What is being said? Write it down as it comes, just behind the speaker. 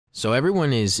So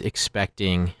everyone is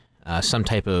expecting some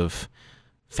type of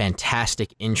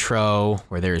fantastic intro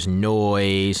where there's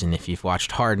noise, and if you've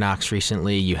watched Hard Knocks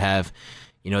recently, you have,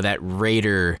 that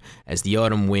Raider as the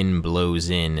autumn wind blows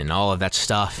in and all of that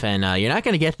stuff, and you're not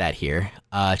going to get that here.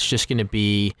 It's just going to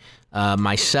be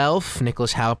myself,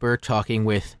 Nicholas Halper, talking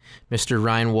with Mr.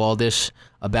 Ryan Waldis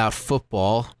about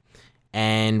football,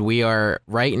 and we are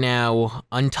right now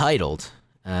Untitled.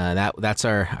 That's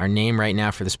our name right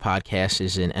now for this podcast,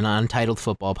 is an Untitled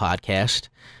Football Podcast.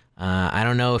 I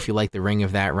don't know if you like the ring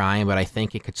of that, Ryan, but I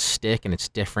think it could stick, and it's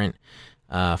different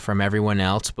from everyone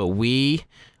else. But we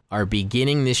are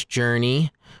beginning this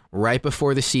journey right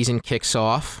before the season kicks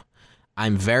off.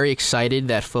 I'm very excited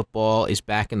that football is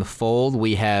back in the fold.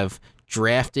 We have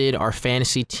drafted our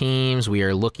fantasy teams. We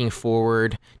are looking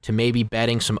forward to maybe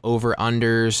betting some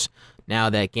over-unders now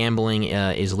that gambling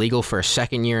is legal for a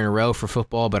second year in a row for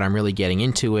football, but I'm really getting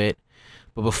into it.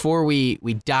 But before we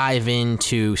dive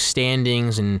into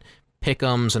standings and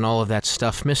pick'ems and all of that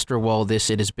stuff, Mr. Waldis,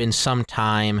 it has been some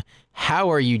time.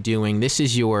 How are you doing? This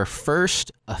is your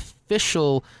first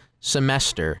official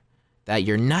semester that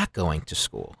you're not going to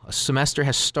school. A semester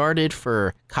has started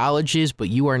for colleges, but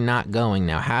you are not going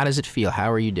now. How does it feel? How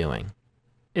are you doing?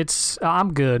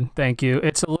 I'm good, thank you.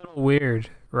 It's a little weird,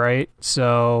 right?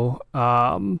 So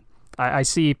I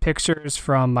see pictures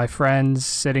from my friends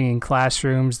sitting in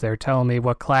classrooms. They're telling me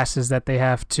what classes that they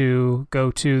have to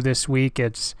go to this week.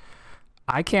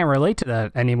 I can't relate to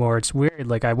that anymore. It's weird.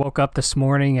 Like, I woke up this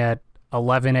morning at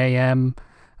 11 a.m.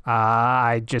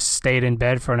 I just stayed in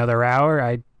bed for another hour.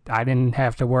 I didn't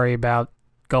have to worry about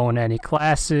going to any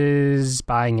classes,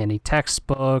 buying any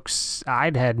textbooks.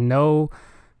 I'd had no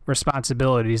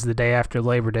responsibilities the day after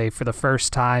Labor Day for the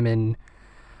first time in,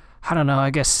 I don't know, I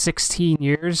guess 16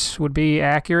 years would be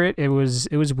accurate. It was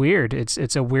weird.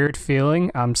 It's a weird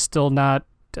feeling. I'm still not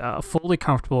fully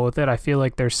comfortable with it. I feel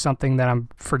like there's something that I'm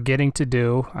forgetting to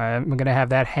do. I'm going to have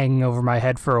that hanging over my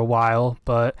head for a while,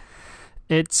 but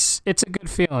it's a good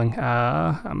feeling.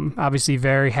 I'm obviously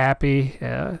very happy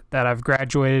that I've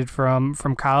graduated from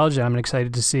college, and I'm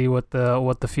excited to see what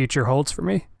the future holds for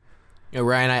me.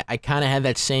 Ryan, I kind of had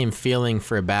that same feeling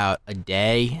for about a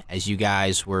day as you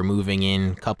guys were moving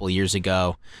in a couple of years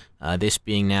ago. This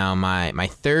being now my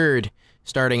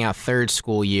starting out third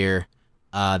school year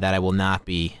that I will not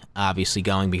be obviously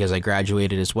going because I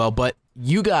graduated as well. But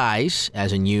you guys,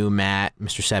 as in you, Matt,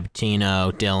 Mr.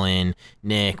 Sabatino, Dylan,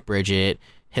 Nick, Bridget,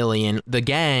 Hillian, the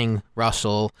gang,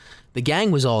 Russell, the gang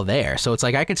was all there. So it's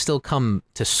like I could still come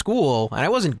to school, and I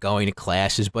wasn't going to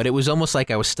classes, but it was almost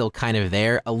like I was still kind of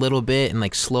there a little bit, and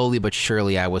like slowly but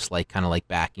surely I was like kind of like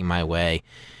backing my way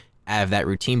out of that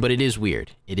routine. But it is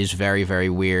weird. It is very, very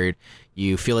weird.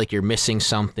 You feel like you're missing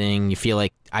something. You feel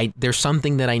like there's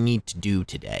something that I need to do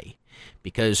today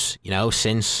because,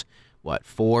 since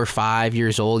 4 or 5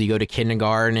 years old, you go to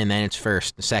kindergarten, and then it's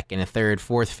first, the second, and third,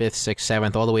 fourth, fifth, sixth,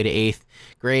 seventh, all the way to 8th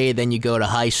grade. Then you go to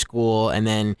high school, and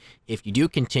then if you do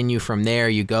continue from there,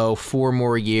 you go 4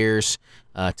 more years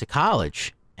to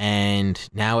college. And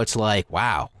now it's like,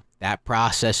 wow, that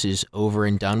process is over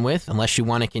and done with, unless you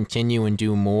want to continue and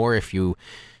do more. If you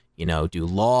do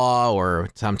law or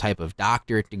some type of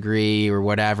doctorate degree or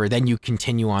whatever, then you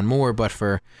continue on more. But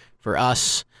for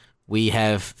us, we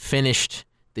have finished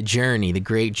the journey, the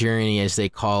great journey as they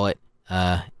call it,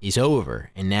 is over.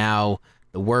 And now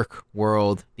the work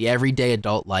world, the everyday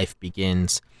adult life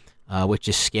begins, which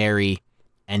is scary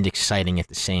and exciting at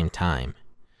the same time.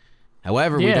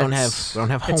 However, we don't have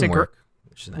homework.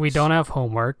 Which is nice. We don't have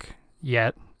homework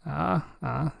yet.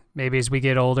 Maybe as we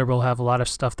get older, we'll have a lot of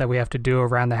stuff that we have to do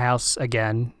around the house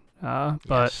again. But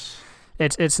yes.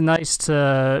 It's nice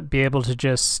to be able to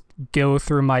just go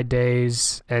through my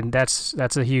days, and that's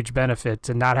a huge benefit,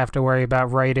 to not have to worry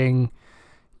about writing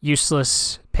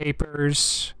useless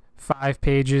papers, 5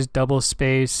 pages,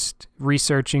 double-spaced,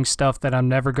 researching stuff that I'm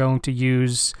never going to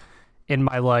use in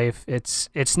my life.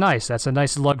 It's nice. That's a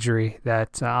nice luxury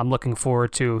that I'm looking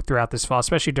forward to throughout this fall,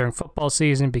 especially during football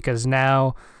season, because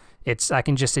now I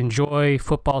can just enjoy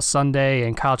football Sunday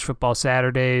and college football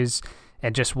Saturdays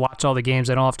and just watch all the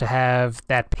games. I don't have to have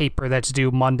that paper that's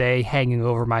due Monday hanging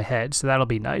over my head. So that'll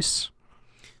be nice.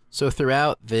 So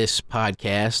throughout this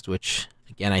podcast, which,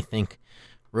 again, I think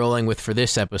rolling with for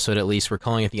this episode at least, we're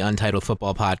calling it the Untitled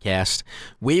Football Podcast,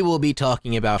 we will be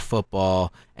talking about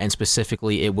football, and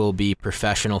specifically it will be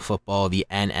professional football, the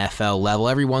NFL level.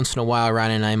 Every once in a while,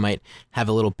 Ryan and I might have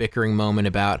a little bickering moment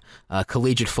about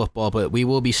collegiate football, but we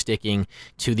will be sticking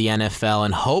to the NFL,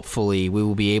 and hopefully we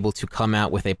will be able to come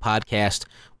out with a podcast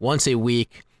once a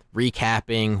week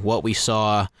recapping what we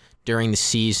saw during the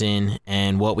season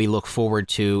and what we look forward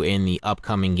to in the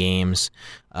upcoming games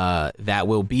that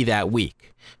will be that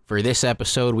week. For this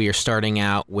episode, we are starting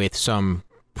out with some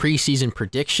preseason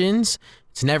predictions.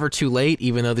 It's never too late,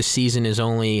 even though the season is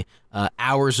only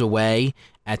hours away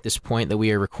at this point that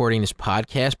we are recording this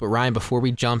podcast. But Ryan, before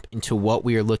we jump into what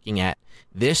we are looking at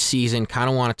this season, kind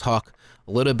of want to talk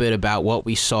a little bit about what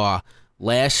we saw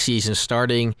last season,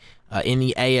 starting in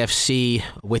the AFC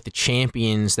with the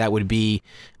champions. That would be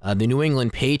the New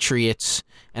England Patriots.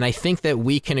 And I think that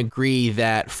we can agree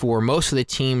that for most of the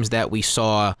teams that we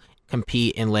saw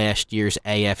compete in last year's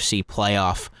AFC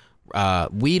playoff,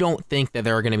 we don't think that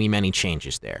there are going to be many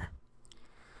changes there.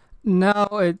 No,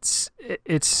 it's.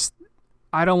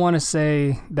 I don't want to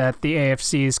say that the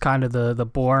AFC is kind of the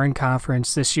boring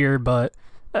conference this year, but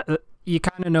you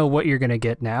kind of know what you're going to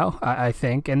get now, I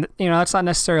think. And, that's not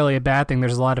necessarily a bad thing.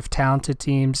 There's a lot of talented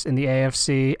teams in the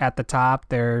AFC at the top.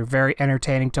 They're very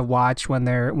entertaining to watch when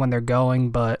they're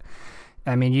going, but,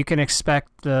 I mean, you can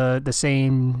expect the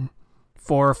same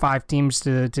 4 or 5 teams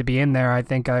to be in there. I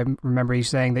think I remember you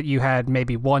saying that you had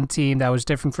maybe one team that was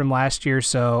different from last year.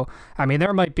 So, I mean,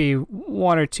 there might be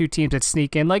 1 or 2 teams that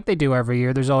sneak in like they do every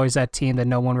year. There's always that team that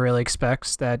no one really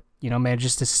expects that,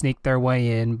 manages to sneak their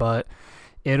way in. But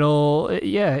it'll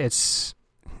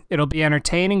be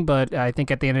entertaining. But I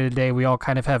think at the end of the day, we all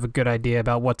kind of have a good idea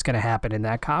about what's going to happen in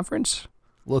that conference.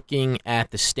 Looking at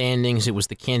the standings, it was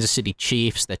the Kansas City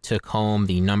Chiefs that took home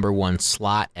the number 1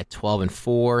 slot at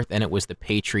 12-4. Then it was the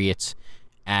Patriots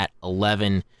at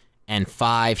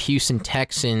 11-5. Houston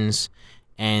Texans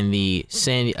and the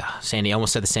I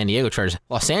almost said the San Diego Chargers.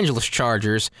 Los Angeles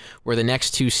Chargers were the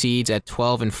next 2 seeds at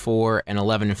 12-4 and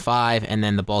 11-5, and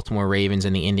then the Baltimore Ravens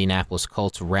and the Indianapolis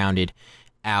Colts rounded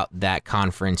out that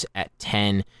conference at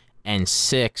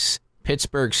 10-6.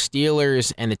 Pittsburgh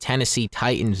Steelers and the Tennessee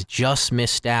Titans just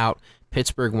missed out.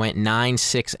 Pittsburgh went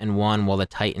 9-6-1, while the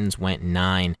Titans went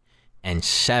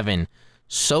 9-7.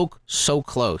 So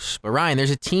close. But Ryan,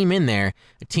 there's a team in there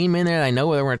that I know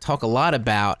we're going to talk a lot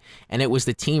about, and it was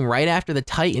the team right after the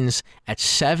Titans at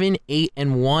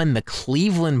 7-8-1, the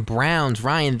Cleveland Browns.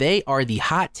 Ryan, they are the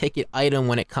hot ticket item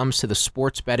when it comes to the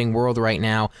sports betting world right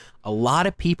now. A lot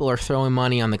of people are throwing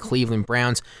money on the Cleveland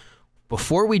Browns.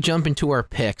 Before we jump into our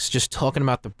picks, just talking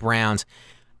about the Browns,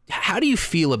 how do you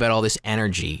feel about all this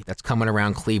energy that's coming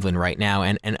around Cleveland right now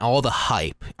and all the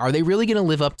hype? Are they really going to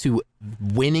live up to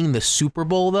winning the Super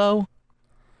Bowl, though?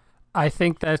 I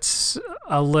think that's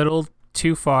a little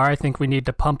too far. I think we need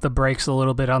to pump the brakes a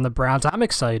little bit on the Browns. I'm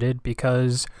excited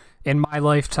because in my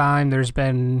lifetime, there's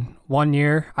been 1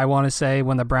 year, I want to say,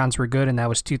 when the Browns were good, and that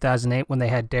was 2008 when they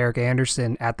had Derek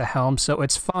Anderson at the helm. So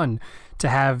it's fun to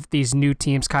have these new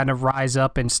teams kind of rise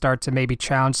up and start to maybe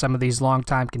challenge some of these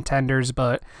longtime contenders.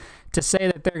 But to say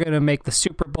that they're going to make the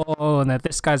Super Bowl and that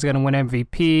this guy's going to win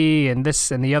MVP and this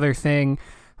and the other thing,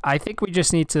 I think we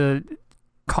just need to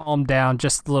calm down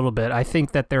just a little bit. I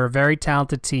think that they're a very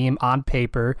talented team on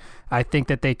paper. I think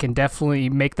that they can definitely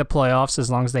make the playoffs as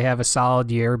long as they have a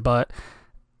solid year. But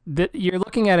you're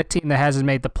looking at a team that hasn't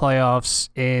made the playoffs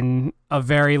in a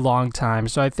very long time.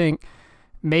 So I think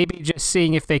maybe just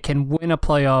seeing if they can win a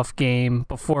playoff game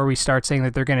before we start saying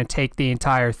that they're going to take the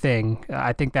entire thing.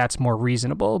 I think that's more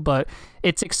reasonable, but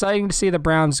it's exciting to see the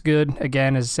Browns good.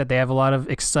 Again, as I said, they have a lot of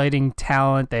exciting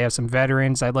talent. They have some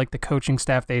veterans. I like the coaching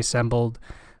staff they assembled,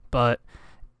 but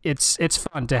it's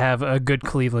fun to have a good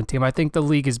Cleveland team. I think the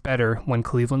league is better when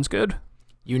Cleveland's good.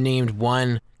 You named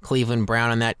one Cleveland Brown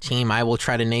on that team. I will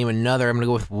try to name another. I'm going to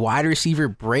go with wide receiver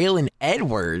Braylon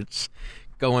Edwards.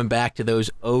 Going back to those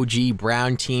OG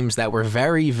Brown teams that were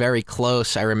very, very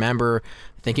close. I remember,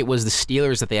 I think it was the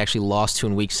Steelers that they actually lost to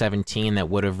in Week 17 that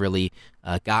would have really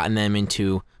gotten them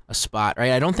into a spot.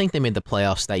 Right? I don't think they made the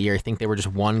playoffs that year. I think they were just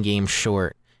 1 game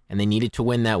short, and they needed to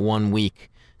win that 1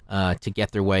 week to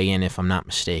get their way in, if I'm not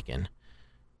mistaken.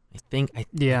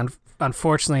 Yeah,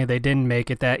 unfortunately, they didn't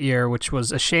make it that year, which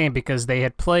was a shame because they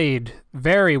had played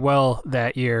very well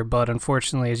that year. But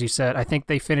unfortunately, as you said, I think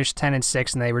they finished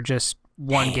 10-6, and they were just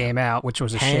 1 game out, which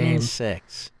was a shame.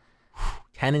 10-6.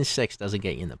 10-6 doesn't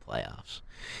get you in the playoffs.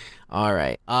 All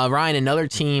right. Ryan, another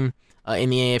team in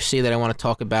the AFC that I want to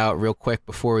talk about real quick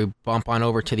before we bump on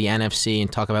over to the NFC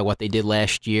and talk about what they did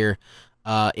last year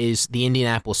is the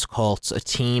Indianapolis Colts, a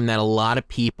team that a lot of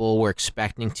people were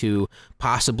expecting to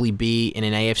possibly be in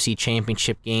an AFC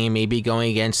championship game, maybe going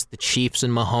against the Chiefs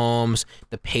and Mahomes,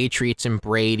 the Patriots and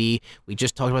Brady. We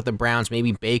just talked about the Browns,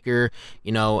 maybe Baker,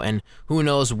 and who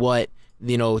knows what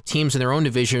teams in their own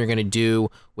division are going to do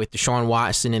with Deshaun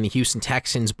Watson and the Houston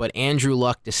Texans, but Andrew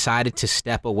Luck decided to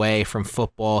step away from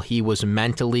football. He was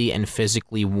mentally and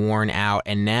physically worn out,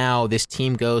 and now this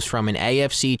team goes from an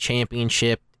AFC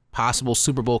championship, possible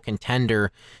Super Bowl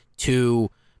contender, to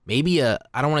maybe I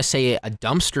don't want to say a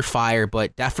dumpster fire,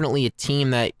 but definitely a team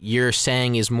that you're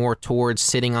saying is more towards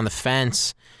sitting on the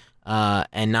fence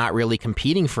and not really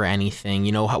competing for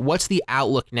anything. What's the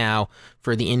outlook now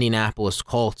for the Indianapolis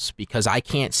Colts? Because I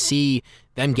can't see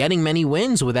them getting many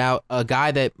wins without a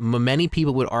guy that many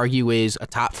people would argue is a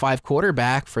top 5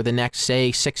 quarterback for the next,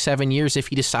 say, 6-7 years if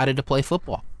he decided to play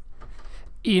football.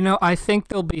 I think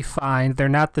they'll be fine. They're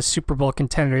not the Super Bowl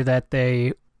contender that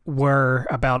they were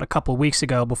about a couple weeks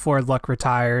ago before Luck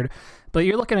retired. But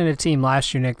you're looking at a team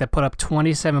last year, Nick, that put up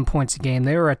 27 points a game.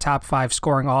 They were a top 5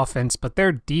 scoring offense, but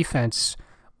their defense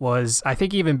was, I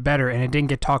think, even better, and it didn't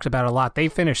get talked about a lot. They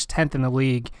finished 10th in the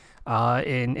league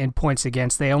in points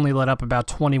against. They only let up about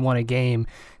 21 a game.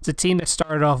 It's a team that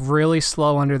started off really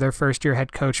slow under their first-year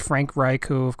head coach, Frank Reich,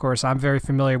 who, of course, I'm very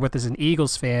familiar with as an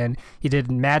Eagles fan. He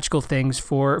did magical things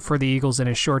for the Eagles in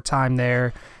a short time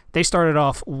there. They started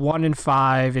off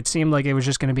 1-5. It seemed like it was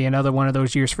just going to be another one of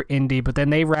those years for Indy, but then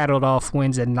they rattled off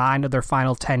wins in 9 of their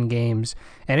final 10 games.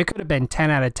 And it could have been 10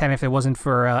 out of 10 if it wasn't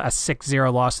for a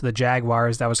 6-0 loss to the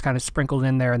Jaguars that was kind of sprinkled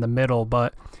in there in the middle.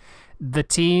 But the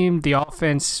team, the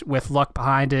offense with Luck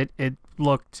behind it, it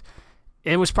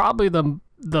was probably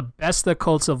the best the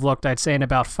Colts have looked, I'd say, in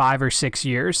about 5 or 6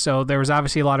 years. So there was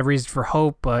obviously a lot of reason for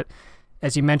hope, but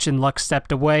as you mentioned, Luck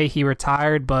stepped away. He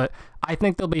retired, but I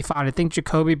think they'll be fine. I think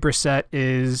Jacoby Brissett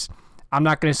is, I'm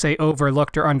not going to say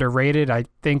overlooked or underrated. I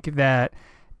think that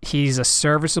he's a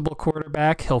serviceable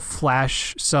quarterback. He'll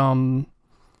flash some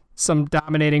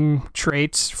dominating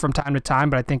traits from time to time,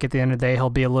 but I think at the end of the day,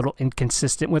 he'll be a little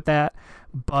inconsistent with that.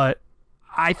 But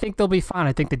I think they'll be fine.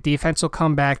 I think the defense will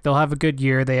come back. They'll have a good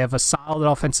year. They have a solid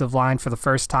offensive line for the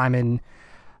first time in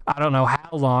I don't know how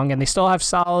long, and they still have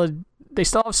solid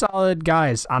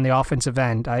guys on the offensive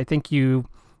end. I think you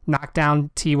knock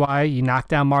down T.Y., you knock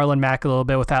down Marlon Mack a little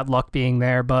bit without Luck being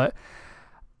there, but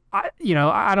I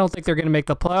don't think they're going to make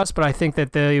the playoffs, but I think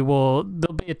that they'll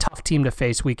be a tough team to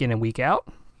face week in and week out.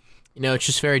 It's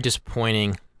just very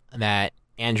disappointing that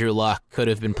Andrew Luck could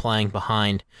have been playing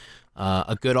behind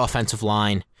a good offensive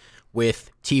line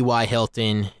with T.Y.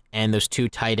 Hilton and those 2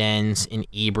 tight ends in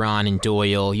Ebron and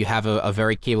Doyle. You have a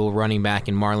very capable running back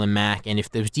in Marlon Mack, and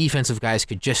if those defensive guys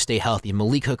could just stay healthy,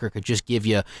 Malik Hooker could just give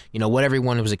you, what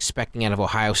everyone was expecting out of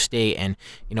Ohio State, and,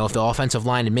 if the offensive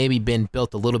line had maybe been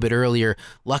built a little bit earlier,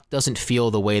 Luck doesn't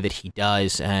feel the way that he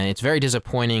does, and it's very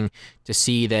disappointing to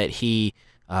see that he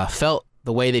felt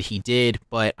the way that he did,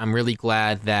 but I'm really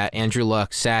glad that Andrew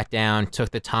Luck sat down,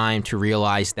 took the time to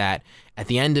realize that at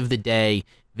the end of the day,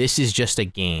 this is just a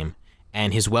game.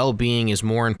 And his well-being is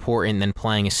more important than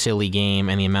playing a silly game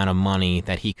and the amount of money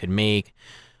that he could make.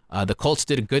 The Colts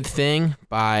did a good thing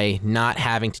by not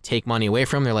having to take money away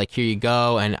from him. They're like, here you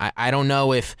go. And I don't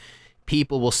know if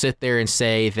people will sit there and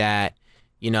say that,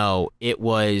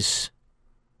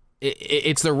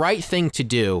 it's the right thing to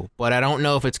do, but I don't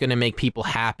know if it's going to make people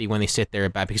happy when they sit there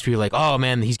about it, because people are like, oh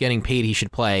man, he's getting paid, he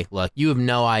should play. Look, you have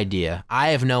no idea. I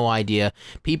have no idea.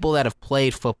 People that have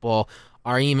played football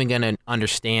are even going to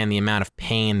understand the amount of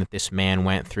pain that this man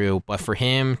went through. But for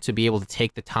him to be able to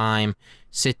take the time,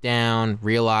 sit down,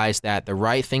 realize that the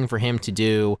right thing for him to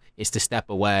do is to step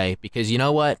away. Because you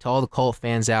know what? To all the Colt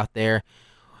fans out there,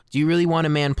 do you really want a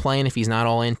man playing if he's not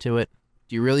all into it?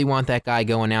 Do you really want that guy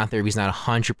going out there if he's not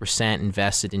 100%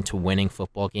 invested into winning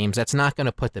football games? That's not going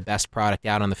to put the best product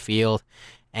out on the field.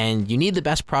 And you need the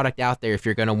best product out there if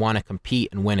you're going to want to compete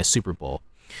and win a Super Bowl.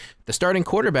 The starting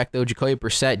quarterback, though, Jacoby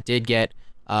Brissett, did get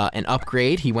an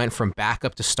upgrade. He went from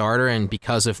backup to starter, and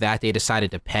because of that, they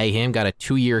decided to pay him. Got a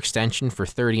 2-year extension for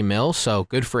 $30 million, so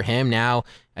good for him. Now,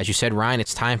 as you said, Ryan,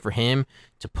 it's time for him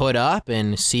to put up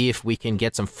and see if we can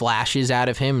get some flashes out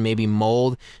of him, maybe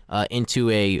mold into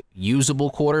a usable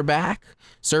quarterback.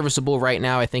 Serviceable right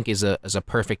now, I think, is a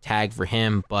perfect tag for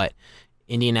him, but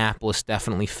Indianapolis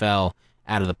definitely fell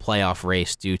out of the playoff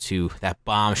race due to that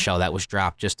bombshell that was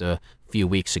dropped just a few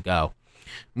weeks ago.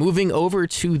 Moving over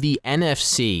to the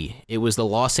NFC, it was the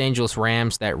Los Angeles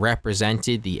Rams that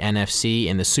represented the NFC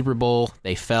in the Super Bowl.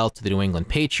 They fell to the New England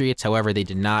Patriots. However, they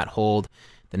did not hold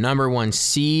the number 1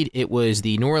 seed. It was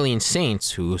the New Orleans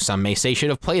Saints, who some may say should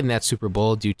have played in that Super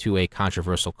Bowl due to a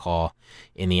controversial call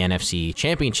in the NFC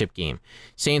Championship game.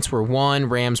 Saints were 1,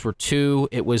 Rams were 2.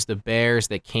 It was the Bears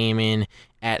that came in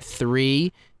at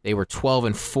 3. They were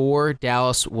 12-4.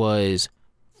 Dallas was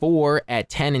 4 at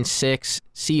 10-6.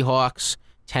 Seahawks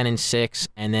 10-6.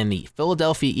 And then the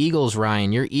Philadelphia Eagles,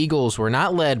 Ryan, your Eagles were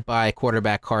not led by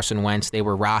quarterback Carson Wentz. They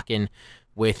were rocking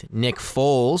with Nick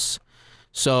Foles.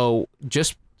 So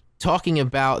just talking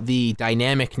about the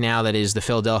dynamic now that is the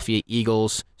Philadelphia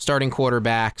Eagles, starting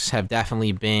quarterbacks have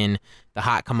definitely been the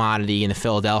hot commodity in the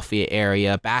Philadelphia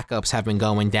area. Backups have been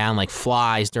going down like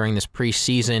flies during this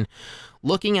preseason.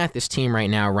 Looking at this team right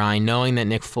now, Ryan, knowing that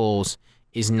Nick Foles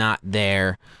is not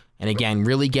there, and again,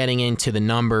 really getting into the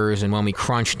numbers and when we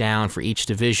crunch down for each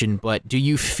division, but do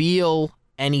you feel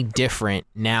any different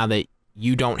now that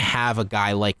you don't have a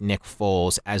guy like Nick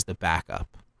Foles as the backup?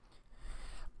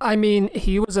 I mean,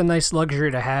 he was a nice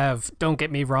luxury to have, don't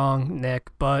get me wrong, Nick,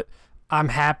 but I'm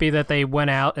happy that they went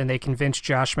out and they convinced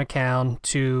Josh McCown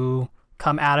to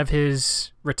come out of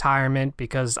his retirement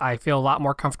because I feel a lot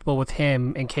more comfortable with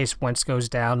him in case Wentz goes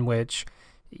down, which,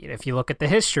 if you look at the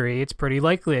history, it's pretty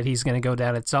likely that he's going to go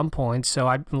down at some point. So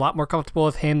I'm a lot more comfortable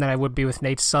with him than I would be with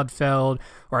Nate Sudfeld,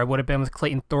 or I would have been with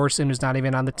Clayton Thorson, who's not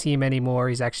even on the team anymore.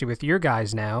 He's actually with your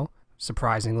guys now,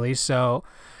 surprisingly. So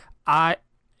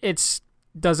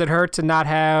does it hurt to not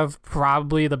have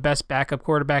probably the best backup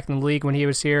quarterback in the league when he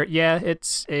was here? Yeah,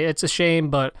 it's a shame,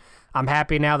 but I'm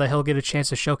happy now that he'll get a chance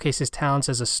to showcase his talents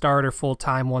as a starter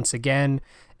full-time once again.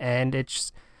 And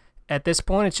at this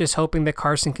point, it's just hoping that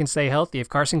Carson can stay healthy. If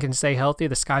Carson can stay healthy,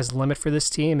 the sky's the limit for this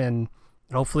team, and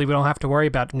hopefully we don't have to worry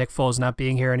about Nick Foles not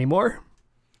being here anymore.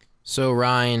 So,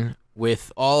 Ryan,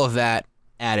 with all of that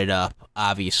added up,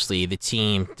 obviously the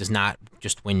team does not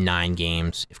just win 9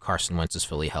 games if Carson Wentz is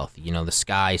fully healthy. The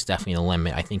sky is definitely the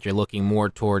limit. I think you're looking more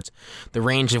towards the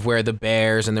range of where the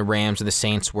Bears and the Rams and the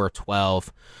Saints were,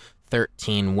 12,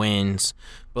 13 wins.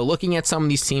 But looking at some of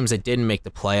these teams that didn't make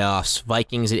the playoffs,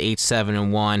 Vikings at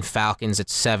 8-7-1, Falcons at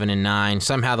 7-9.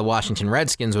 Somehow the Washington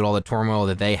Redskins, with all the turmoil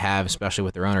that they have, especially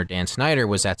with their owner Dan Snyder,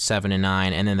 was at 7-9.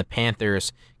 And then the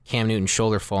Panthers, Cam Newton's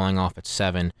shoulder falling off at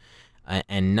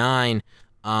 7-9.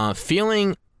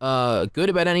 Feeling good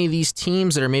about any of these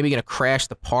teams that are maybe going to crash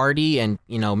the party and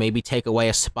maybe take away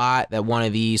a spot that one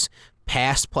of these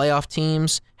past playoff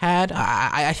teams had.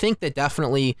 I think that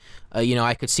definitely,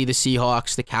 I could see the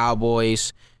Seahawks, the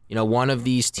Cowboys, one of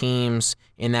these teams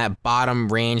in that bottom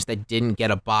range that didn't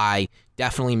get a bye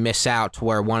definitely miss out to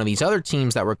where one of these other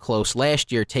teams that were close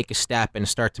last year take a step and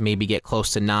start to maybe get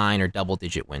close to 9 or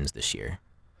double-digit wins this year.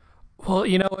 Well,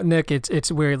 Nick,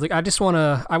 it's weird. Like I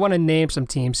want to name some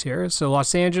teams here. So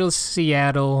Los Angeles,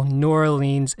 Seattle, New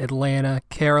Orleans, Atlanta,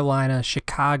 Carolina,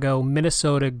 Chicago,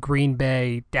 Minnesota, Green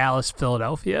Bay, Dallas,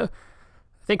 Philadelphia.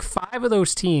 I think 5 of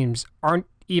those teams aren't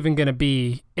even going to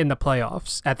be in the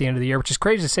playoffs at the end of the year, which is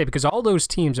crazy to say because all those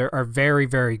teams are very,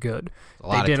 very good.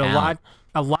 They did a lot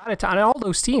of time. And all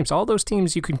those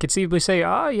teams you can conceivably say,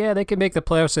 oh yeah, they can make the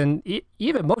playoffs, and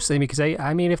even most of them, because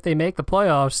if they make the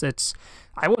playoffs,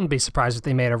 I wouldn't be surprised if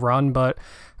they made a run, but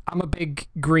I'm a big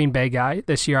Green Bay guy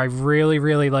this year. I really,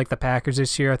 really like the Packers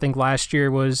this year. I think last year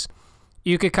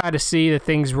you could kind of see that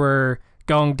things were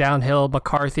going downhill.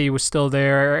 McCarthy was still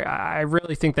there. I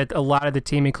really think that a lot of the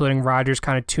team, including Rodgers,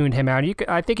 kind of tuned him out.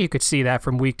 I think you could see that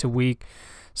from week to week.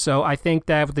 So I think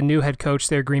that with the new head coach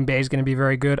there, Green Bay is going to be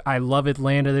very good. I love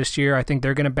Atlanta this year. I think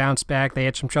they're going to bounce back. They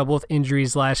had some trouble with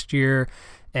injuries last year,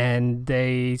 and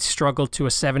they struggled to a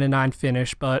 7-9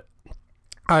 finish, but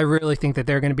I really think that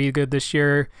they're going to be good this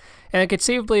year. And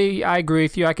conceivably, I agree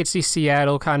with you. I could see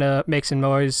Seattle kind of make some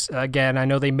noise. Again, I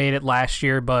know they made it last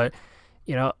year, but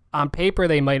on paper,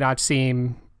 they might not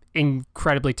seem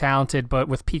incredibly talented, but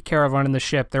with Pete Carroll running the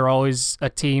ship, they're always a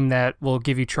team that will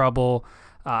give you trouble.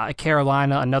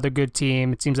 Carolina, another good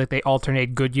team. It seems like they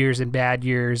alternate good years and bad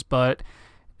years, but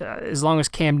as long as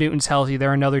Cam Newton's healthy,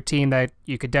 they're another team that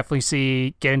you could definitely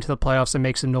see get into the playoffs and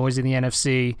make some noise in the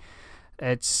NFC.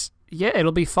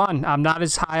 It'll be fun. I'm not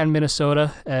as high on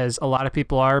Minnesota as a lot of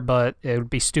people are, but it would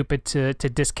be stupid to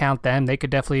discount them. They could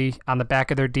definitely, on the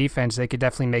back of their defense, they could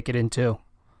definitely make it in too.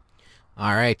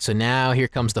 All right, so now here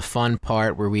comes the fun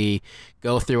part where we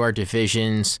go through our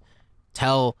divisions,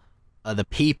 tell the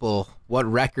people what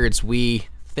records we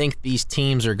think these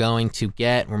teams are going to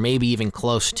get, or maybe even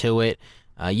close to it.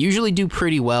 Usually do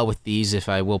pretty well with these, if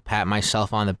I will pat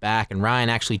myself on the back. And Ryan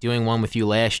actually doing one with you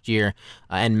last year.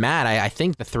 And Matt, I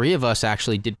think the 3 of us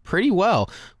actually did pretty well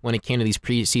when it came to these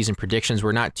preseason predictions.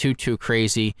 We're not too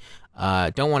crazy.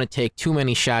 Don't want to take too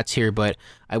many shots here, but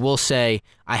I will say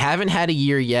I haven't had a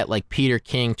year yet like Peter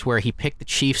King to where he picked the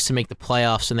Chiefs to make the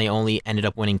playoffs and they only ended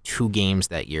up winning 2 games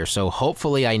that year. So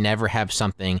hopefully I never have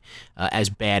something as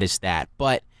bad as that.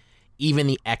 But even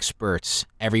the experts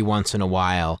every once in a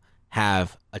while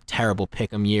have a terrible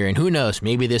pick'em year, and who knows,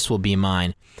 maybe this will be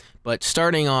mine. But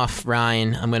starting off,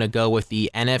 Ryan, I'm going to go with the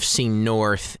NFC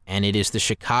North, and it is the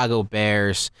Chicago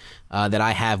Bears that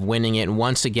I have winning it. And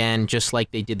once again, just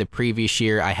like they did the previous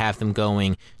year, I have them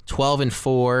going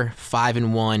 12-4,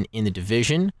 5-1 in the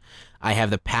division. I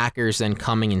have the Packers then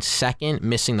coming in second,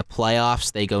 missing the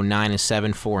playoffs. They go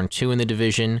 9-7, 4-2 in the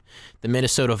division. The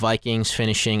Minnesota Vikings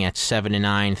finishing at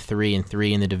 7-9,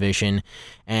 3-3 in the division.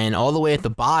 And all the way at the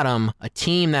bottom, a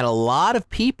team that a lot of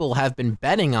people have been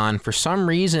betting on. For some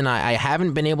reason, I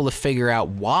haven't been able to figure out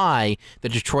why the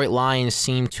Detroit Lions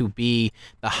seem to be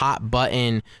the hot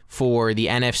button for the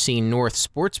NFC North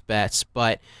sports bets.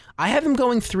 But I have them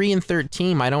going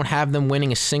 3-13. I don't have them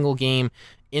winning a single game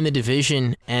in the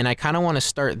division, and I kind of want to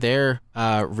start there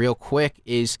real quick.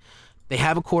 Is they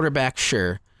have a quarterback,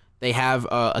 sure. They have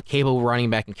a capable running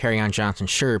back in Kerryon Johnson,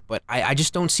 sure, but I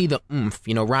just don't see the oomph.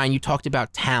 You know, Ryan, you talked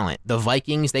about talent. The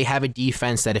Vikings, they have a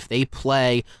defense that if they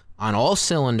play on all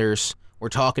cylinders, we're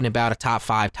talking about a top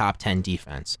 5, top 10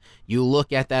 defense. You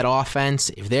look at that offense,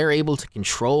 if they're able to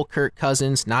control Kirk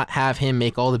Cousins, not have him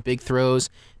make all the big throws,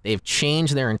 they've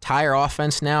changed their entire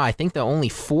offense now. I think that only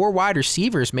 4 wide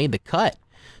receivers made the cut.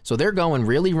 So they're going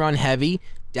really run heavy.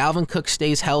 Dalvin Cook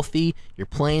stays healthy. You're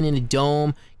playing in a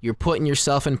dome. You're putting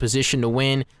yourself in position to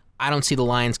win. I don't see the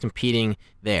Lions competing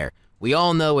there. We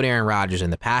all know what Aaron Rodgers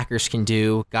and the Packers can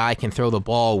do. Guy can throw the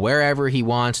ball wherever he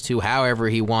wants to, however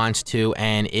he wants to.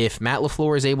 And if Matt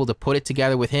LaFleur is able to put it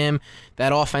together with him,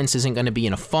 that offense isn't going to be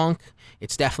in a funk.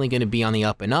 It's definitely going to be on the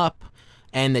up and up.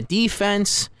 And the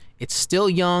defense, it's still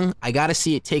young. I got to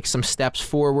see it take some steps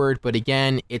forward, but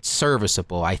again, it's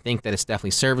serviceable. I think that it's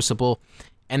definitely serviceable.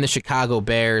 And the Chicago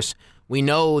Bears, we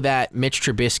know that Mitch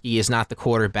Trubisky is not the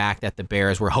quarterback that the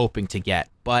Bears were hoping to get,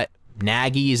 but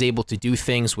Nagy is able to do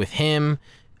things with him,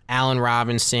 Allen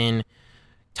Robinson,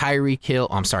 Cohen,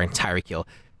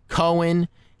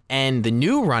 and the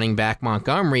new running back,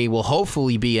 Montgomery, will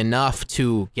hopefully be enough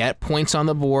to get points on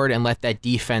the board and let that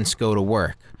defense go to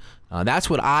work. That's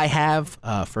what I have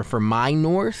for my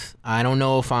North. I don't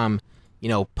know if I'm,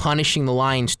 punishing the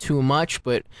Lions too much,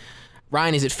 but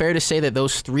Ryan, is it fair to say that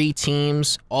those 3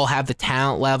 teams all have the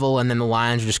talent level and then the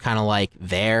Lions are just kind of like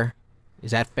there?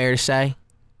 Is that fair to say?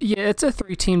 Yeah, it's a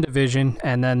 3-team division,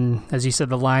 and then, as you said,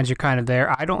 the Lions are kind of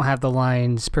there. I don't have the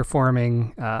Lions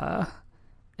performing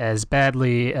as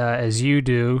badly as you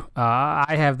do.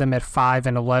 I have them at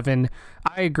 5-11.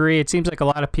 I agree. It seems like a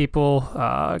lot of people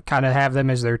kind of have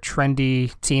them as their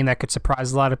trendy team that could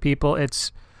surprise a lot of people.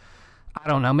 I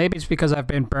don't know. Maybe it's because I've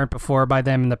been burnt before by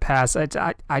them in the past.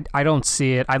 I don't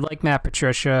see it. I like Matt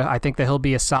Patricia. I think that he'll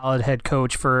be a solid head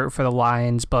coach for the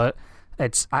Lions, but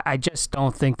I just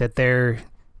don't think that they're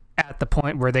at the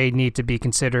point where they need to be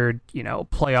considered,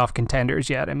 playoff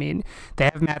contenders yet. I mean, they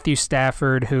have Matthew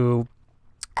Stafford, who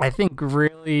I think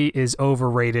really is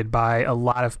overrated by a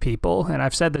lot of people. And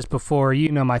I've said this before,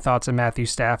 my thoughts on Matthew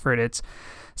Stafford.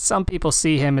 Some people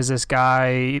see him as this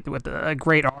guy with a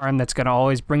great arm that's going to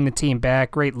always bring the team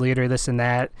back, great leader, this and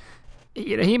that.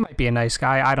 He might be a nice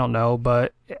guy, I don't know,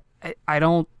 but I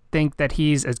don't think that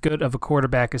he's as good of a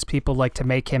quarterback as people like to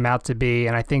make him out to be,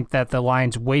 and I think that the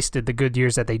Lions wasted the good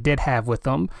years that they did have with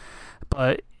him.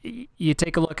 But you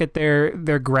take a look at their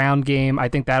ground game, I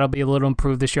think that'll be a little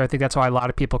improved this year. I think that's why a lot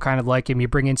of people kind of like him. You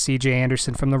bring in C.J.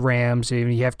 Anderson from the Rams.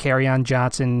 You have Kerryon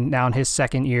Johnson now in his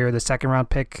second year, the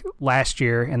second-round pick last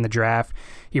year in the draft.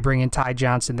 You bring in Ty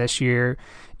Johnson this year.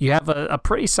 You have a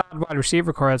pretty solid wide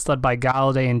receiver core that's led by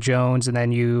Galladay and Jones, and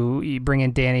then you bring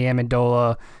in Danny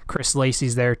Amendola. Chris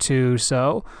Lacey's there too.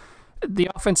 So the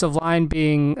offensive line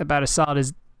being about as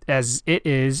solid as it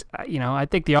is, I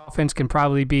think the offense can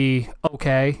probably be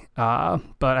okay,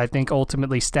 but I think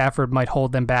ultimately Stafford might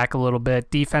hold them back a little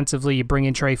bit. Defensively, you bring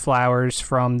in Trey Flowers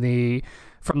from the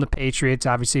Patriots,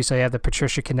 obviously, so you have the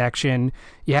Patricia connection.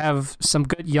 You have some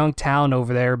good young talent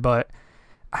over there, but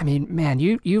I mean, man,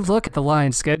 you look at the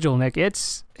Lions' schedule, Nick.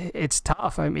 It's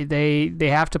tough. I mean, they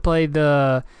have to play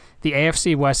the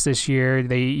AFC West this year.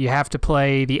 You have to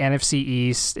play the NFC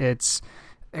East.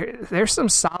 There's some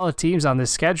solid teams on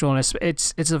this schedule, and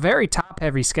it's a very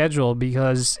top-heavy schedule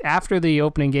because after the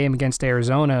opening game against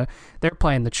Arizona, they're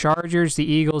playing the Chargers, the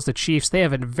Eagles, the Chiefs. They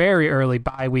have a very early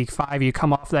bye week 5. You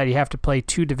come off that, you have to play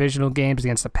 2 divisional games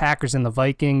against the Packers and the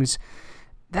Vikings.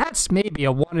 That's maybe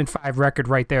a 1-5 record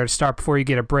right there to start before you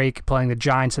get a break playing the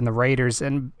Giants and the Raiders.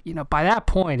 And by that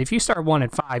point, if you start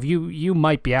 1-5, you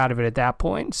might be out of it at that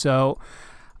point. So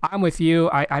I'm with you.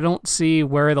 I don't see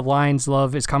where the Lions'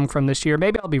 love is coming from this year.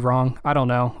 Maybe I'll be wrong. I don't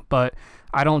know, but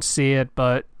I don't see it.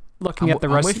 But looking at the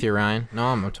rest, I'm with you, Ryan. No,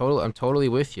 I'm totally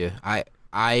with you.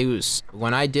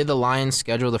 When I did the Lions'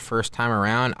 schedule the first time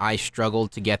around, I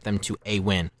struggled to get them to a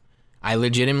win. I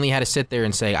legitimately had to sit there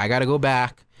and say, I got to go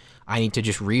back. I need to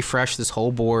just refresh this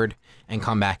whole board and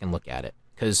come back and look at it.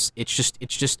 Because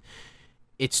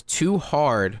it's too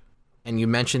hard, and you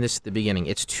mentioned this at the beginning,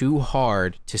 it's too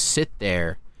hard to sit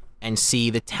there and see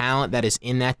the talent that is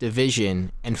in that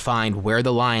division and find where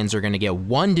the Lions are going to get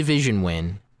one division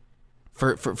win.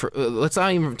 For let's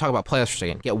not even talk about playoffs for a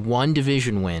second. Get one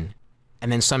division win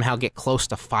and then somehow get close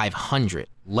to 500,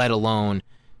 let alone,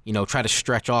 try to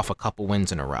stretch off a couple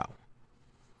wins in a row.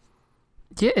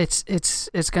 Yeah,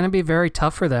 it's going to be very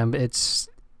tough for them.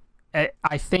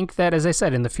 I think that, as I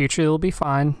said, in the future they'll be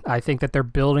fine. I think that they're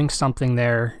building something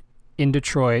there in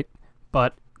Detroit,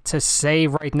 but to say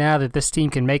right now that this team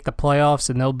can make the playoffs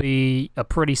and they'll be a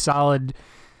pretty solid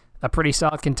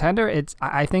contender,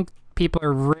 I think people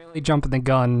are really jumping the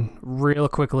gun real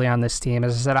quickly on this team.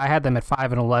 As I said, I had them at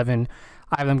 5-11.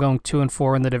 I have them going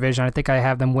 2-4 in the division. I think I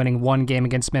have them winning one game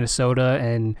against Minnesota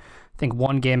and I think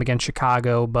one game against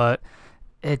Chicago, but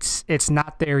it's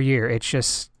not their year. It's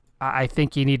just, I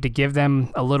think you need to give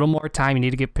them a little more time. You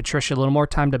need to give Patricia a little more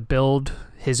time to build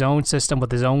his own system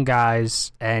with his own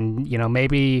guys, and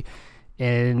maybe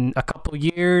in a couple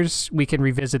years we can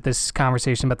revisit this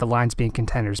conversation about the Lions being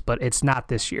contenders, but it's not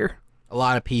this year. A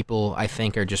lot of people, I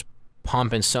think, are just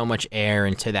pumping so much air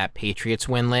into that Patriots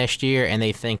win last year, and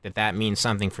they think that means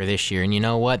something for this year. And you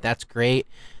know what? That's great.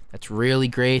 That's really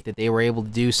great that they were able to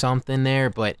do something there,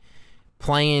 but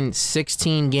playing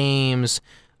 16 games,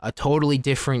 a totally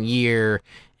different year,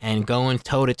 and going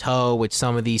toe-to-toe with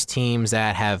some of these teams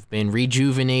that have been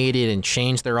rejuvenated and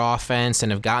changed their offense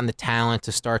and have gotten the talent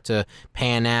to start to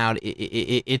pan out,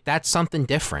 that's something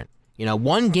different.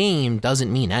 One game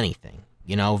doesn't mean anything,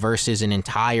 versus an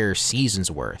entire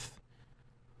season's worth.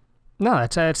 No,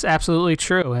 that's absolutely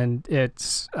true, and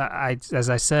it's as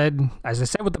I said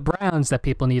with the Browns, that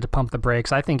people need to pump the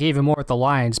brakes. I think even more with the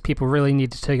Lions, people really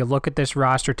need to take a look at this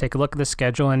roster, take a look at the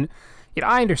schedule, and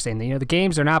I understand that the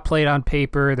games are not played on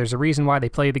paper. There's a reason why they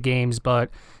play the games, but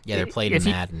yeah, they're played in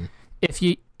Madden. If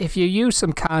you use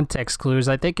some context clues,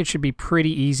 I think it should be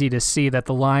pretty easy to see that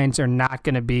the Lions are not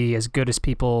going to be as good as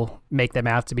people make them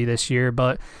out to be this year,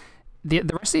 but the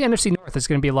rest of the NFC North is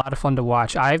going to be a lot of fun to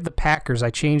watch. I have the Packers. I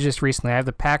changed this recently. I have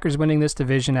the Packers winning this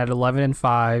division at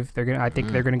 11-5. I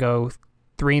think they're going to go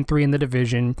 3-3 in the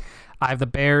division. I have the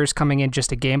Bears coming in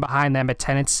just a game behind them at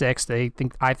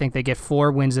 10-6. I think they get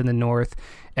 4 wins in the North,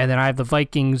 and then I have the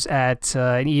Vikings at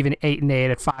an even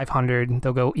 8-8 at 500.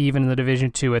 They'll go even in the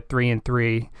division 2 at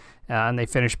 3-3, and they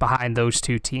finish behind those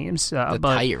two teams.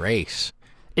 Tight race.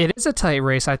 It is a tight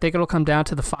race. I think it'll come down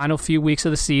to the final few weeks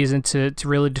of the season to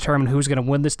really determine who's going to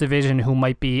win this division, who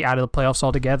might be out of the playoffs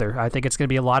altogether. I think it's going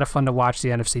to be a lot of fun to watch the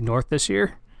NFC North this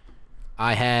year.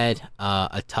 I had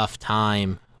a tough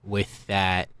time with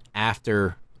that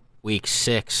after week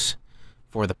 6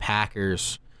 for the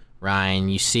Packers. Ryan,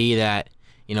 you see that,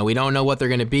 we don't know what they're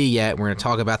going to be yet. We're going to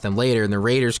talk about them later, and the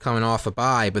Raiders coming off a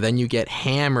bye, but then you get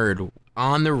hammered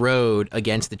on the road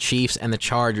against the Chiefs and the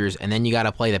Chargers, and then you got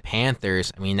to play the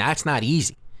Panthers. I mean, that's not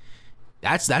easy.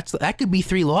 That could be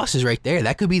 3 losses right there.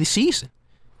 That could be the season.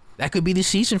 That could be the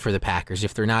season for the Packers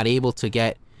if they're not able to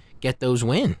get those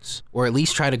wins, or at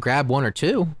least try to grab 1 or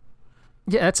 2.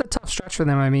 Yeah, it's a tough stretch for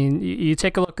them. I mean, you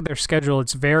take a look at their schedule.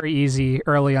 It's very easy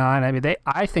early on. I mean,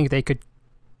 I think they could.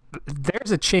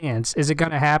 There's a chance. Is it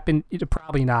going to happen?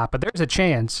 Probably not. But there's a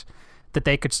chance that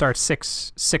they could start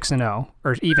 6-0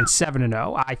 or even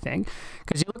 7-0. I think,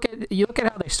 because you look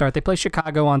at how they start. They play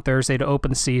Chicago on Thursday to open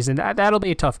the season. That'll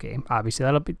be a tough game. Obviously,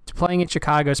 that'll be playing in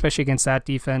Chicago, especially against that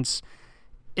defense.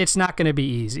 It's not going to be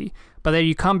easy. But then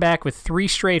you come back with 3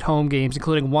 straight home games,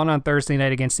 including one on Thursday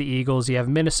night against the Eagles. You have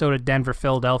Minnesota, Denver,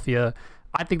 Philadelphia.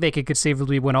 I think they could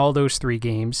conceivably win all those 3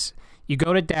 games. You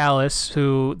go to Dallas,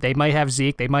 who they might have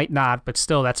Zeke, they might not, but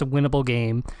still, that's a winnable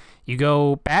game. You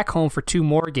go back home for 2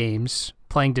 more games,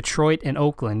 playing Detroit and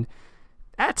Oakland.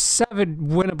 That's 7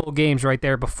 winnable games right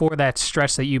there before that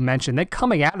stretch that you mentioned. Then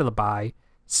coming out of the bye,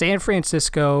 San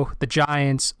Francisco, the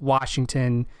Giants,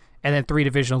 Washington, and then 3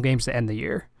 divisional games to end the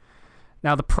year.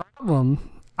 Now, the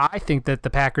problem I think that the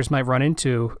Packers might run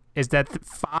into is that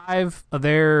 5 of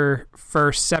their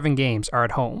first 7 games are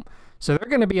at home. So they're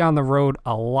going to be on the road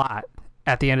a lot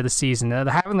at the end of the season. Now,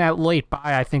 having that late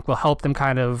bye, I think, will help them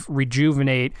kind of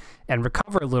rejuvenate and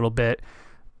recover a little bit.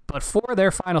 But 4 of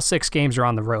their final 6 games are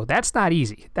on the road. That's not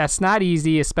easy. That's not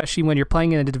easy, especially when you're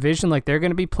playing in a division like they're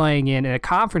going to be playing in a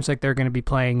conference like they're going to be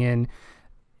playing in,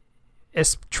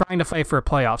 is trying to fight for a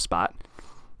playoff spot.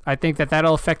 I think that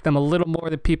that'll affect them a little more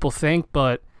than people think,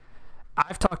 but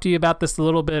I've talked to you about this a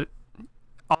little bit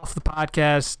off the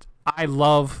podcast. I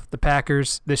love the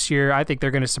Packers this year. I think they're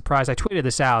going to surprise. I tweeted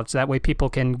this out so that way people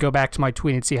can go back to my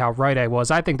tweet and see how right I was.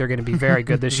 I think they're going to be very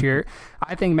good this year.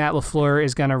 I think Matt LaFleur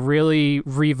is going to really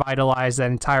revitalize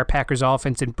that entire Packers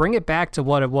offense and bring it back to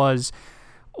what it was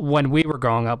when we were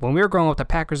growing up. When we were growing up, the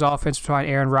Packers offense behind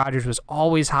Aaron Rodgers was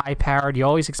always high-powered. You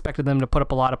always expected them to put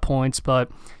up a lot of points,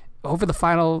 but over the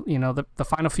final, the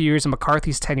final few years of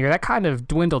McCarthy's tenure, that kind of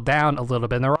dwindled down a little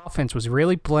bit. And their offense was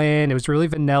really bland. It was really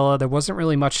vanilla. There wasn't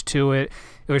really much to it.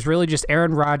 It was really just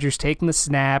Aaron Rodgers taking the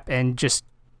snap and just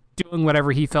doing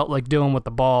whatever he felt like doing with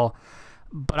the ball.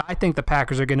 But I think the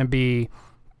Packers are going to be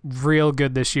real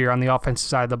good this year on the offensive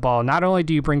side of the ball. Not only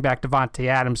do you bring back Devontae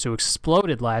Adams, who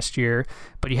exploded last year,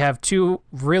 but you have two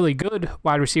really good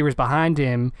wide receivers behind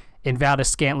him in Valdez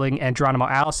Scantling and Geronimo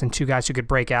Allison, two guys who could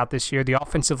break out this year. The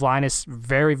offensive line is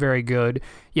very, very good.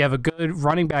 You have a good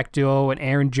running back duo in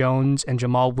Aaron Jones and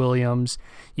Jamal Williams.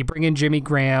 You bring in Jimmy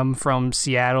Graham from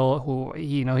Seattle, who,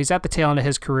 he's at the tail end of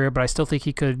his career, but I still think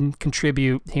he could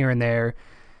contribute here and there.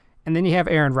 And then you have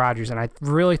Aaron Rodgers, and I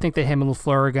really think that him and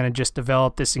LaFleur are going to just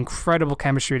develop this incredible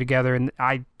chemistry together, and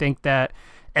I think that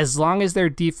as long as their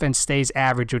defense stays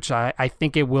average, which I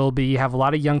think it will be, you have a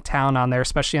lot of young talent on there,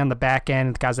 especially on the back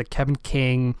end, guys like Kevin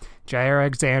King, Jair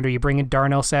Alexander. You bring in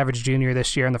Darnell Savage Jr.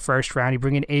 this year in the first round. You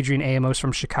bring in Adrian Amos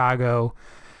from Chicago.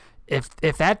 If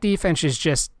that defense is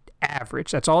just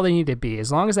average, that's all they need to be.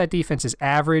 As long as that defense is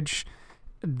average,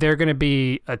 they're going to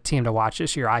be a team to watch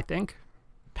this year, I think.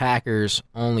 Packers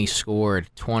only scored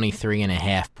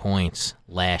 23.5 points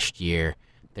last year.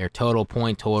 Their total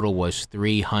point total was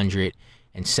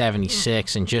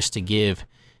 376, and just to give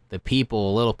the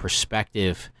people a little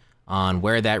perspective on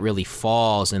where that really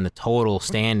falls in the total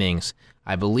standings,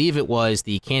 I believe it was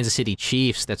the Kansas City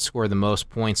Chiefs that scored the most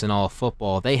points in all of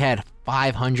football. They had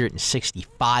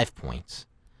 565 points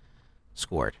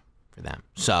scored for them.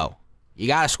 So you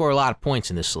got to score a lot of points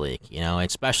in this league,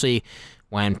 especially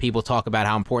when people talk about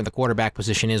how important the quarterback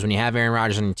position is. When you have Aaron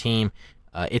Rodgers on your team,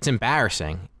 it's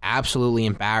embarrassing, absolutely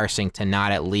embarrassing to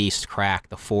not at least crack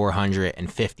the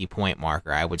 450-point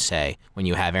marker, I would say, when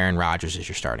you have Aaron Rodgers as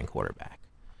your starting quarterback.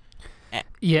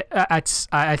 Yeah,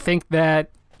 I think that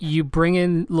you bring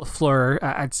in LaFleur.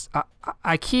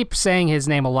 I keep saying his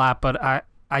name a lot, but I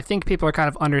think people are kind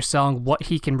of underselling what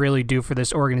he can really do for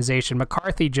this organization.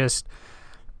 McCarthy just,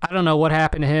 I don't know what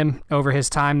happened to him over his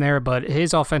time there, but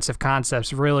his offensive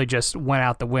concepts really just went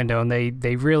out the window, and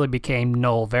they really became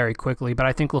null very quickly. But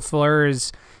I think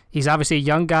LaFleur he's obviously a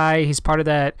young guy. He's part of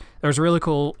that. There was a really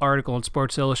cool article in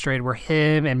Sports Illustrated where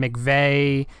him and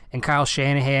McVay and Kyle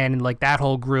Shanahan and like that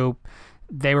whole group,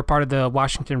 they were part of the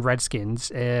Washington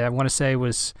Redskins. I want to say it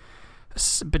was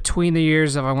between the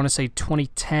years of,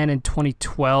 2010 and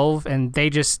 2012, and they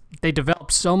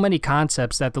developed so many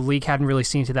concepts that the league hadn't really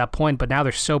seen to that point, but now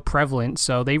they're so prevalent.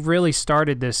 So they really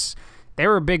started this. They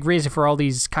were a big reason for all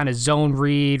these kind of zone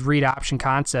read option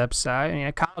concepts.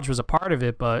 College was a part of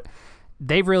it, but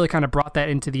they've really kind of brought that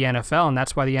into the NFL, and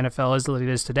that's why the NFL is what it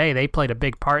is today. They played a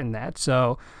big part in that.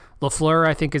 So LaFleur,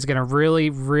 I think, is going to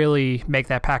really, really make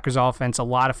that Packers offense a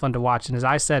lot of fun to watch. And as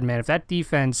I said, man, if that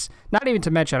defense, not even to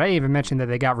mention, I didn't even mention that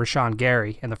they got Rashawn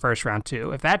Gary in the first round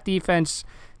too. If that defense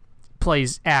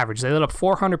plays average, they lit up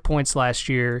 400 points last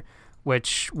year,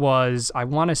 which was, I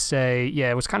want to say,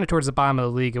 it was kind of towards the bottom of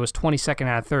the league. It was 22nd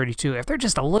out of 32. If they're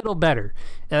just a little better,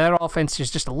 and that offense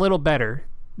is just a little better,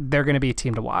 they're going to be a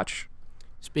team to watch.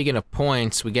 Speaking of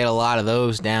points, we get a lot of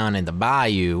those down in the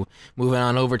Bayou. Moving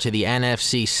on over to the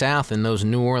NFC South and those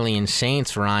New Orleans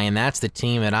Saints, Ryan, that's the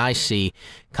team that I see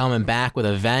coming back with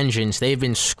a vengeance. They've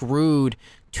been screwed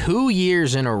 2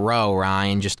 years in a row,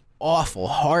 Ryan, just awful,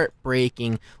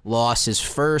 heartbreaking losses.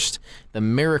 First, the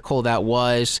miracle that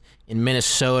was in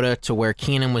Minnesota to where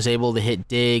Keenum was able to hit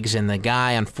Diggs, and the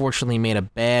guy unfortunately made a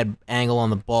bad angle on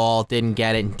the ball, didn't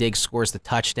get it, and Diggs scores the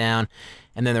touchdown.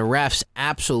 And then the refs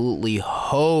absolutely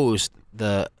hosed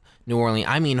the New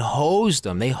Orleans. Hosed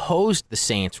them. They hosed the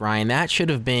Saints, Ryan. That should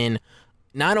have been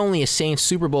not only a Saints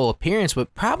Super Bowl appearance,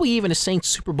 but probably even a Saints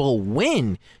Super Bowl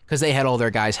win, because they had all their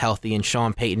guys healthy, and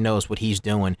Sean Payton knows what he's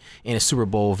doing in a Super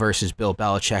Bowl versus Bill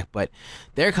Belichick. But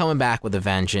they're coming back with a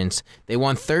vengeance. They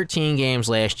won 13 games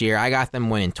last year. I got them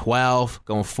winning 12,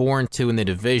 going 4-2 in the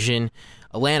division.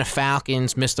 Atlanta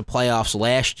Falcons missed the playoffs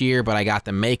last year, but I got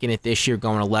them making it this year,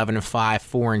 going 11-5,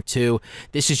 4-2.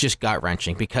 This is just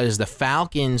gut-wrenching because the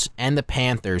Falcons and the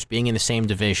Panthers being in the same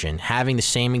division, having the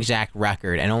same exact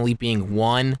record, and only being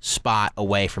one spot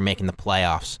away from making the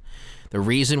playoffs. The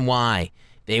reason why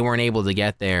they weren't able to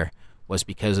get there was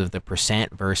because of the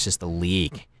percent versus the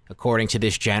league. according to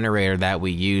this generator that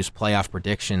we use, playoff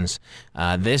predictions.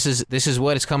 This is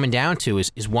what it's coming down to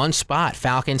is one spot.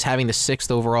 Falcons having the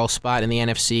 6th overall spot in the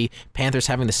NFC. Panthers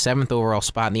having the 7th overall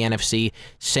spot in the NFC.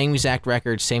 Same exact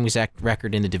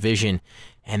record in the division.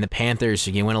 And the Panthers,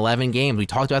 you win 11 games. We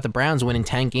talked about the Browns winning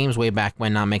 10 games way back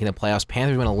when, not making the playoffs.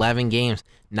 Panthers win 11 games,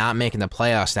 not making the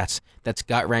playoffs. That's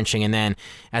gut-wrenching. And then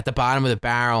at the bottom of the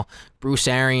barrel, Bruce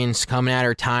Arians coming out of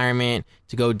retirement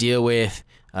to go deal with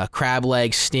crab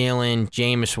legs stealing,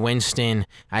 Jameis Winston.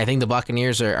 I think the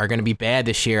Buccaneers are going to be bad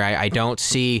this year. I don't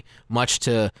see much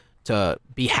to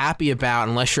be happy about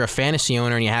unless you're a fantasy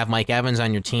owner and you have Mike Evans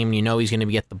on your team and you know he's going to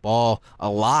get the ball a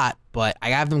lot. But I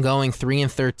have them going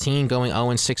 3-13, going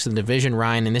 0-6 in the division,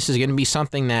 Ryan, and this is going to be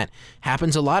something that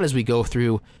happens a lot as we go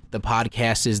through the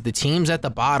podcast. Is the teams at the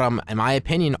bottom, in my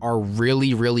opinion, are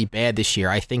really, really bad this year.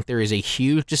 I think there is a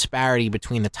huge disparity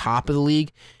between the top of the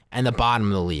league and the bottom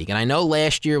of the league. And I know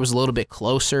last year was a little bit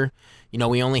closer.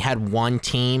 We only had one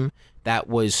team that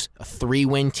was a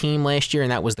 3-win team last year,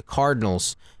 and that was the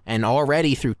Cardinals. And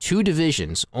already through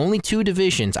only two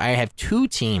divisions, I have 2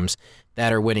 teams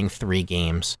that are winning 3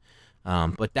 games.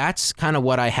 But that's kind of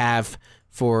what I have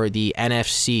for the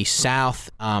NFC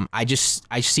South.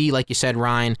 I see, like you said,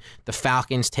 Ryan, the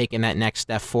Falcons taking that next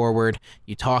step forward.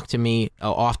 You talked to me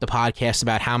off the podcast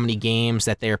about how many games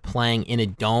that they're playing in a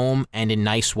dome and in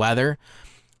nice weather.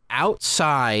 I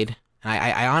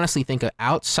honestly think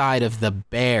outside of the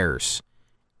Bears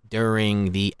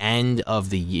during the end of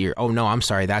the year. Oh, no, I'm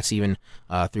sorry. That's even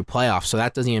through playoffs, so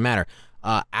that doesn't even matter.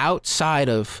 Outside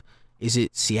of, is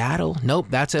it Seattle? Nope,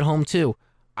 that's at home too.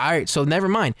 All right, so never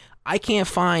mind. I can't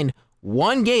find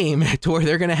one game to where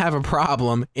they're going to have a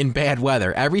problem in bad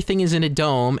weather. Everything is in a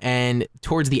dome, and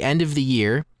towards the end of the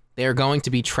year, they're going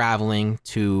to be traveling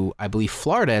to, I believe,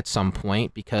 Florida at some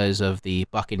point because of the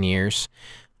Buccaneers.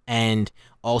 And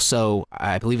also,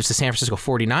 I believe it's the San Francisco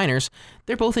 49ers.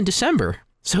 They're both in December,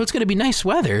 so it's going to be nice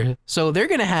weather. So they're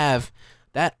going to have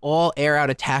that all air-out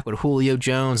attack with Julio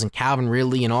Jones and Calvin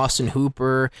Ridley and Austin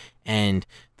Hooper and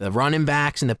the running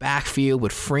backs in the backfield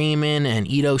with Freeman and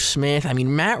Ito Smith. I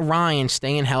mean, Matt Ryan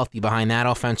staying healthy behind that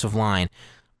offensive line.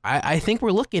 I think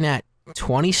we're looking at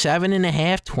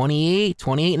 27.5, 28,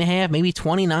 28.5, maybe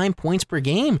 29 points per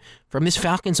game from this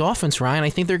Falcons offense, Ryan. I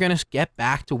think they're going to get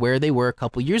back to where they were a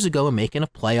couple years ago and making a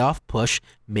playoff push,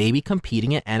 maybe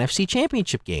competing at NFC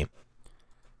Championship game.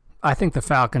 I think the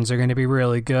Falcons are going to be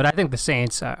really good. I think the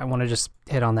Saints, I want to just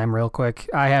hit on them real quick.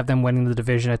 I have them winning the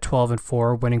division at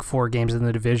 12-4, winning 4 games in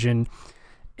the division.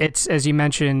 It's, as you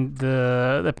mentioned,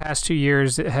 the past 2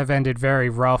 years have ended very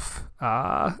rough.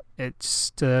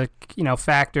 It's the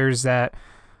factors that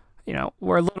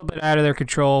were a little bit out of their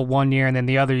control one year, and then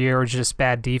the other year was just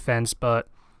bad defense. But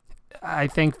I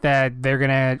think that they're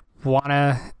gonna want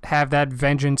to have that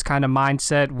vengeance kind of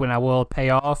mindset. When I will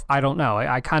pay off, I don't know.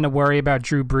 I kind of worry about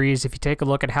Drew Brees. If you take a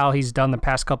look at how he's done the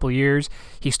past couple of years,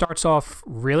 he starts off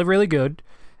really, really good.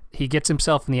 He gets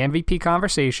himself in the MVP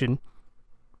conversation,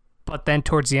 but then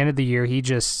towards the end of the year, he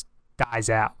just dies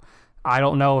out. I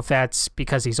don't know if that's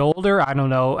because he's older. I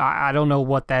don't know. I don't know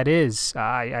what that is.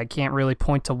 I can't really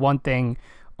point to one thing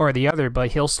or the other,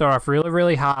 but he'll start off really,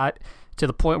 really hot to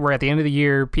the point where at the end of the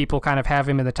year, people kind of have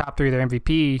him in the top 3 of their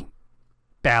MVP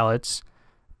ballots.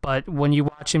 But when you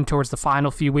watch him towards the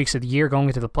final few weeks of the year going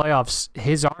into the playoffs,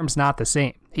 his arm's not the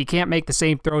same. He can't make the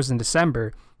same throws in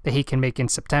December that he can make in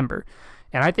September.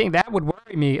 And I think that would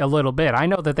worry me a little bit. I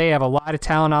know that they have a lot of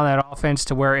talent on that offense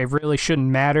to where it really shouldn't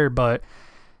matter, but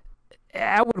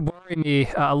that would worry me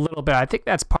a little bit. I think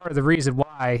that's part of the reason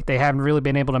why they haven't really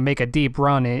been able to make a deep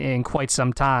run in quite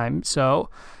some time. So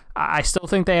I still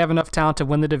think they have enough talent to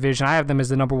win the division. I have them as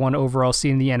the number 1 overall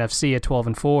seed in the NFC at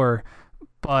 12-4,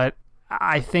 but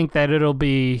I think that it'll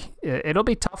be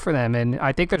tough for them. And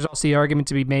I think there's also the argument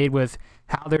to be made with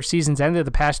how their seasons ended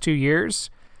the past 2 years.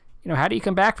 How do you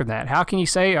come back from that? How can you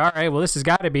say, all right, well, this has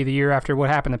got to be the year after what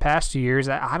happened the past 2 years?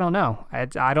 I don't know.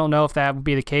 I don't know if that would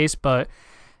be the case, but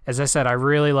as I said, I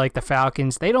really like the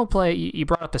Falcons. They don't play, you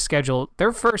brought up the schedule,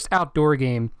 their first outdoor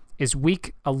game is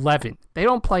week 11. They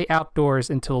don't play outdoors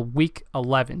until week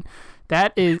 11.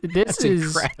 That's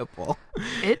incredible.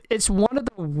 It's one of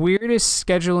the weirdest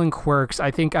scheduling quirks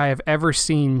I think I have ever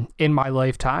seen in my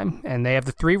lifetime. And they have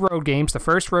the 3 road games. The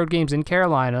first road game's in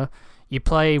Carolina. You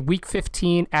play week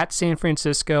 15 at San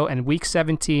Francisco and week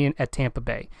 17 at Tampa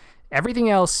Bay. Everything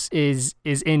else is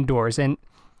indoors. And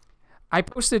I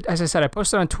posted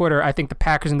on Twitter, I think the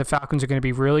Packers and the Falcons are going to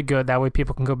be really good. That way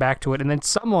people can go back to it. And then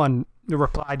someone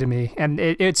replied to me, and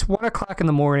it's 1 o'clock in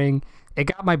the morning. It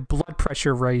got my blood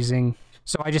pressure rising.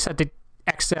 So I just had to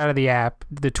exit out of the app,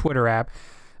 the Twitter app.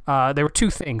 There were 2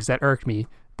 things that irked me.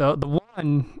 The one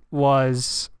done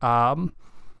was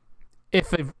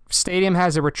if a stadium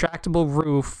has a retractable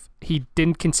roof, he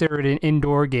didn't consider it an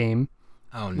indoor game.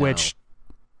 Oh, no. Which,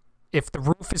 if the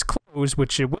roof is closed,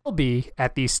 which it will be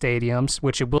at these stadiums,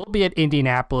 which it will be at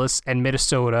Indianapolis and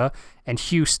Minnesota and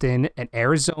Houston and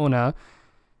Arizona,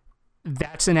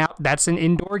 that's an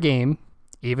indoor game,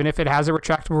 even if it has a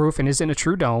retractable roof and isn't a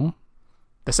true dome.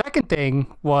 The second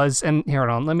thing was, and here, hold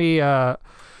on, let me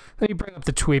bring up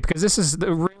the tweet, because this is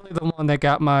really the one that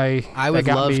got my. I would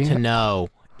love to know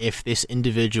if this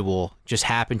individual just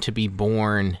happened to be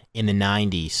born in the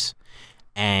 90s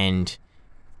and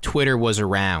Twitter was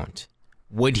around.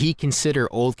 Would he consider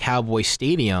Old Cowboy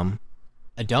Stadium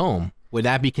a dome? Would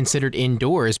that be considered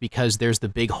indoors because there's the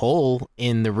big hole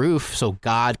in the roof so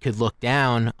God could look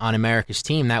down on America's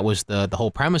team? That was the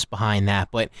whole premise behind that.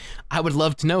 But I would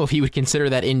love to know if he would consider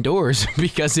that indoors,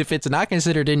 because if it's not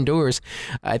considered indoors,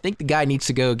 I think the guy needs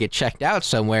to go get checked out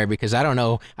somewhere, because I don't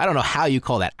know how you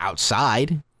call that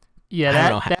outside.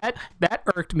 Yeah, that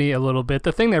irked me a little bit.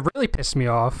 The thing that really pissed me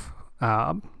off,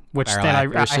 which then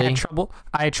I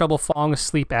had trouble falling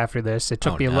asleep after this. It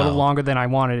took me a little longer than I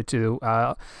wanted it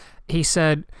to. He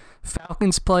said,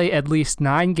 Falcons play at least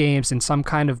 9 games in some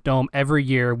kind of dome every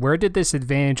year. Where did this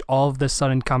advantage all of a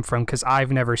sudden come from? Because I've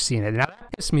never seen it. Now,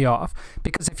 that pissed me off.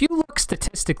 Because if you look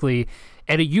statistically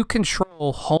and you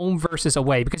control home versus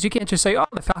away, because you can't just say, oh,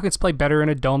 the Falcons play better in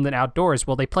a dome than outdoors.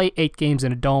 Well, they play 8 games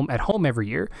in a dome at home every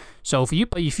year. So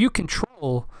if you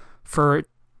control for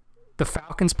the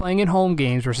Falcons playing in home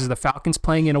games versus the Falcons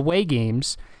playing in away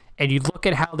games, and you look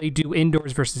at how they do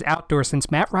indoors versus outdoors, since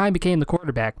Matt Ryan became the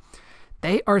quarterback,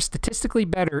 they are statistically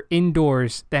better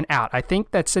indoors than out. I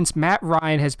think that since Matt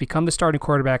Ryan has become the starting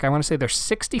quarterback, I want to say they're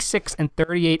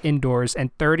 66-38 indoors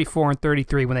and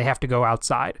 34-33 when they have to go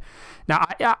outside. Now,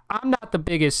 I'm not the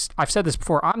biggest, I've said this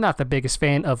before, I'm not the biggest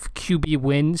fan of QB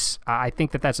wins. I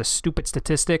think that that's a stupid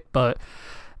statistic, but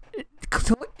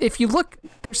if you look,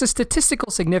 there's a statistical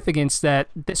significance that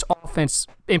this offense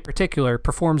in particular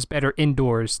performs better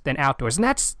indoors than outdoors, and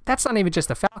that's not even just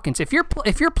the Falcons. If you're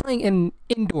playing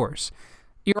indoors,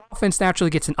 your offense naturally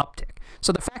gets an uptick.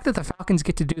 So the fact that the Falcons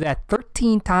get to do that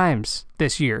 13 times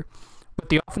this year with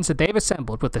the offense that they've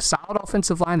assembled, with the solid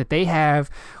offensive line that they have,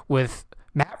 with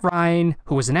Matt Ryan,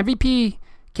 who was an MVP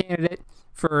candidate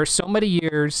for so many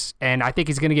years, and I think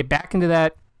he's going to get back into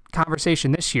that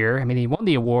conversation this year. I mean, he won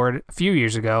the award a few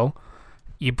years ago.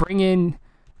 You bring in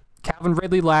Calvin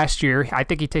Ridley last year. I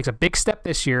think he takes a big step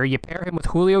this year. You pair him with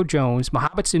Julio Jones,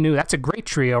 Mohamed Sanu. That's a great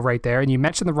trio right there. And you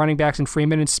mentioned the running backs in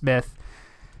Freeman and Smith.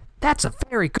 That's a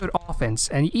very good offense.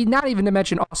 And not even to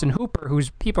mention Austin Hooper,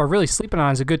 who's people are really sleeping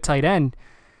on as a good tight end.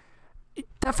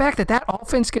 The fact that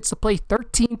offense gets to play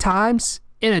 13 times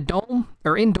in a dome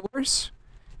or indoors,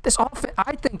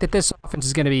 I think that this offense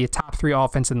is going to be a top 3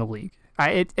 offense in the league.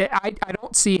 I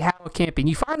don't see how it can't be. And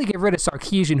you finally get rid of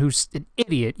Sarkisian, who's an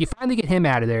idiot. You finally get him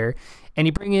out of there, and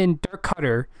you bring in Dirk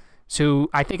Cutter, who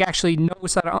I think actually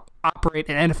knows how to operate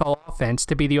an NFL offense,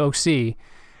 to be the OC.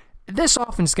 This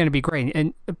offense is going to be great.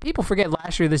 And people forget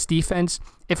last year, this defense,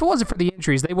 if it wasn't for the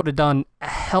injuries, they would have done a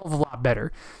hell of a lot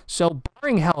better. So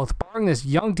barring health, barring this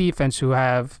young defense who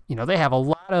they have a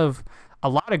lot of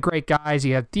great guys.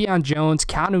 You have Deion Jones,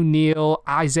 Keanu Neal,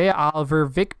 Isaiah Oliver,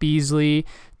 Vic Beasley,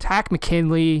 Tack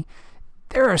McKinley.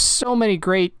 There are so many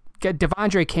great,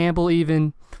 Devondre Campbell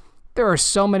even. There are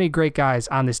so many great guys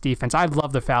on this defense. I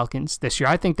love the Falcons this year.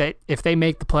 I think that if they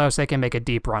make the playoffs, they can make a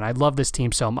deep run. I love this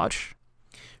team so much.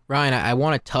 Ryan, I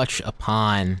want to touch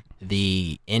upon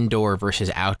the indoor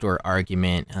versus outdoor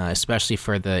argument, especially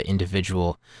for the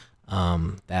individual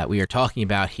that we are talking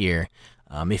about here.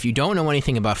 If you don't know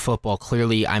anything about football,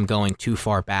 clearly I'm going too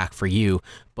far back for you,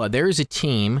 but there is a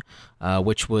team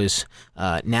which was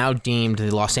now deemed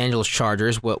the Los Angeles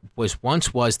Chargers, what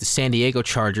once was the San Diego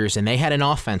Chargers, and they had an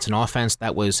offense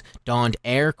that was donned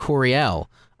Air Coryell,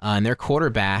 and their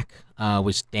quarterback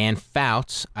was Dan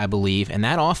Fouts, I believe, and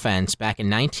that offense back in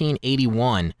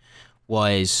 1981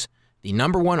 was the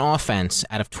number 1 offense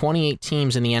out of 28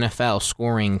 teams in the NFL,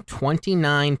 scoring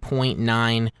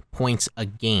 29.9 points a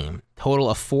game, total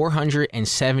of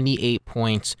 478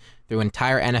 points through an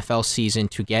entire NFL season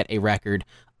to get a record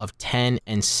of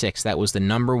 10-6. That was the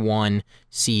number 1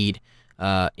 seed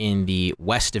in the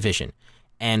West Division.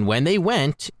 And when they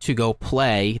went to go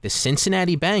play the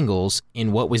Cincinnati Bengals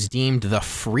in what was deemed the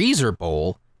Freezer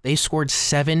Bowl, they scored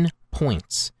 7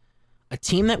 points. A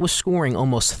team that was scoring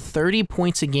almost 30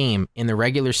 points a game in the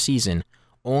regular season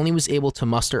only was able to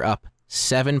muster up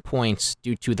 7 points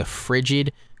due to the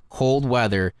frigid, cold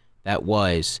weather that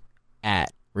was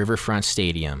at Riverfront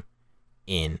Stadium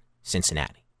in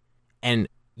Cincinnati. And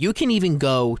You can even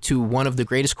go to one of the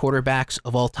greatest quarterbacks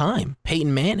of all time,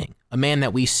 Peyton Manning, a man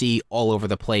that we see all over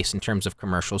the place in terms of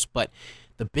commercials. But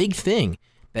the big thing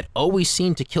that always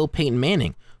seemed to kill Peyton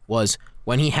Manning was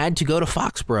when he had to go to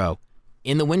Foxborough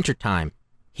in the wintertime,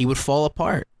 he would fall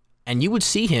apart. And you would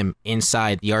see him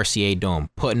inside the RCA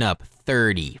Dome putting up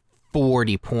 30,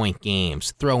 40-point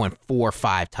games, throwing 4 or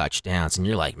 5 touchdowns. And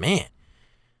you're like, man,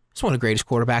 he's one of the greatest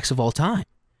quarterbacks of all time.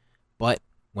 But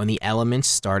when the elements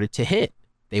started to hit,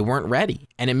 they weren't ready.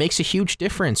 And it makes a huge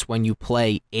difference when you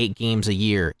play 8 games a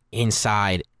year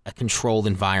inside a controlled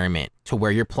environment to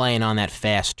where you're playing on that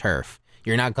fast turf.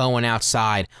 You're not going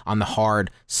outside on the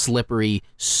hard, slippery,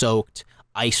 soaked,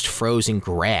 iced, frozen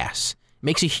grass. It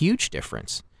makes a huge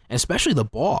difference. And especially the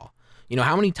ball. You know,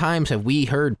 how many times have we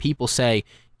heard people say,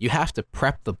 you have to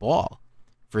prep the ball?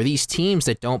 For these teams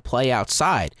that don't play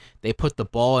outside, they put the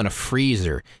ball in a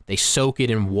freezer, they soak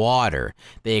it in water,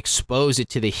 they expose it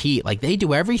to the heat. Like, they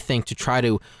do everything to try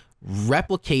to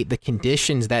replicate the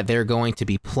conditions that they're going to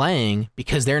be playing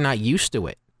because they're not used to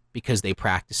it. Because they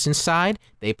practice inside,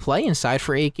 they play inside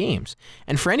for 8 games.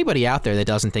 And for anybody out there that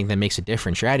doesn't think that makes a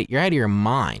difference, you're out of your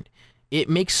mind. It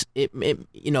makes it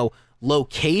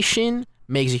location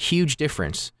makes a huge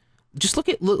difference. Just look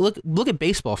at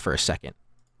baseball for a second.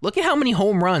 Look at how many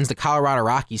home runs the Colorado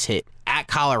Rockies hit at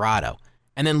Colorado.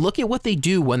 And then look at what they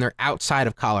do when they're outside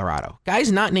of Colorado.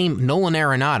 Guys not named Nolan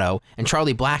Arenado and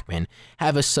Charlie Blackmon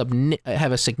have a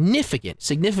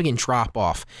significant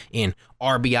drop-off in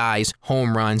RBIs,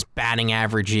 home runs, batting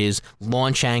averages,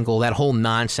 launch angle, that whole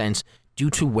nonsense,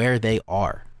 due to where they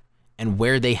are and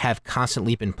where they have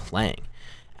constantly been playing.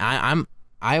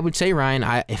 I would say,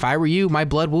 Ryan, if I were you, my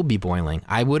blood will be boiling.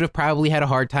 I would have probably had a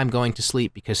hard time going to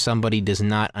sleep because somebody does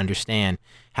not understand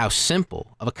how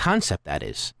simple of a concept that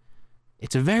is.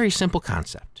 It's a very simple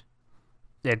concept.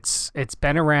 It's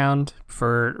been around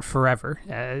for forever.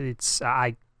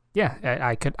 I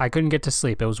couldn't get to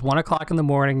sleep. It was 1:00 in the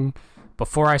morning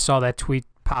before I saw that tweet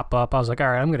pop up. I was like, all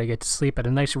right, I'm gonna get to sleep at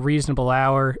a nice reasonable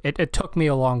hour. It took me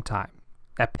a long time.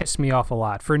 That pissed me off a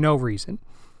lot for no reason.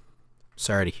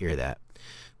 Sorry to hear that.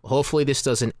 Well, hopefully this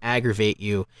doesn't aggravate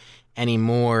you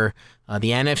anymore.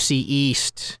 The NFC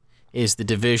East is the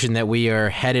division that we are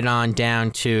headed on down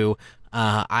to.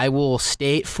 I will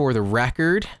state for the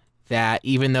record that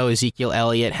even though Ezekiel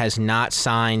Elliott has not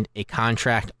signed a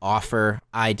contract offer,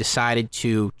 I decided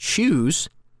to choose,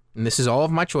 and this is all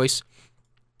of my choice,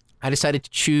 I decided to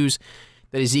choose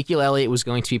that Ezekiel Elliott was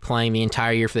going to be playing the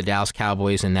entire year for the Dallas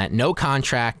Cowboys and that no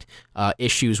contract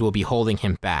issues will be holding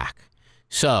him back.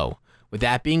 So, with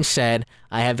that being said,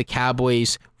 I have the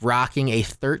Cowboys rocking a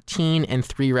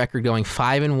 13-3 record, going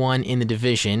 5-1 in the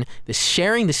division,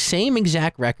 sharing the same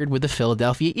exact record with the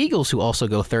Philadelphia Eagles, who also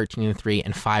go 13-3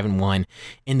 and 5-1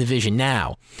 in the division.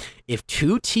 Now, if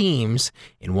 2 teams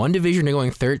in one division are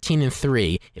going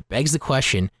 13-3, it begs the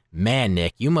question, man,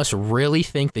 Nick, you must really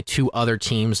think the 2 other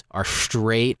teams are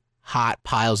straight hot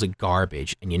piles of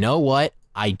garbage. And you know what?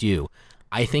 I do.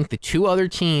 I think the 2 other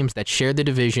teams that share the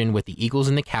division with the Eagles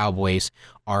and the Cowboys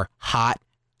are hot,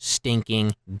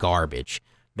 stinking garbage.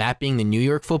 That being the New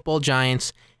York Football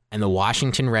Giants and the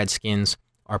Washington Redskins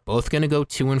are both going to go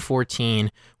 2-14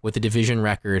 with a division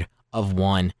record of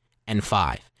 1-5.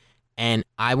 And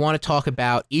I want to talk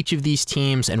about each of these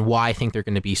teams and why I think they're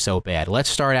going to be so bad. Let's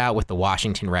start out with the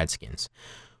Washington Redskins.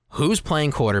 Who's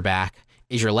playing quarterback?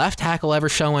 Is your left tackle ever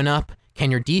showing up?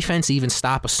 Can your defense even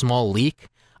stop a small leak?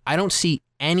 I don't see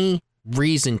any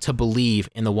reason to believe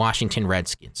in the Washington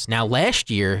Redskins. Now,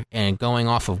 last year, and going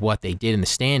off of what they did in the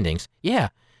standings, yeah,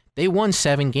 they won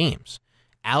 7 games.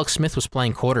 Alex Smith was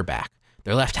playing quarterback.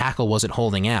 Their left tackle wasn't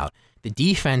holding out. The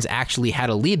defense actually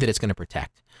had a lead that it's going to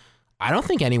protect. I don't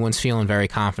think anyone's feeling very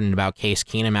confident about Case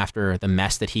Keenum after the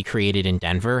mess that he created in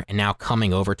Denver and now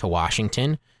coming over to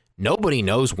Washington. Nobody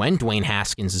knows when Dwayne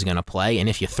Haskins is going to play, and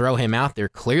if you throw him out there,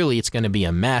 clearly it's going to be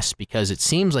a mess because it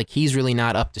seems like he's really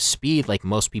not up to speed like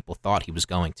most people thought he was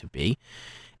going to be.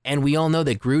 And we all know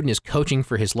that Gruden is coaching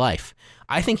for his life.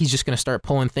 I think he's just going to start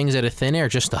pulling things out of thin air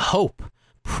just to hope,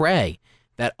 pray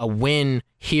that a win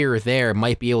here or there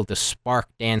might be able to spark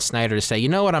Dan Snyder to say, you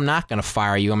know what, I'm not going to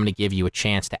fire you. I'm going to give you a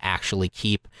chance to actually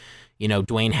keep,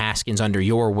 Dwayne Haskins under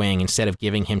your wing instead of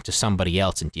giving him to somebody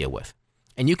else and deal with.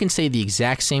 And you can say the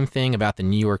exact same thing about the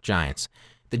New York Giants.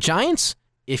 The Giants,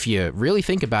 if you really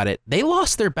think about it, they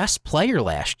lost their best player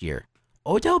last year.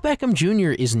 Odell Beckham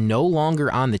Jr. is no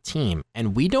longer on the team,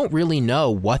 and we don't really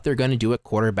know what they're going to do at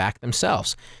quarterback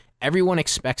themselves. Everyone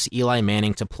expects Eli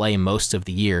Manning to play most of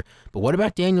the year, but what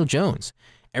about Daniel Jones?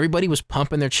 everybody was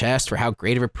pumping their chest for how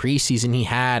great of a preseason he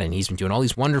had, and he's been doing all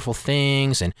these wonderful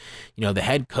things. And, the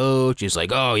head coach is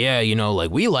like, oh, yeah,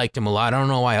 we liked him a lot. I don't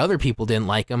know why other people didn't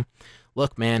like him.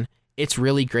 Look, man, it's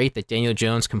really great that Daniel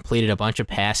Jones completed a bunch of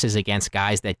passes against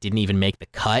guys that didn't even make the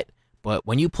cut. But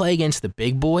when you play against the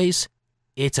big boys,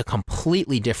 it's a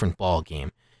completely different ball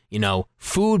game.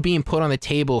 Food being put on the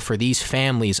table for these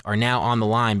families are now on the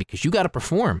line because you got to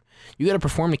perform. You got to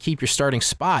perform to keep your starting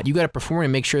spot. You got to perform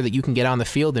and make sure that you can get on the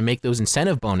field and make those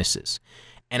incentive bonuses.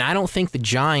 And I don't think the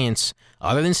Giants,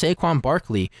 other than Saquon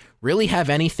Barkley, really have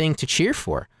anything to cheer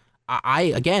for.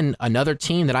 Again, another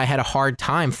team that I had a hard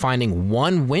time finding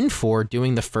one win for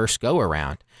doing the first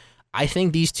go-around. I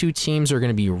think these two teams are going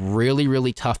to be really,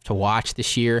 really tough to watch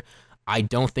this year. I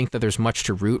don't think that there's much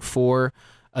to root for.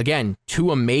 Again,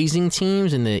 two amazing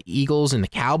teams in the Eagles and the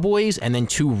Cowboys, and then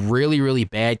two really, really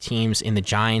bad teams in the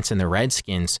Giants and the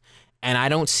Redskins. And I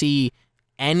don't see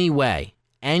any way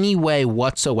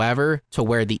whatsoever to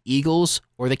where the Eagles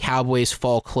or the Cowboys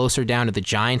fall closer down to the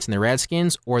Giants and the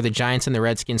Redskins, or the Giants and the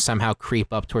Redskins somehow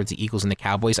creep up towards the Eagles and the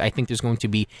Cowboys. I think there's going to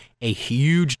be a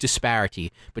huge disparity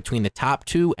between the top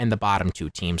two and the bottom two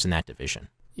teams in that division.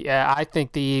 Yeah, I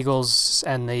think the Eagles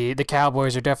and the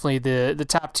Cowboys are definitely the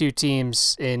top two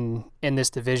teams in this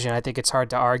division. I think it's hard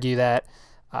to argue that.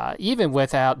 Even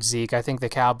without Zeke, I think the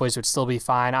Cowboys would still be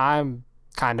fine. I'm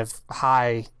kind of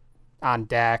high on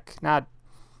Dak.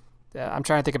 I'm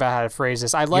trying to think about how to phrase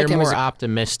this. I like You're him more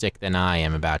optimistic than I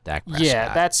am about Dak Prescott.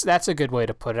 Yeah, that's a good way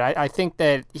to put it. I think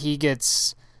that he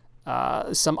gets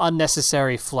some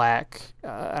unnecessary flack,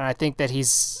 and I think that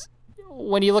he's...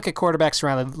 When you look at quarterbacks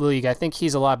around the league, I think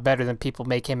he's a lot better than people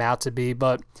make him out to be.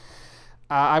 But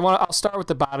I'll start with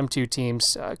the bottom two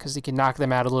teams because he can knock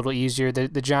them out a little easier.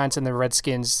 The Giants and the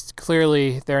Redskins,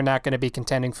 clearly they're not going to be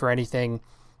contending for anything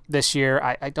this year.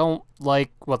 I don't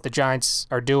like what the Giants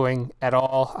are doing at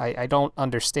all. I don't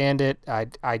understand it.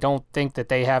 I don't think that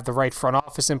they have the right front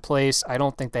office in place. I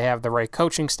don't think they have the right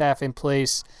coaching staff in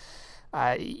place.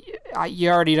 You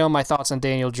already know my thoughts on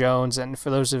Daniel Jones, and for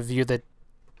those of you that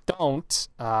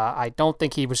I don't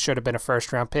think he should have been a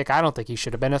first-round pick. I don't think he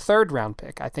should have been a third-round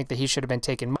pick. I think that he should have been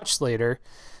taken much later,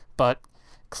 but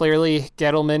clearly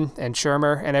Gettleman and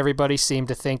Shermer and everybody seemed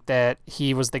to think that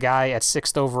he was the guy at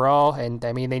 6th overall, and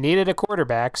I mean they needed a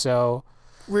quarterback. So,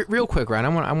 real quick, Ryan,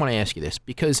 I want to ask you this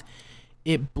because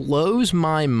it blows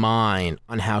my mind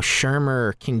on how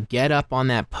Shermer can get up on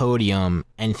that podium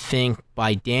and think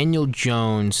by Daniel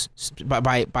Jones,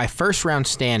 by first-round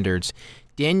standards,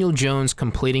 Daniel Jones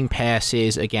completing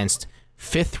passes against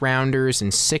 5th rounders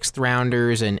and 6th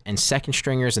rounders and second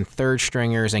stringers and third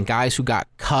stringers and guys who got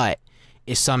cut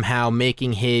is somehow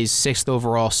making his 6th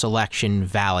overall selection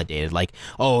validated. Like,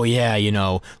 oh yeah,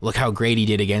 look how great he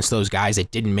did against those guys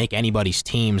that didn't make anybody's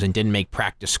teams and didn't make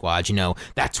practice squads.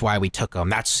 That's why we took him.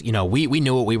 That's, we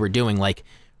knew what we were doing. Like,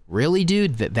 really,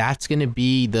 dude, that's going to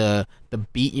be the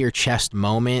beat your chest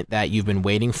moment that you've been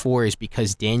waiting for is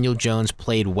because Daniel Jones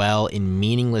played well in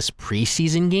meaningless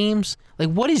preseason games? Like,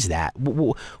 what is that?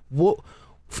 What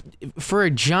for a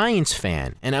Giants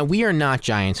fan, and we are not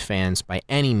Giants fans by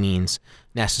any means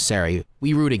necessary.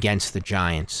 We root against the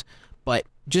Giants. But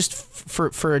just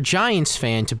for a Giants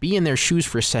fan to be in their shoes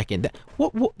for a second,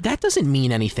 that doesn't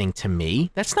mean anything to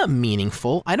me. That's not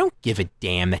meaningful. I don't give a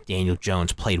damn that Daniel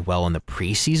Jones played well in the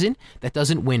preseason. That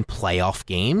doesn't win playoff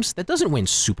games. That doesn't win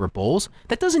Super Bowls.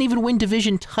 That doesn't even win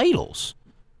division titles.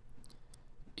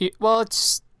 Well,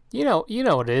 it's you know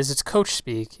what it is. It's coach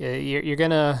speak. You're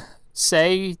gonna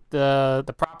say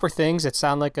the proper things that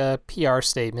sound like a PR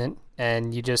statement,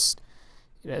 and you just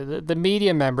the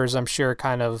media members, I'm sure,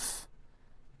 kind of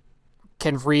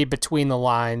can read between the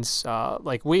lines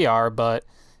like we are, but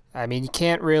I mean you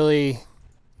can't really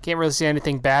say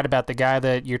anything bad about the guy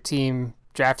that your team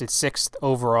drafted 6th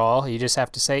overall. You just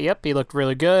have to say, yep, he looked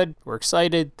really good. We're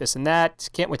excited, this and that.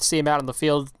 Can't wait to see him out on the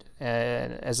field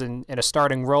as in a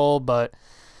starting role. But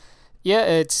yeah,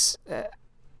 it's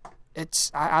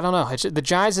I don't know. The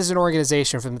Giants as an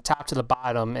organization from the top to the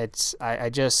bottom, it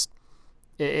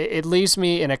leaves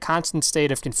me in a constant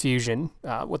state of confusion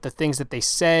with the things that they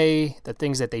say, the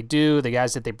things that they do, the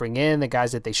guys that they bring in, the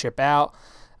guys that they ship out.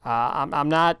 I'm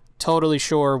not totally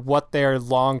sure what their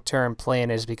long-term plan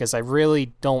is because I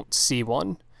really don't see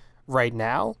one right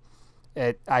now.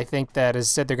 I think that, as I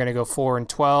said, they're going to go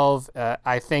 4-12.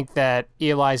 I think that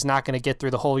Eli's not going to get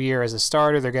through the whole year as a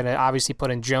starter. They're going to obviously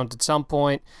put in Jones at some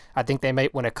point. I think they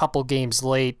might win a couple games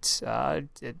late.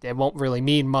 It won't really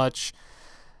mean much.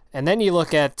 And then you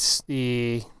look at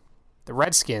the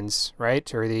Redskins,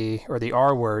 right, or the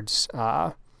R words.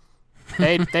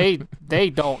 They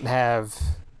don't have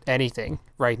anything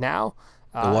right now.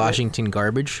 The Washington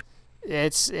garbage.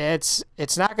 It's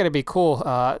not going to be cool.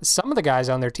 Some of the guys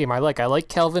on their team I like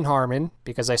Kelvin Harmon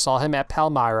because I saw him at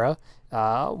Palmyra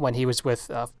when he was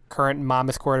with current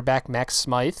Monmouth quarterback Max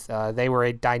Smythe. They were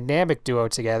a dynamic duo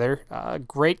together.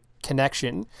 Great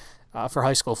connection for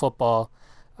high school football.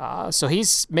 So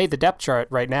he's made the depth chart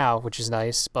right now, which is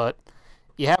nice. But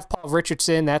you have Paul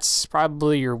Richardson. That's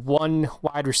probably your one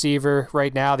wide receiver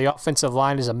right now. The offensive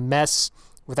line is a mess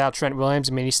without Trent Williams.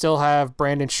 I mean, you still have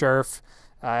Brandon Scherf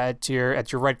at your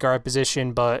right guard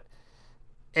position, but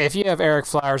if you have Eric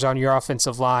Flowers on your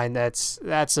offensive line, that's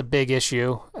a big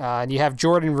issue. And you have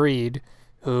Jordan Reed,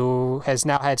 who has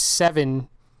now had 7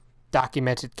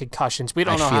 documented concussions. We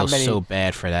don't know how many. I feel so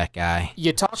bad for that guy.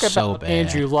 You talk about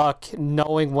Andrew Luck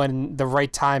knowing when the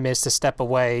right time is to step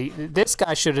away. This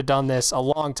guy should have done this a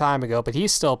long time ago, but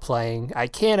he's still playing. I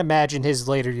can't imagine his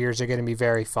later years are going to be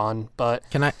very fun. But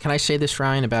can I say this,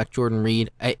 Ryan, about Jordan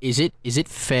Reed? Is it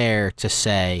fair to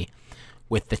say,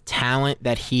 with the talent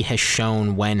that he has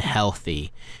shown when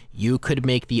healthy, you could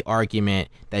make the argument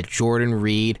that Jordan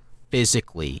Reed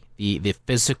physically, the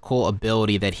physical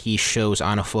ability that he shows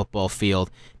on a football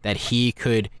field, that he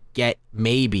could get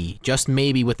just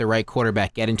maybe with the right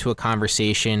quarterback, get into a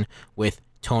conversation with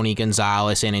Tony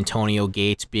Gonzalez and Antonio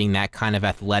Gates being that kind of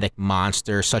athletic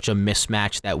monster, such a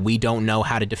mismatch that we don't know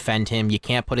how to defend him. You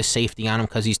can't put a safety on him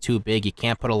because he's too big. You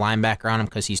can't put a linebacker on him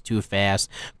because he's too fast.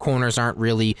 Corners aren't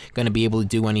really going to be able to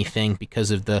do anything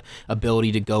because of the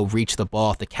ability to go reach the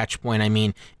ball at the catch point. I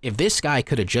mean, if this guy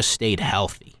could have just stayed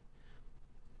healthy.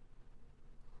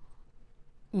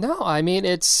 No, I mean,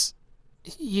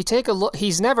 you take a look.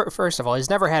 First of all, he's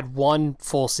never had one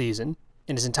full season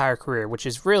in his entire career, which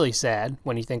is really sad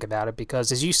when you think about it,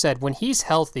 because as you said, when he's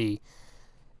healthy,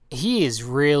 he is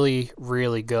really,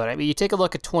 really good. I mean, you take a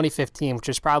look at 2015, which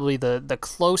is probably the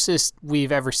closest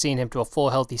we've ever seen him to a full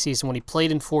healthy season when he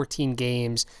played in 14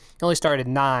 games. He only started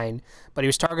 9, but he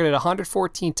was targeted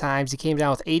 114 times. He came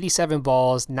down with 87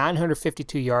 balls,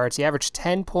 952 yards. He averaged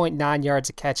 10.9 yards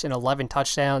a catch and 11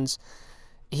 touchdowns.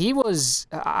 He was,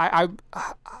 I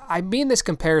mean this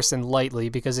comparison lightly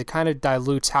because it kind of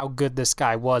dilutes how good this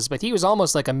guy was, but he was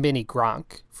almost like a mini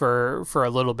Gronk for a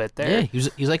little bit there. Yeah,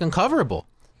 he's like uncoverable.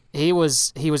 He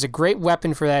was a great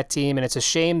weapon for that team, and it's a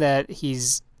shame that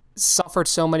he's suffered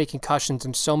so many concussions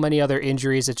and so many other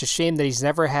injuries. It's a shame that he's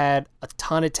never had a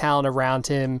ton of talent around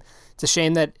him. It's a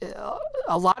shame that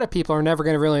a lot of people are never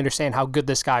going to really understand how good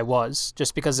this guy was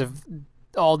just because of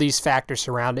all these factors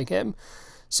surrounding him.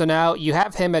 So now you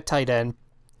have him at tight end.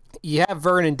 You have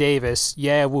Vernon Davis.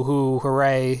 Yeah, woohoo,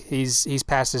 hooray. He's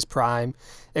past his prime.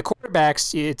 At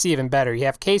quarterbacks, it's even better. You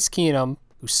have Case Keenum,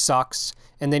 who sucks.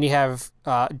 And then you have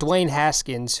Dwayne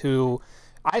Haskins, who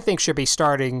I think should be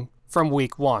starting from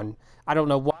week 1. I don't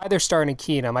know why they're starting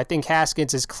Keenum. I think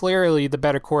Haskins is clearly the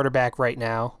better quarterback right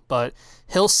now, but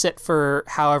he'll sit for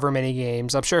however many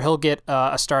games. I'm sure he'll get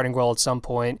a starting role at some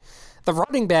point. The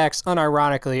running backs,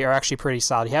 unironically, are actually pretty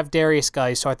solid. You have Darius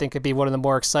Geis, who I think could be one of the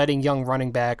more exciting young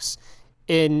running backs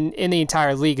in the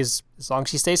entire league as long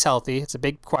as he stays healthy. It's a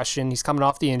big question. He's coming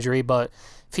off the injury, but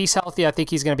if he's healthy, I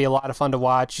think he's going to be a lot of fun to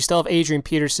watch. You still have Adrian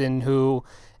Peterson, who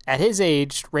at his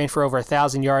age ran for over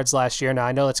 1,000 yards last year. Now,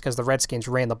 I know that's because the Redskins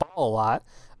ran the ball a lot,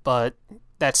 but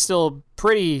that's still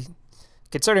pretty,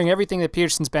 considering everything that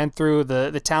Peterson's been through,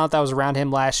 the talent that was around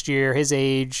him last year, his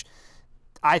age,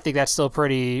 I think that's still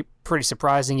pretty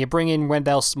surprising. You bring in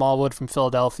Wendell Smallwood from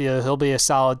Philadelphia. He'll be a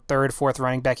solid 3rd, 4th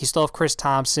running back. You still have Chris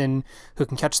Thompson, who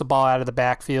can catch the ball out of the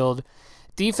backfield.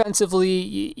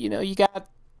 Defensively, you got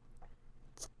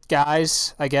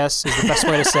guys, I guess, is the best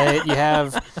way to say it. You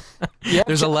have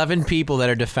There's 11 people that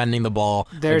are defending the ball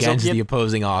against the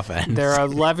opposing offense. There are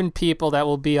 11 people that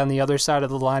will be on the other side of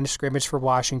the line of scrimmage for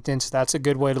Washington, so that's a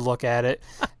good way to look at it.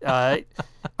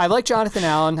 I like Jonathan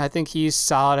Allen. I think he's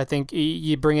solid. I think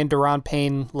you bring in Daron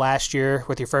Payne last year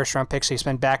with your first-round picks, so you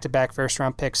spend back-to-back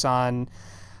first-round picks on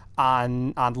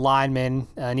linemen,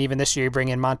 and even this year you bring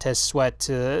in Montez Sweat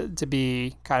to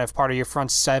be kind of part of your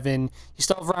front 7. You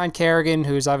still have Ryan Kerrigan,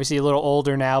 who's obviously a little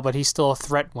older now, but he's still a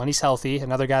threat when he's healthy.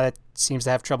 Another guy that seems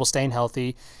to have trouble staying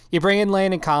healthy. You bring in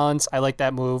Landon Collins. I like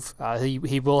that move.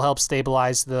 He will help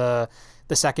stabilize the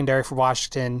secondary for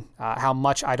Washington. How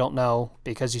much, I don't know,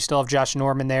 because you still have Josh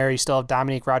Norman there. You still have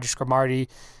Dominique Rodgers-Cromartie.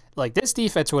 Like, this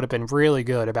defense would have been really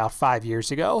good about 5 years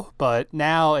ago, but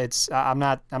now it's I'm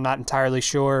not entirely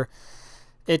sure.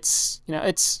 It's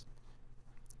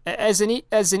as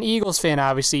an Eagles fan,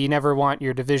 obviously you never want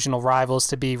your divisional rivals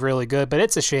to be really good, but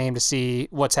it's a shame to see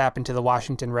what's happened to the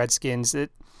Washington Redskins.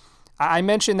 I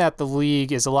mentioned that the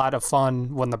league is a lot of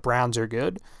fun when the Browns are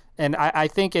good, and I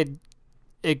think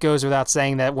it goes without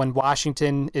saying that when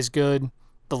Washington is good,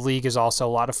 the league is also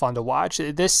a lot of fun to watch.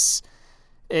 It's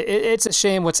a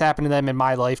shame what's happened to them in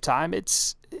my lifetime.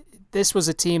 This was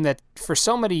a team that for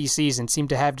so many seasons seemed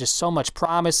to have just so much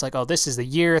promise, like, oh, this is the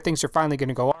year, things are finally going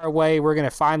to go our way, we're going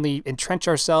to finally entrench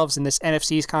ourselves in this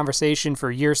NFC's conversation for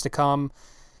years to come,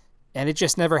 and it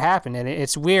just never happened. And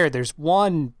it's weird. There's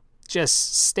one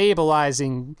just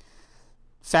stabilizing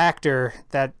factor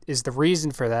that is the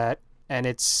reason for that, and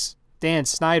it's Dan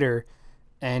Snyder.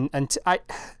 And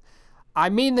I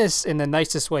mean this in the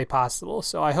nicest way possible,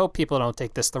 so I hope people don't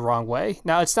take this the wrong way.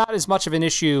 Now, it's not as much of an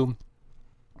issue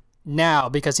now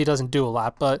because he doesn't do a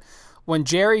lot, but when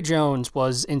Jerry Jones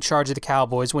was in charge of the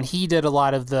Cowboys, when he did a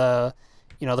lot of the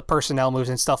personnel moves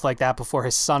and stuff like that before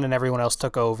his son and everyone else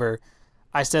took over,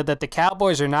 I said that the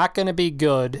Cowboys are not going to be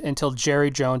good until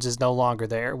Jerry Jones is no longer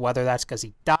there, whether that's because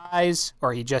he dies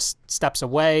or he just steps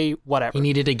away, whatever. He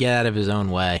needed to get out of his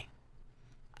own way.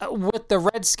 With the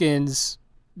Redskins,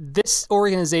 this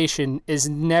organization is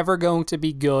never going to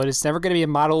be good. It's never going to be a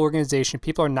model organization.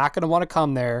 People are not going to want to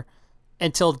come there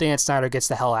until Dan Snyder gets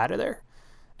the hell out of there.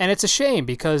 And it's a shame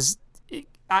because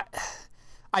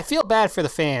I feel bad for the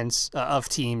fans of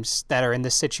teams that are in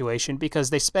this situation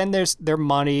because they spend their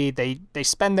money, they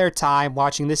spend their time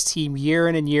watching this team year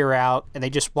in and year out, and they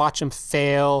just watch them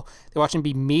fail. They watch them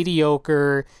be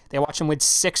mediocre. They watch them win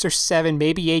 6 or 7,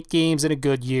 maybe 8 games in a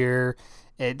good year.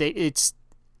 It's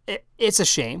a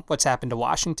shame what's happened to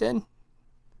Washington.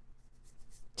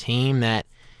 Team that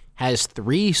has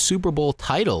 3 Super Bowl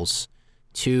titles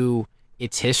to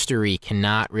its history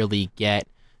cannot really get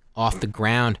off the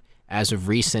ground as of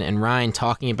recent. And Ryan,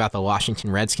 talking about the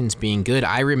Washington Redskins being good,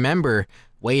 I remember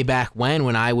way back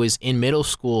when I was in middle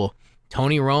school,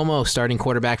 Tony Romo, starting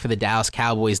quarterback for the Dallas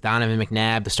Cowboys, Donovan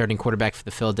McNabb, the starting quarterback for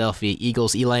the Philadelphia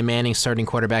Eagles, Eli Manning, starting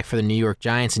quarterback for the New York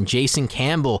Giants, and Jason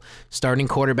Campbell, starting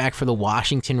quarterback for the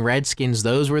Washington Redskins.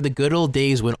 Those were the good old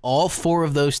days when all 4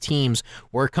 of those teams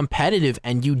were competitive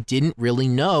and you didn't really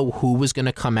know who was going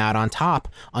to come out on top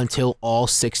until all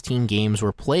 16 games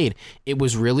were played. It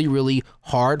was really, really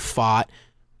hard fought.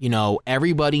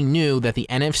 Everybody knew that the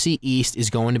NFC East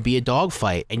is going to be a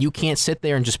dogfight, and you can't sit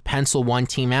there and just pencil one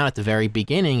team out at the very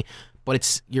beginning.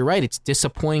 But you're right, it's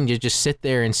disappointing to just sit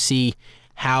there and see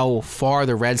how far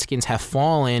the Redskins have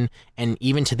fallen, and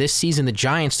even to this season, the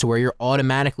Giants, to where you're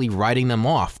automatically writing them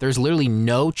off. There's literally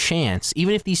no chance.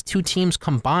 Even if these 2 teams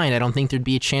combined, I don't think there'd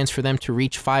be a chance for them to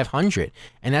reach 500,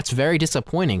 and that's very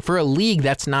disappointing. For a league,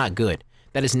 that's not good.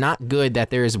 That is not good that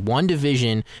there is one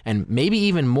division, and maybe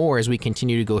even more as we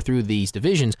continue to go through these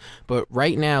divisions. But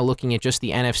right now, looking at just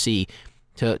the NFC,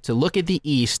 to look at the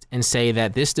East and say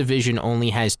that this division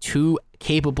only has 2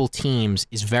 capable teams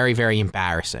is very, very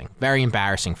embarrassing. Very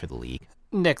embarrassing for the league.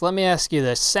 Nick, let me ask you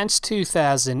this. Since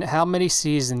 2000, how many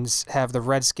seasons have the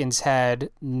Redskins had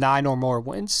 9 or more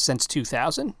wins since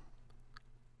 2000?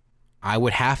 I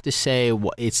would have to say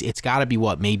it's got to be,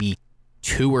 maybe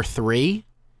 2 or 3?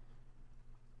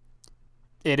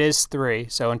 It is 3.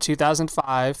 So in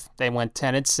 2005, they went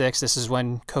 10-6. This is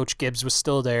when Coach Gibbs was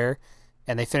still there,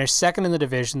 and they finished second in the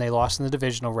division. They lost in the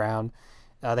divisional round.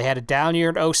 They had a down year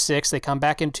in 2006. They come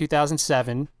back in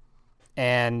 2007,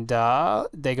 and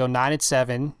they go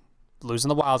 9-7, losing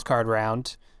the wild card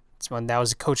round. That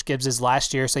was Coach Gibbs'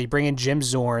 last year. So you bring in Jim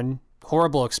Zorn,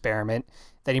 horrible experiment.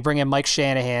 Then you bring in Mike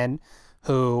Shanahan,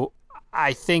 who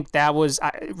I think that was,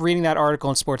 reading that article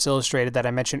in Sports Illustrated that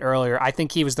I mentioned earlier, I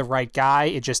think he was the right guy.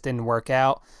 It just didn't work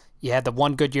out. You had the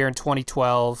one good year in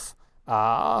 2012,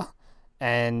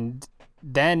 and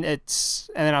then it's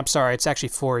actually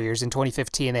 4 years. In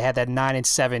 2015, they had that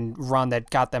 9-7 run that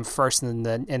got them first in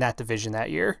that division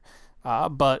that year.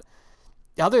 But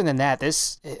other than that,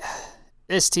 this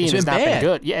team has not been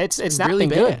good. Yeah, it's not really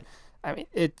been good. I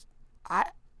mean,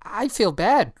 I feel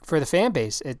bad for the fan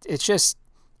base. It's just,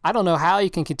 I don't know how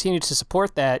you can continue to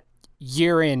support that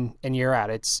year in and year out.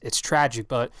 It's tragic,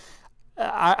 but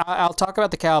I'll talk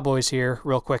about the Cowboys here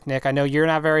real quick, Nick. I know you're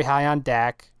not very high on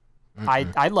Dak.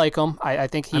 Mm-hmm. I like him. I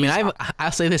think he's...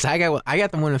 I'll say this. I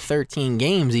got them winning 13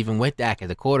 games even with Dak as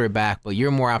a quarterback, but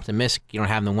you're more optimistic. You don't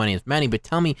have them winning as many, but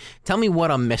tell me what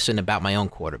I'm missing about my own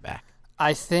quarterback.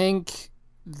 I think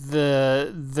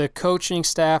the coaching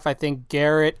staff, I think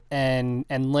Garrett and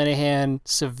Linehan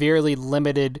severely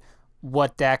limited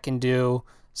what Dak can do.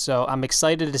 So I'm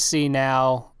excited to see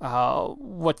now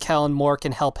what Kellen Moore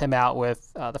can help him out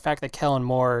with. The fact that Kellen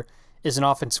Moore is an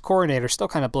offensive coordinator still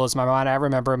kind of blows my mind. I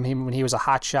remember him when he was a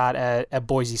hot shot at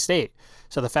Boise State.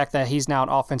 So the fact that he's now an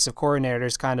offensive coordinator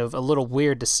is kind of a little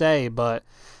weird to say, but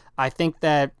I think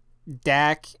that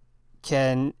Dak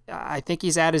I think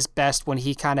he's at his best when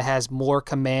he kind of has more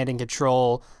command and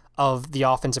control of the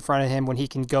offense in front of him when he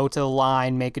can go to the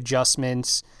line, make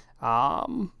adjustments.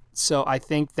 So I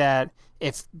think that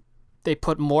if they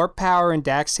put more power in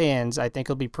Dak's hands, I think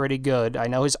he'll be pretty good. I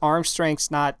know his arm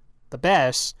strength's not the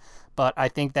best, but I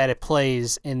think that it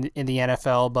plays in the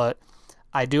NFL. But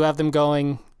I do have them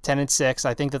going 10-6.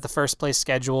 I think that the first place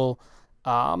schedule,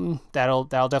 that'll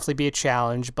definitely be a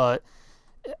challenge, but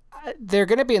they're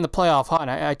going to be in the playoff hunt.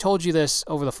 I told you this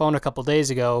over the phone a couple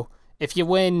days ago. If you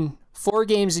win 4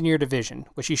 games in your division,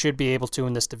 which you should be able to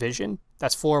in this division,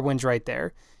 that's 4 wins right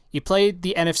there. You played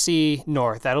the NFC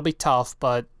North. That'll be tough,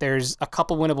 but there's a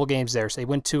couple winnable games there, so you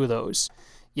win 2 of those.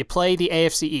 You play the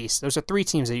AFC East. Those are 3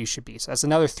 teams that you should beat, so that's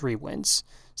another 3 wins.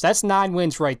 So that's 9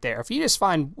 wins right there. If you just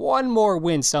find one more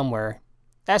win somewhere,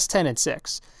 that's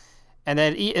 10-6. And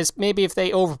then maybe if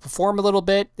they overperform a little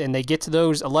bit and they get to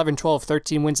those 11, 12,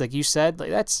 13 wins like you said,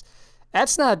 like that's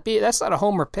not a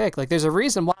homer pick. Like, there's a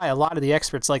reason why a lot of the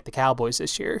experts like the Cowboys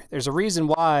this year. There's a reason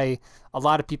why a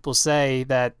lot of people say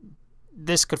that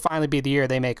this could finally be the year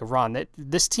they make a run. That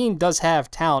this team does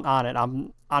have talent on it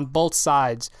on both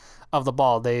sides of the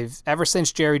ball. Ever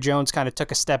since Jerry Jones kind of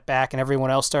took a step back and everyone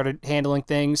else started handling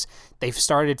things, they've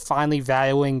started finally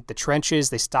valuing the trenches.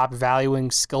 They stopped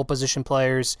valuing skill position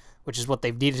players, which is what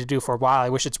they've needed to do for a while. I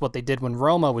wish it's what they did when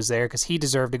Roma was there, because he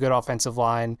deserved a good offensive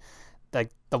line,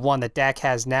 like the one that Dak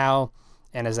has now.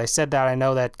 And as I said that, I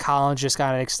know that Collins just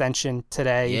got an extension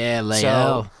today. Yeah, Leo.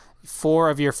 So 4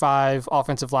 of your 5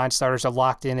 offensive line starters are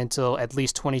locked in until at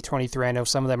least 2023. I know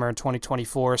some of them are in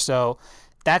 2024. So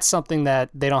that's something that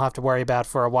they don't have to worry about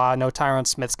for a while. I know Tyron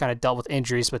Smith's kind of dealt with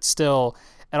injuries, but still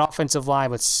an offensive line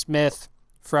with Smith,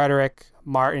 Frederick,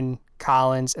 Martin,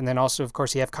 Collins, and then also, of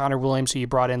course, you have Connor Williams, who you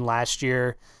brought in last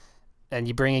year, and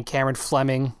you bring in Cameron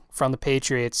Fleming from the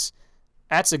Patriots.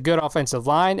 That's a good offensive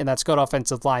line, and that's good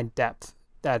offensive line depth.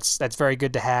 That's very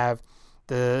good to have.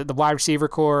 The wide receiver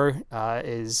core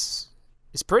is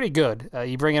pretty good.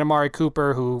 You bring in Amari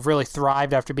Cooper, who really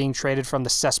thrived after being traded from the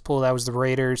cesspool that was the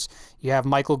Raiders. You have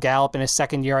Michael Gallup in his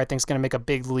second year, I think is going to make a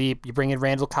big leap. You bring in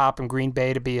Randall Cobb from Green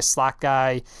Bay to be a slot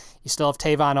guy. You still have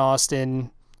Tavon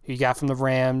Austin, who you got from the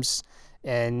Rams.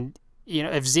 And,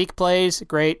 if Zeke plays,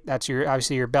 great. That's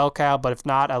obviously your bell cow. But if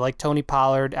not, I like Tony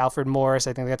Pollard, Alfred Morris.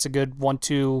 I think that's a good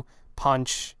 1-2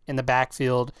 punch in the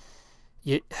backfield.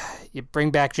 You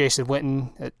bring back Jason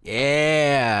Witten.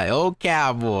 Yeah, old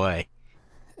Cowboy.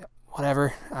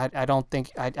 Whatever. I don't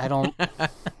think I don't.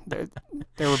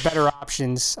 there were better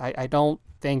options. I don't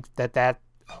think that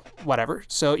whatever.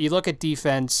 So you look at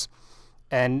defense,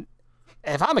 and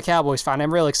if I'm a Cowboys fan,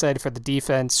 I'm really excited for the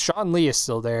defense. Sean Lee is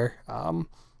still there,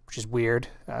 which is weird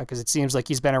because it seems like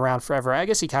he's been around forever. I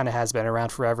guess he kind of has been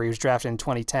around forever. He was drafted in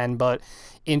 2010, but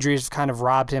injuries have kind of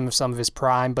robbed him of some of his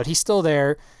prime. But he's still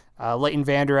there. Leighton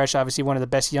Vander Esch, obviously one of the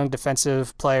best young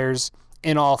defensive players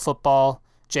in all football.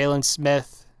 Jalen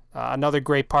Smith, another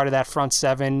great part of that front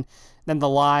 7. Then the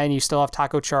line, you still have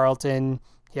Taco Charlton.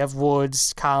 You have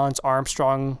Woods, Collins,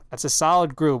 Armstrong. That's a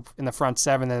solid group in the front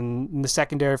 7. And in the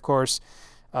secondary, of course,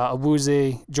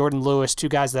 Awuzie, Jordan Lewis, 2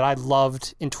 guys that I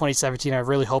loved in 2017. I was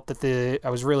really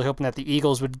hoping that the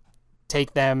Eagles would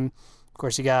take them. Of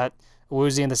course, you got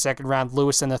Awuzie in the second round,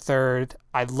 Lewis in the third.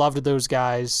 I loved those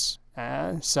guys.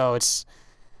 So it's,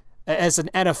 as an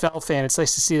NFL fan, it's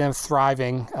nice to see them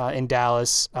thriving in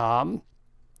Dallas. And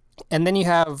then you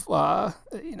have,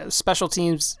 special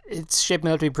teams. It's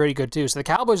shaping up to be pretty good too. So the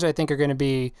Cowboys, I think, are going to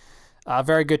be a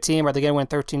very good team. Are they going to win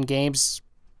 13 games?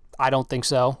 I don't think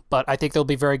so, but I think they'll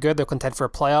be very good. They'll contend for a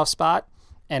playoff spot.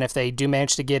 And if they do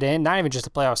manage to get in, not even just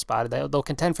a playoff spot, they'll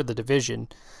contend for the division.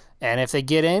 And if they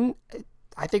get in,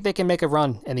 I think they can make a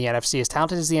run in the NFC. As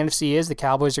talented as the NFC is, the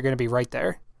Cowboys are going to be right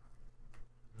there.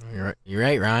 You're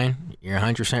right, Ryan. You're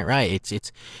 100% right.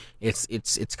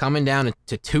 It's coming down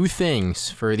to 2 things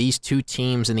for these 2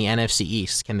 teams in the NFC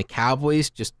East. Can the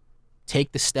Cowboys just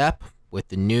take the step with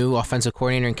the new offensive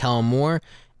coordinator in Kellen Moore,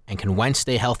 and can Wentz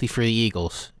stay healthy for the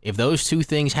Eagles? If those 2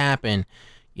 things happen,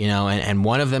 and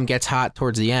one of them gets hot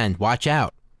towards the end, watch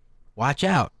out,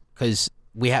 because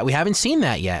we haven't seen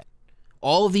that yet.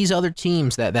 All of these other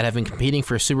teams that have been competing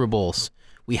for Super Bowls,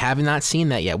 we have not seen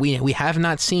that yet. We have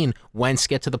not seen Wentz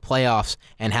get to the playoffs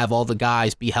and have all the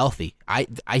guys be healthy. I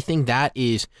think that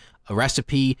is a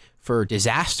recipe for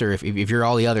disaster if you're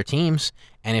all the other teams.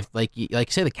 And if, like you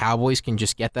say, the Cowboys can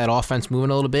just get that offense moving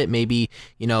a little bit, maybe,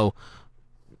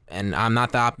 and I'm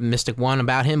not the optimistic one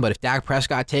about him, but if Dak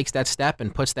Prescott takes that step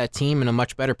and puts that team in a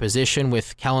much better position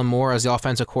with Kellen Moore as the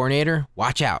offensive coordinator,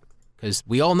 watch out, because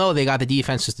we all know they got the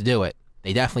defenses to do it.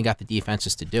 They definitely got the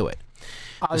defenses to do it.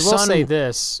 I will say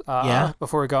this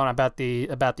before we go on about the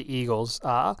Eagles.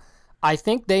 I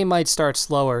think they might start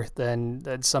slower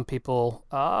than some people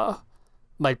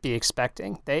might be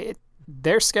expecting.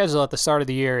 Their schedule at the start of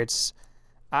the year,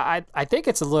 I think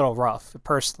it's a little rough,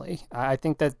 personally. I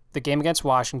think that the game against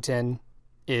Washington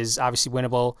is obviously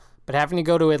winnable, but having to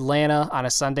go to Atlanta on a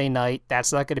Sunday night,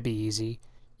 that's not going to be easy.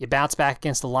 You bounce back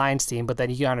against the Lions team, but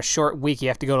then on a short week, you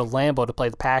have to go to Lambeau to play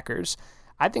the Packers.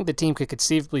 I think the team could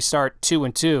conceivably start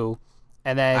 2-2,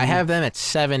 and then I have them at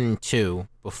 7-2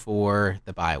 before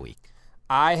the bye week.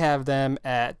 I have them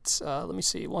at let me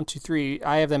see, 1, 2, 3.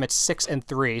 I have them at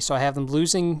 6-3. So I have them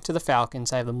losing to the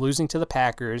Falcons. I have them losing to the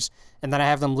Packers, and then I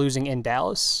have them losing in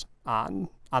Dallas on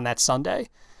that Sunday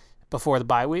before the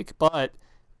bye week. But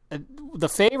the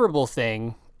favorable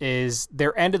thing is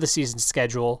their end of the season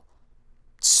schedule,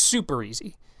 super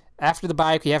easy. After the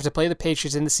bye week, you have to play the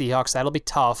Patriots and the Seahawks. That'll be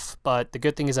tough, but the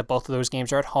good thing is that both of those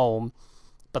games are at home.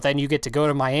 But then you get to go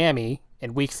to Miami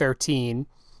in Week 13,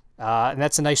 and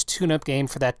that's a nice tune-up game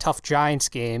for that tough Giants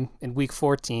game in Week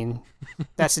 14.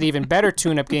 That's an even better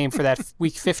tune-up game for that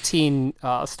Week 15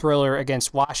 thriller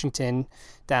against Washington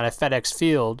down at FedEx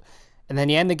Field. And then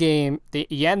you end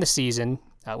the season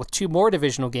with 2 more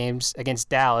divisional games against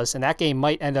Dallas, and that game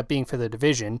might end up being for the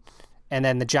division, and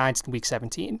then the Giants in Week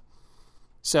 17.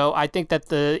 So I think that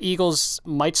the Eagles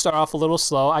might start off a little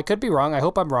slow. I could be wrong. I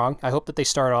hope I'm wrong. I hope that they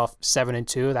start off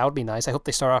 7-2. That would be nice. I hope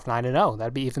they start off 9-0.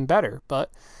 That'd be even better.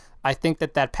 But I think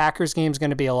that Packers game is going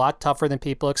to be a lot tougher than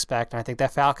people expect, and I think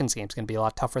that Falcons game is going to be a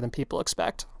lot tougher than people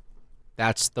expect.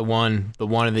 That's the one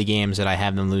of the games that I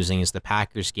have them losing is the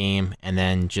Packers game, and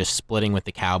then just splitting with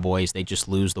the Cowboys. They just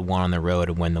lose the one on the road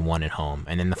and win the one at home.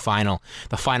 And then the final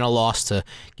loss to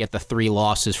get the 3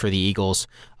 losses for the Eagles.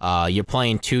 You're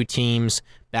playing 2 teams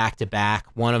back-to-back,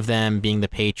 one of them being the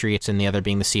Patriots and the other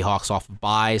being the Seahawks off of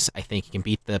byes. I think you can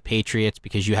beat the Patriots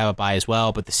because you have a bye as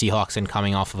well, but the Seahawks in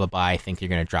coming off of a bye, I think you're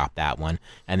going to drop that one.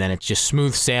 And then it's just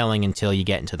smooth sailing until you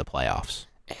get into the playoffs.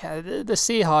 Yeah, the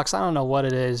Seahawks, I don't know what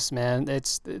it is, man.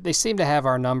 They seem to have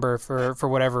our number for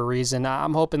whatever reason.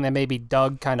 I'm hoping that maybe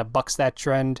Doug kind of bucks that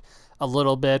trend a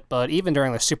little bit, but even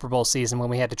during the Super Bowl season when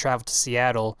we had to travel to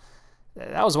Seattle,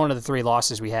 that was one of the 3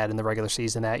 losses we had in the regular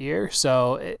season that year.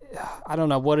 So I don't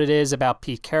know what it is about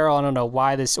Pete Carroll. I don't know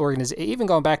why this organization, even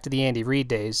going back to the Andy Reid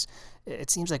days, it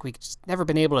seems like we've just never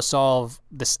been able to solve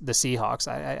the Seahawks.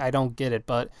 I don't get it,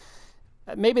 but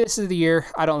maybe this is the year.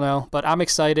 I don't know, but I'm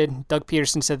excited. Doug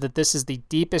Peterson said that this is the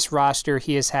deepest roster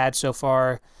he has had so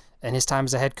far in his time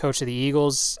as a head coach of the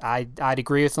Eagles. I'd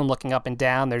agree with him looking up and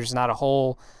down. There's not a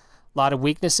whole lot of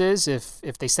weaknesses. If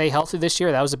they stay healthy this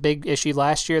year, that was a big issue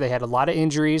last year. They had a lot of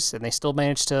injuries, and they still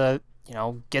managed to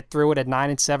get through it at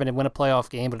 9-7 and win a playoff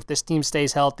game. But if this team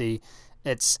stays healthy,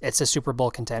 it's a Super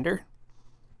Bowl contender.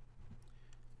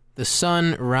 The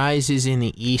sun rises in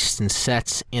the east and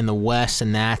sets in the west,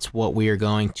 and that's what we are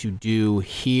going to do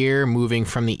here. Moving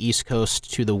from the East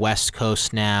Coast to the West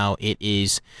Coast now, it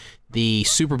is the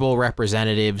Super Bowl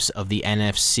representatives of the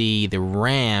NFC, the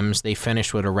Rams. They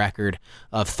finished with a record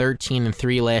of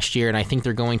 13-3 last year, and I think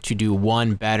they're going to do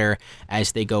one better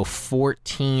as they go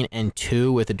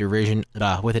 14-2 with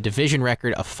a division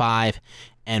record of 5-1.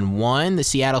 The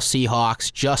Seattle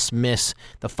Seahawks just miss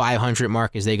the 500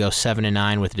 mark as they go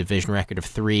 7-9 with a division record of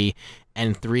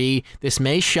 3-3. This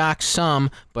may shock some,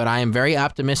 but I am very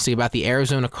optimistic about the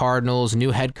Arizona Cardinals,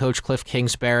 new head coach Cliff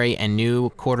Kingsbury, and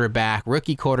new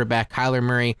rookie quarterback Kyler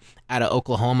Murray out of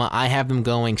Oklahoma. I have them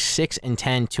going 6-10,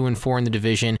 2-4 in the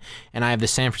division, and I have the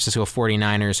San Francisco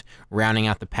 49ers rounding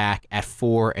out the pack at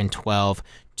 4-12,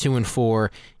 2-4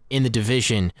 in the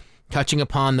division. Touching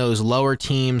upon those lower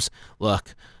teams,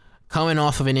 look, coming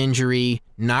off of an injury,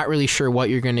 not really sure what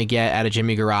you're going to get out of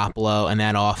Jimmy Garoppolo and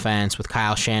that offense with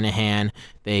Kyle Shanahan.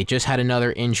 They just had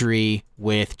another injury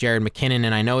with Jared McKinnon,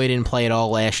 and I know he didn't play at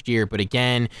all last year, but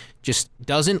again, just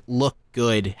doesn't look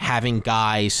good having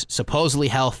guys supposedly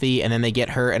healthy and then they get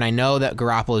hurt. And I know that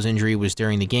Garoppolo's injury was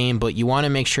during the game, but you want to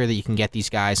make sure that you can get these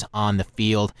guys on the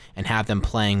field and have them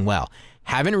playing well.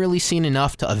 Haven't really seen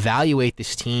enough to evaluate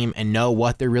this team and know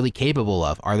what they're really capable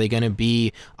of. Are they going to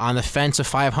be on the fence of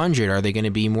 500? Are they going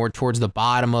to be more towards the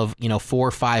bottom of 4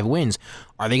 or 5 wins?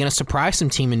 Are they going to surprise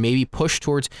some team and maybe push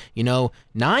towards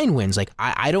 9 wins? Like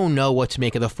I don't know what to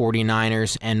make of the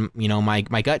 49ers, and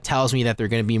my gut tells me that they're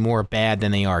going to be more bad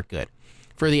than they are good.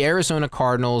 For the Arizona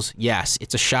Cardinals, yes,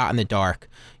 it's a shot in the dark.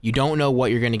 You don't know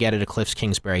what you're going to get out of Cliff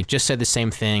Kingsbury. Just said the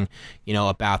same thing,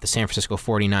 about the San Francisco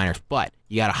 49ers. But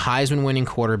you got a Heisman-winning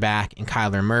quarterback in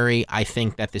Kyler Murray. I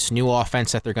think that this new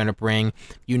offense that they're going to bring,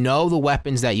 the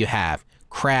weapons that you have,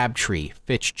 Crabtree,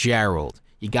 Fitzgerald.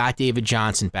 You got David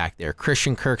Johnson back there.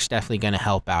 Christian Kirk's definitely going to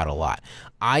help out a lot.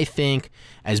 I think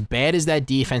as bad as that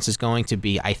defense is going to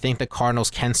be, I think the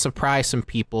Cardinals can surprise some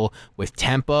people with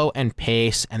tempo and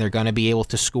pace, and they're going to be able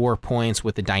to score points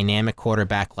with a dynamic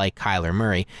quarterback like Kyler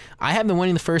Murray. I have them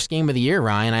winning the first game of the year,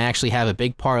 Ryan. I actually have a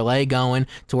big parlay going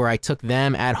to where I took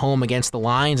them at home against the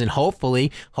Lions, and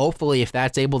hopefully, if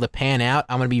that's able to pan out,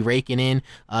 I'm going to be raking in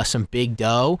some big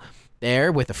dough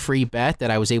there with a free bet that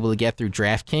I was able to get through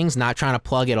DraftKings. Not trying to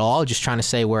plug it all, just trying to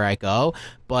say where I go.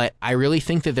 But I really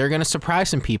think that they're going to surprise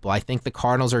some people. I think the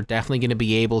Cardinals are definitely going to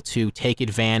be able to take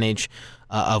advantage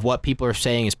of what people are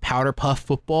saying is powder puff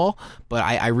football. But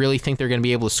I really think they're going to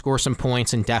be able to score some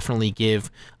points and definitely give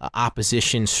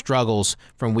opposition struggles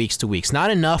from weeks to weeks.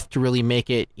 Not enough to really make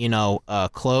it,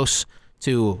 close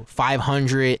to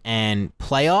 500 and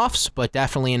playoffs, but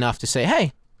definitely enough to say,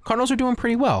 hey, Cardinals are doing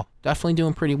pretty well. Definitely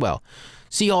doing pretty well.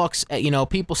 Seahawks,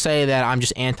 people say that I'm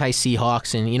just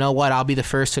anti-Seahawks, and you know what? I'll be the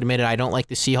first to admit it. I don't like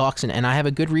the Seahawks, and I have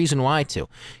a good reason why to.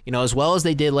 As well as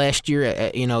they did last year,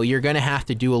 you're going to have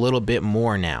to do a little bit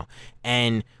more now.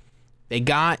 And they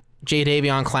got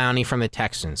Jadeveon Clowney from the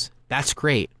Texans. That's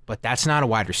great, but that's not a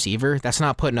wide receiver. That's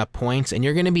not putting up points, and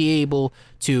you're going to be able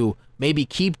to maybe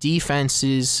keep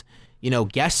defenses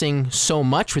guessing so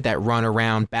much with that run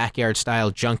around backyard style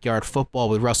junkyard football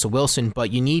with Russell Wilson,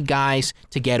 but you need guys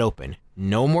to get open.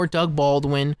 No more Doug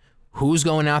Baldwin. Who's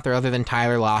going out there other than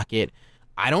Tyler Lockett?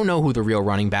 I don't know who the real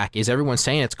running back is. Everyone's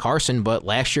saying it's Carson, but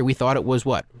last year we thought it was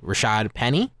Rashad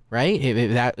Penny, right?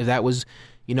 If that was,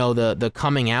 the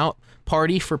coming out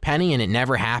party for Penny, and it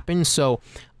never happened. So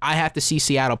I have to see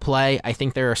Seattle play. I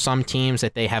think there are some teams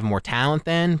that they have more talent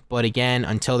than, but again,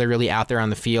 until they're really out there on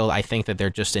the field, I think that they're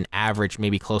just an average,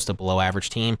 maybe close to below average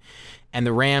team. And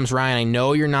the Rams, Ryan, I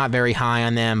know you're not very high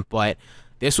on them, but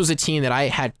this was a team that I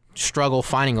had struggle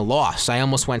finding a loss. I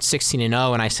almost went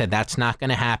 16-0, and I said that's not going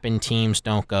to happen. Teams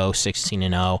don't go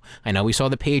 16-0. I know we saw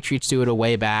the Patriots do it a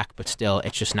way back, but still,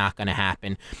 it's just not going to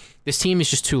happen. This team is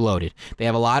just too loaded. They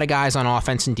have a lot of guys on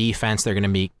offense and defense. They're going to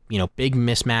be, big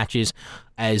mismatches.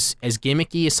 As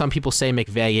gimmicky as some people say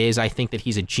McVay is, I think that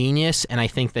he's a genius, and I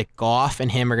think that Goff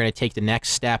and him are going to take the next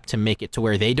step to make it to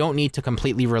where they don't need to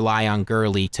completely rely on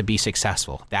Gurley to be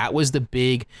successful. That was the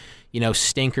big,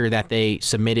 stinker that they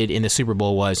submitted in the Super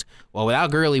Bowl was, well, without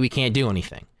Gurley, we can't do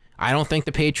anything. I don't think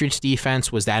the Patriots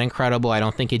defense was that incredible. I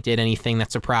don't think it did anything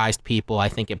that surprised people. I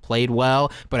think it played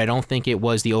well, but I don't think it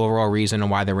was the overall reason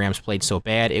why the Rams played so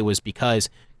bad. It was because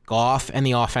Goff and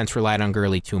the offense relied on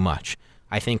Gurley too much.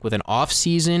 I think with an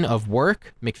off-season of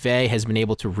work, McVay has been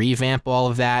able to revamp all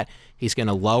of that. He's going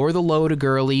to lower the load of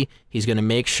Gurley. He's going to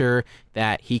make sure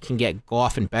that he can get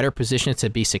Goff in better position to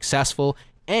be successful.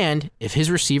 And if his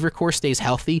receiver core stays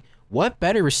healthy, what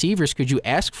better receivers could you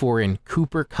ask for in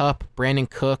Cooper Kupp, Brandon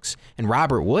Cooks, and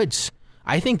Robert Woods?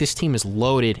 I think this team is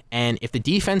loaded, and if the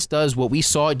defense does what we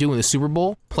saw it do in the Super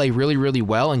Bowl, play really, really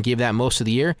well and give that most of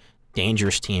the year,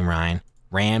 dangerous team, Ryan.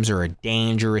 Rams are a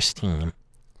dangerous team.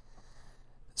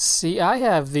 See, I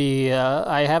have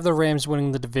the Rams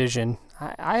winning the division.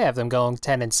 I have them going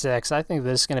 10-6. I think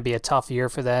this is going to be a tough year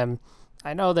for them.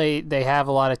 I know they have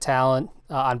a lot of talent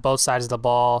on both sides of the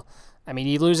ball. I mean,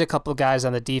 you lose a couple of guys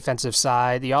on the defensive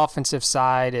side. The offensive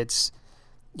side,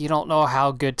 you don't know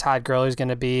how good Todd Gurley is going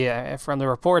to be. From the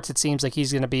reports, it seems like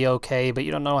he's going to be okay, but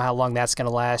you don't know how long that's going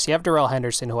to last. You have Darrell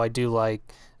Henderson, who I do like,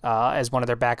 as one of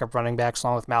their backup running backs,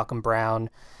 along with Malcolm Brown.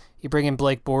 You bring in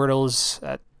Blake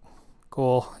Bortles.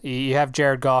 Cool. You have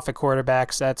Jared Goff at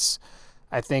quarterbacks. That's,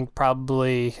 I think,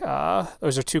 probably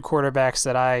those are two quarterbacks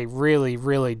that I really,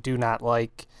 really do not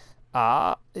like.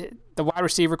 The wide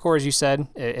receiver core, as you said,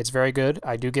 it's very good.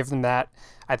 I do give them that.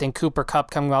 I think Cooper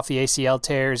Kupp coming off the ACL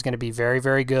tear is going to be very,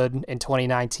 very good in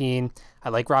 2019. I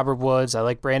like Robert Woods. I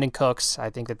like Brandon Cooks. I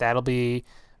think that that'll be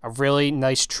a really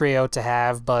nice trio to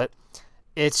have, but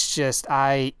it's just,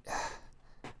 I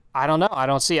don't know. I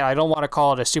don't see it. I don't want to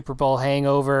call it a Super Bowl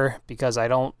hangover because I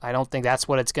don't think that's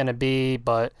what it's going to be,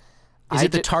 but is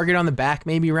it the target on the back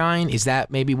maybe, Ryan? Is that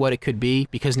maybe what it could be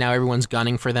because now everyone's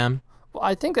gunning for them? Well,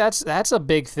 I think that's a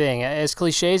big thing. As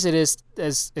cliche as it is,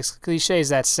 as cliche as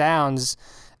that sounds,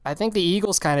 I think the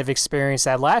Eagles kind of experienced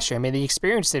that last year. I mean, they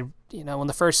experienced it, in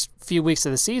the first few weeks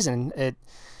of the season.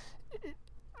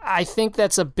 I think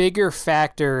that's a bigger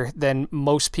factor than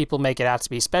most people make it out to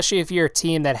be, especially if you're a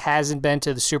team that hasn't been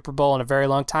to the Super Bowl in a very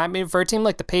long time. I mean, for a team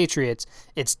like the Patriots,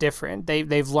 it's different.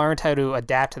 They've learned how to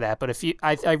adapt to that. But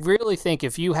I really think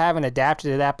if you haven't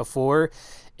adapted to that before,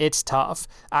 it's tough.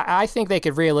 I think they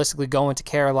could realistically go into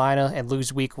Carolina and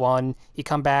lose week 1. You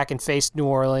come back and face New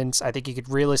Orleans. I think you could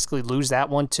realistically lose that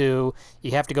one too.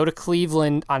 You have to go to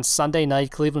Cleveland on Sunday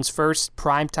night, Cleveland's first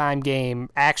primetime game,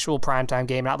 actual primetime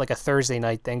game, not like a Thursday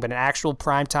night thing, but an actual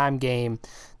primetime game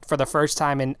for the first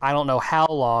time in I don't know how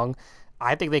long.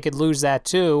 I think they could lose that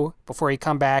too before you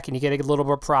come back and you get a little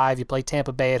bit of pride. You play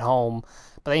Tampa Bay at home.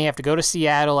 But then you have to go to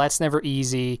Seattle. That's never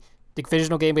easy. The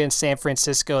divisional game against San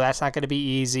Francisco, that's not going to be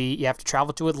easy. You have to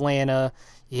travel to Atlanta.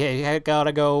 You got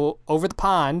to go over the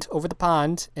pond,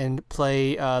 and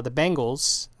play the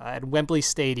Bengals at Wembley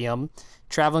Stadium.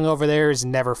 Traveling over there is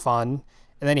never fun.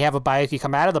 And then you have a bye week. You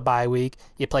come out of the bye week.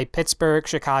 You play Pittsburgh,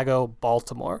 Chicago,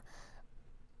 Baltimore.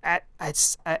 I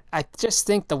just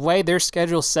think the way their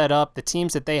schedule's set up, the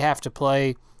teams that they have to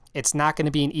play, it's not going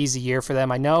to be an easy year for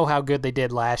them. I know how good they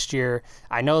did last year.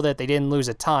 I know that they didn't lose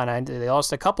a ton. They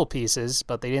lost a couple pieces,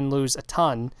 but they didn't lose a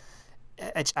ton.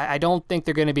 I don't think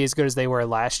they're going to be as good as they were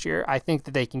last year. I think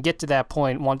that they can get to that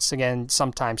point once again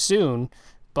sometime soon,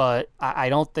 but I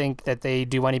don't think that they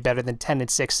do any better than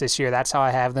 10-6 this year. That's how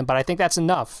I have them, but I think that's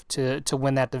enough to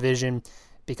win that division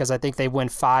because I think they win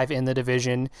 5 in the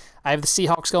division. I have the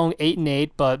Seahawks going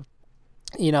 8-8, but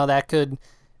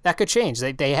that could change.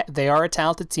 They are a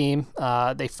talented team.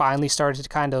 They finally started to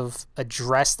kind of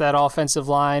address that offensive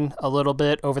line a little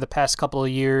bit over the past couple of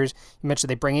years. You mentioned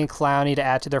they bring in Clowney to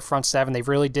add to their front 7. They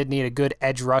really did need a good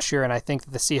edge rusher, and I think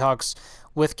that the Seahawks,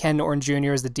 with Ken Norton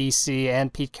Jr. as the DC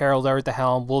and Pete Carroll there at the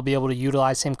helm, will be able to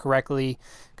utilize him correctly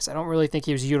because I don't really think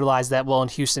he was utilized that well in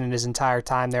Houston in his entire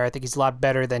time there. I think he's a lot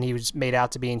better than he was made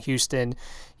out to be in Houston.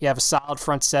 You have a solid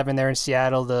front 7 there in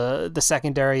Seattle. The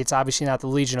secondary, it's obviously not the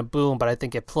Legion of Boom, but I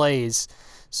think it plays.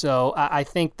 So I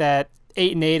think that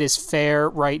 8-8 is fair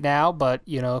right now, but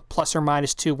plus or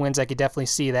minus 2 wins, I could definitely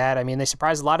see that. I mean, they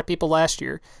surprised a lot of people last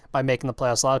year by making the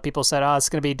playoffs. A lot of people said, it's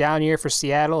going to be a down year for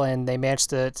Seattle, and they managed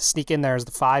to sneak in there as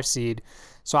the 5 seed.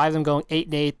 So I have them going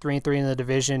 8-8, 3-3 in the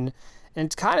division. And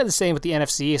it's kind of the same with the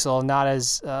NFC, so not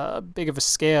as big of a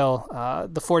scale.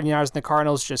 The 49ers and the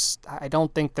Cardinals, I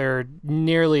don't think they're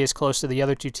nearly as close to the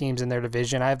other 2 teams in their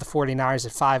division. I have the 49ers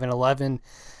at 5-11.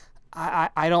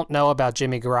 I don't know about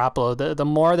Jimmy Garoppolo. The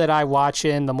more that I watch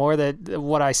him, the more that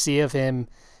what I see of him,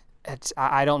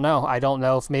 I don't know. I don't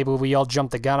know if maybe we all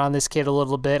jumped the gun on this kid a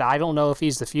little bit. I don't know if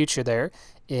he's the future there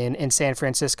in San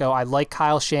Francisco. I like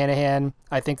Kyle Shanahan.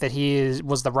 I think that he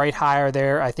was the right hire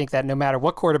there. I think that no matter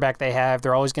what quarterback they have,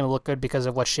 they're always going to look good because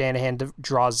of what Shanahan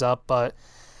draws up. But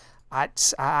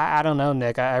I don't know,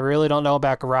 Nick. I really don't know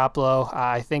about Garoppolo.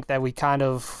 I think that we kind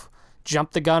of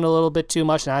jumped the gun a little bit too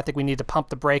much, and I think we need to pump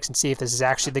the brakes and see if this is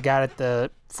actually the guy that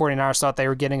the 49ers thought they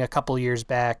were getting a couple years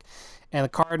back. And the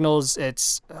Cardinals,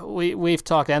 we've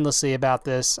talked endlessly about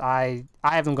this. I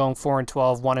have them going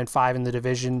 4-12, 1-5 in the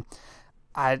division.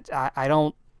 I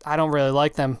don't really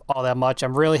like them all that much.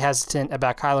 I'm really hesitant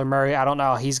about Kyler Murray. I don't know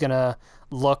how he's gonna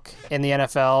look in the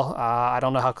NFL. I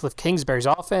don't know how Cliff Kingsbury's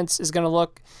offense is gonna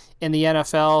look in the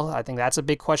NFL. I think that's a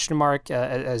big question mark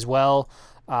as well.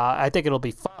 I think it'll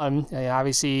be fun.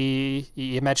 Obviously,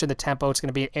 you mentioned the tempo. It's going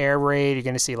to be an air raid. You're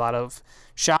going to see a lot of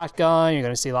shotgun. You're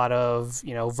going to see a lot of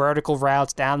vertical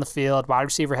routes down the field, wide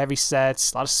receiver heavy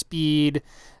sets, a lot of speed.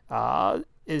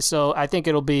 So I think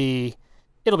it'll be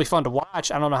fun to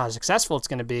watch. I don't know how successful it's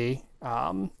going to be.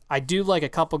 I do like a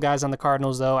couple guys on the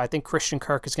Cardinals, though. I think Christian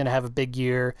Kirk is going to have a big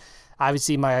year.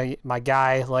 Obviously, my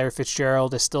guy, Larry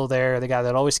Fitzgerald, is still there, the guy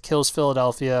that always kills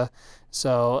Philadelphia.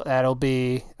 So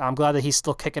I'm glad that he's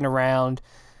still kicking around.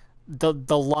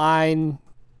 The line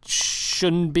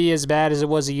shouldn't be as bad as it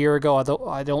was a year ago, although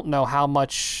I don't know how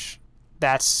much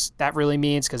that really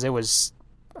means because it was,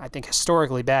 I think,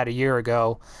 historically bad a year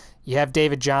ago. You have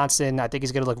David Johnson. I think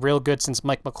he's going to look real good since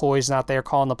Mike McCoy's not there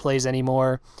calling the plays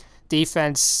anymore.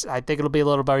 Defense, I think it'll be a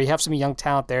little better. You have some young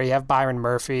talent there. You have Byron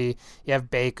Murphy. You have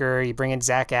Baker. You bring in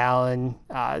Zach Allen.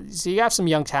 So you have some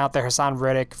young talent there. Hassan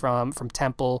Riddick from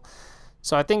Temple.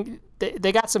 So I think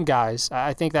they got some guys.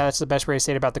 I think that's the best way to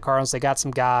say it about the Cardinals. They got some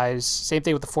guys. Same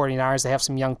thing with the 49ers. They have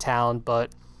some young talent.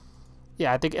 But,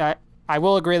 yeah, I think I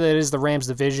will agree that it is the Rams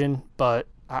division, but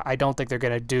I don't think they're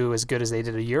going to do as good as they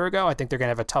did a year ago. I think they're going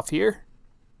to have a tough year.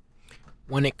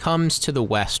 When it comes to the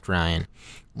West, Ryan,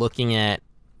 looking at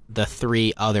the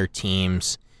 3 other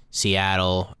teams,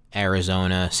 Seattle,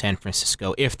 Arizona, San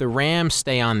Francisco, if the Rams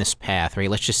stay on this path, right,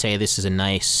 let's just say this is a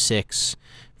nice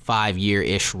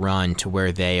 5-year-ish run to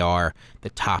where they are the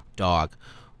top dog.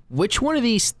 Which one of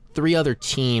these 3 other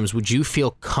teams would you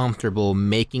feel comfortable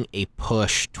making a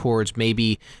push towards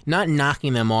maybe not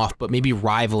knocking them off, but maybe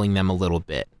rivaling them a little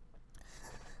bit?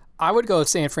 I would go with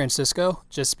San Francisco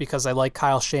just because I like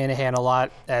Kyle Shanahan a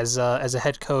lot as a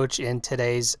head coach in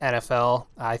today's NFL.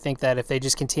 I think that if they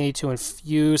just continue to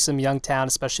infuse some young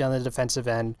talent, especially on the defensive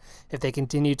end, if they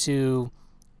continue to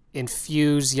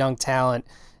infuse young talent,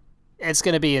 it's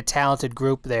going to be a talented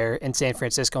group there in San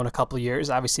Francisco in a couple of years.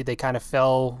 Obviously, they kind of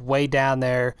fell way down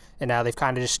there, and now they've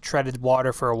kind of just treaded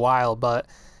water for a while. But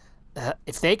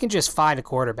if they can just find a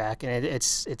quarterback, and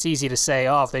it's easy to say,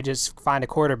 oh, if they just find a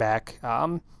quarterback,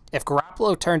 if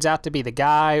Garoppolo turns out to be the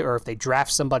guy, or if they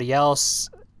draft somebody else,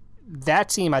 that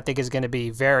team I think is going to be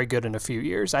very good in a few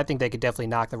years. I think they could definitely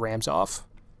knock the Rams off.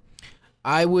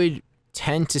 I would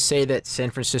tend to say that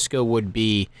San Francisco would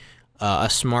be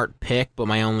a smart pick, but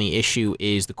my only issue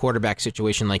is the quarterback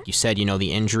situation. Like you said,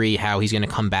 the injury, how he's going to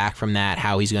come back from that,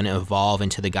 how he's going to evolve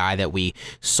into the guy that we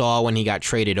saw when he got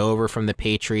traded over from the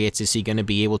Patriots. Is he going to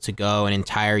be able to go an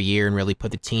entire year and really put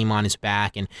the team on his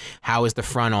back? And how is the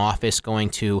front office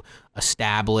going to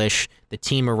establish the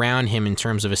team around him in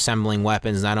terms of assembling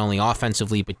weapons, not only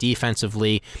offensively, but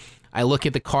defensively? I look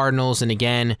at the Cardinals, and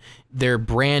again, they're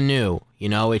brand new.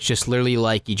 It's just literally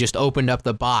like you just opened up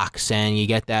the box and you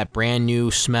get that brand new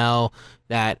smell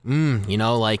that,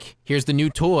 like here's the new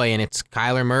toy, and it's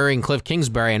Kyler Murray and Cliff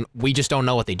Kingsbury, and we just don't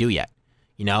know what they do yet.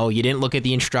 You didn't look at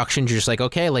the instructions. You're just like,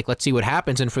 okay, let's see what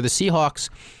happens. And for the Seahawks,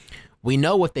 we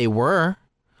know what they were.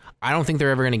 I don't think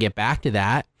they're ever going to get back to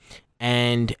that.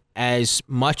 And as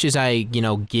much as I,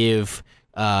 give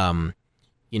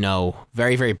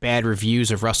very, very bad reviews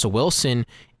of Russell Wilson,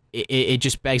 it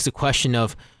just begs the question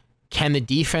of, can the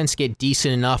defense get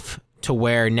decent enough to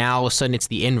where now all of a sudden it's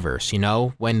the inverse?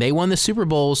 When they won the Super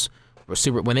Bowls,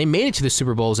 when they made it to the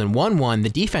Super Bowls and won one, the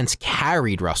defense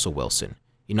carried Russell Wilson.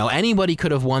 Anybody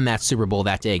could have won that Super Bowl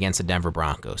that day against the Denver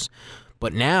Broncos.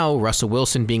 But now Russell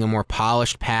Wilson being a more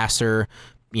polished passer,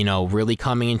 really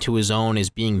coming into his own as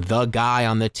being the guy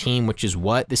on the team, which is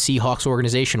what the Seahawks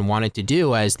organization wanted to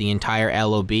do as the entire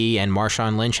LOB and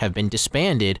Marshawn Lynch have been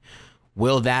disbanded.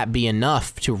 Will that be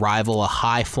enough to rival a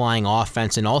high-flying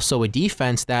offense and also a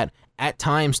defense that at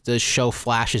times does show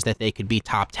flashes that they could be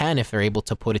top 10 if they're able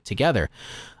to put it together?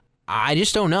 I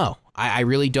just don't know. I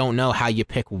really don't know how you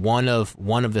pick one of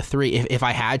the three. If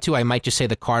I had to, I might just say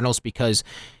the Cardinals, because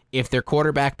if their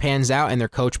quarterback pans out and their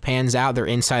coach pans out, they're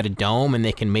inside a dome and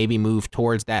they can maybe move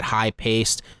towards that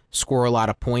high-paced, score a lot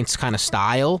of points kind of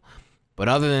style. But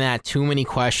other than that, too many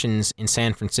questions in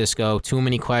San Francisco, too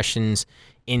many questions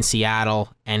in Seattle,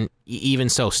 and even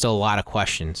so, still a lot of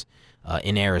questions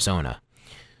in Arizona.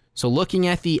 So looking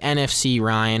at the NFC,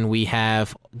 Ryan, we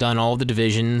have done all the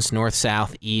divisions, North,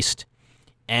 South, East,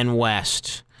 and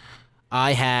West.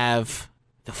 I have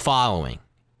the following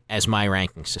as my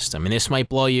ranking system, and this might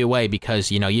blow you away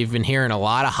because, you've been hearing a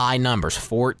lot of high numbers,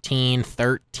 14,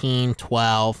 13,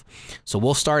 12. So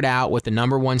we'll start out with the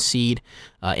number one seed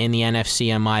in the NFC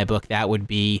in my book. That would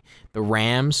be the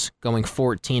Rams, going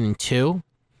 14-2.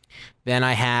 Then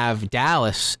I have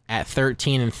Dallas at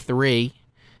 13-3.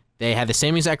 They had the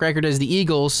same exact record as the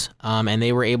Eagles, and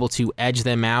they were able to edge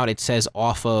them out. It says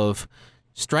off of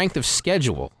strength of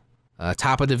schedule.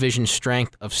 Top of division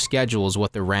strength of schedule is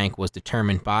what the rank was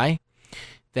determined by.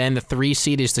 Then the 3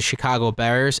 seed is the Chicago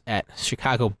Bears at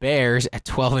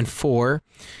 12-4.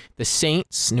 The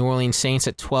Saints, New Orleans Saints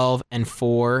at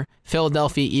 12-4.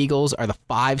 Philadelphia Eagles are the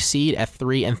 5 seed at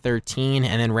 3-13,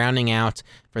 and then rounding out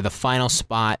for the final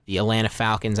spot, the Atlanta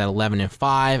Falcons at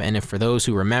 11-5. And if for those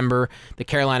who remember, the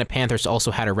Carolina Panthers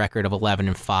also had a record of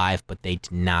 11-5, but they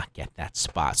did not get that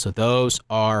spot. So those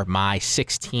are my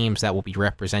 6 teams that will be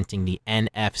representing the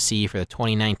NFC for the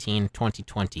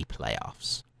 2019-2020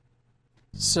 playoffs.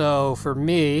 So for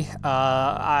me,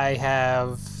 I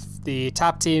have the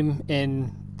top team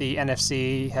in the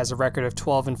NFC has a record of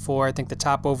 12-4. I think the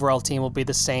top overall team will be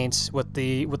the Saints with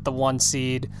the 1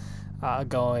 seed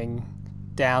going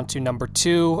down to number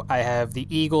 2. I have the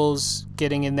Eagles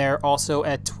getting in there also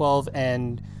at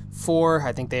 12-4.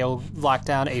 I think they'll lock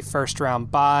down a first round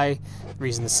bye. The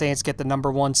reason the Saints get the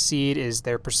number 1 seed is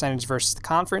their percentage versus the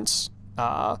conference.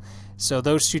 So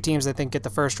those 2 teams, I think, get the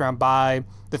first round bye.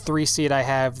 The 3 seed, I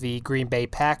have the Green Bay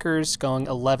Packers going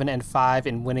 11-5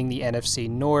 and winning the NFC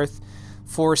North.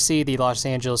 4 seed, the Los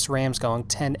Angeles Rams going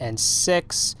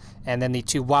 10-6. And then the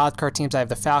 2 wildcard teams, I have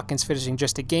the Falcons finishing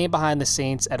just a game behind the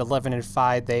Saints at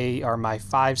 11-5. They are my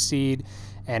 5 seed.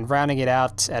 And rounding it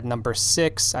out at number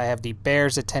 6, I have the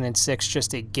Bears at 10-6,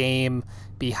 just a game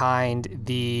behind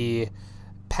the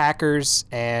Packers.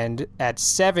 And at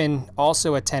 7,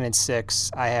 also at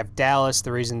 10-6, I have Dallas.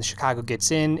 The reason Chicago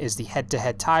gets in is the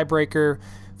head-to-head tiebreaker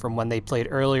from when they played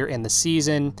earlier in the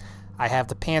season. I have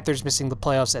the Panthers missing the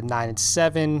playoffs at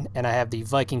 9-7, and I have the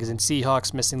Vikings and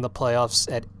Seahawks missing the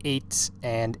playoffs at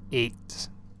 8-8.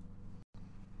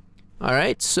 All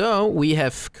right, so we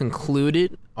have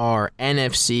concluded our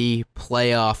NFC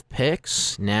playoff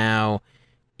picks. Now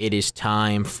it is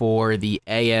time for the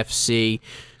AFC.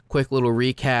 Quick little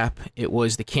recap. It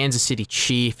was the Kansas City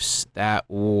Chiefs that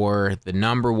were the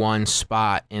number one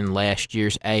spot in last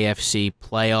year's AFC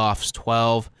playoffs,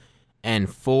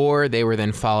 12-4. They were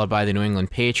then followed by the New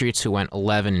England Patriots, who went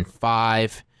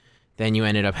 11-5. Then you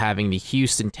ended up having the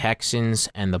Houston Texans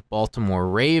and the Baltimore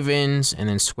Ravens, and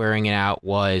then squaring it out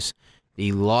was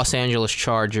the Los Angeles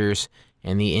Chargers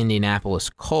and the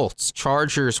Indianapolis Colts.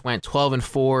 Chargers went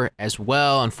 12-4 as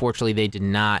well. Unfortunately, they did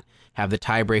not have the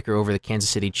tiebreaker over the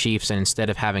Kansas City Chiefs, and instead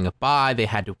of having a bye, they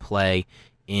had to play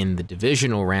in the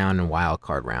divisional round and wild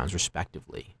card rounds,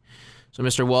 respectively. So,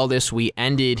 Mr. Waldis, we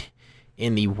ended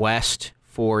in the West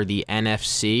for the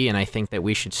NFC, and I think that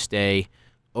we should stay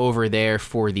over there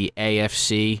for the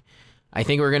AFC. I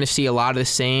think we're going to see a lot of the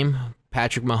same.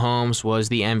 Patrick Mahomes was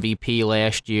the MVP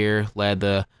last year, led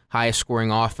the highest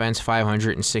scoring offense,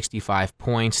 565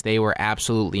 points. They were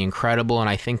absolutely incredible, and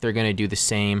I think they're going to do the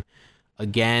same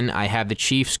again. I have the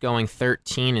Chiefs going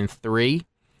 13-3.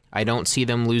 I don't see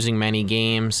them losing many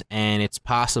games, and it's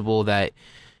possible that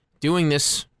doing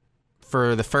this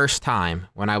for the first time,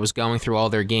 when I was going through all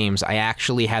their games, I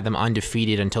actually had them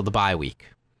undefeated until the bye week.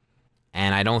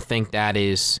 And I don't think that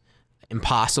is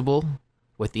impossible.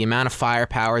 With the amount of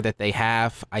firepower that they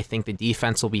have, I think the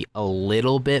defense will be a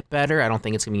little bit better. I don't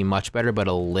think it's going to be much better, but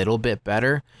a little bit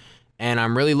better. And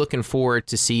I'm really looking forward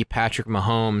to see Patrick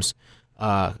Mahomes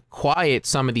quiet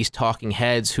some of these talking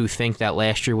heads who think that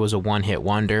last year was a one-hit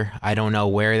wonder. I don't know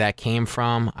where that came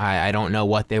from. I don't know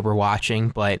what they were watching,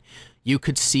 but you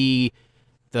could see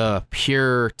the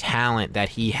pure talent that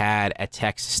he had at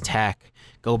Texas Tech.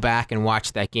 Go back and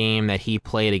watch that game that he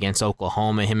played against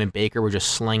Oklahoma. Him and Baker were just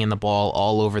slinging the ball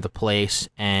all over the place.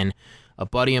 And a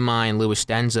buddy of mine, Louis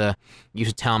Denza, used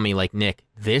to tell me, like, Nick,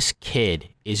 this kid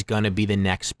is going to be the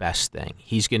next best thing.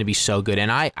 He's going to be so good.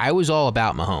 And I was all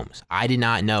about Mahomes. I did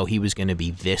not know he was going to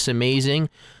be this amazing.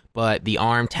 But the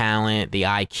arm talent, the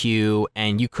IQ,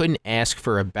 and you couldn't ask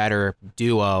for a better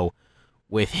duo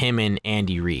with him and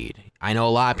Andy Reid. I know a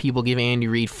lot of people give Andy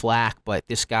Reid flack, but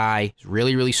this guy is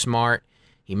really, really smart.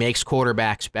 He makes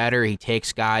quarterbacks better. He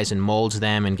takes guys and molds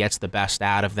them and gets the best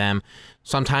out of them.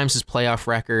 Sometimes his playoff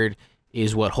record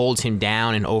is what holds him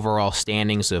down in overall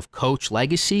standings of coach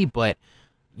legacy, but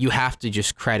you have to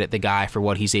just credit the guy for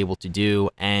what he's able to do,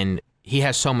 and he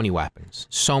has so many weapons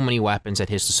at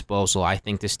his disposal. I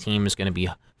think this team is going to be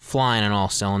flying on all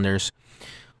cylinders.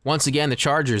 Once again, the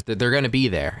Chargers, they're going to be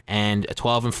there, and a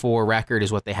 12-4 record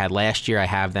is what they had last year. I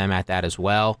have them at that as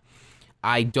well.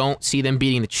 I don't see them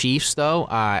beating the Chiefs, though.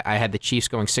 I had the Chiefs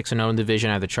going 6-0 in the division.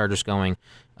 I have the Chargers going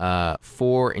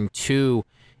 4-2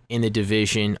 in the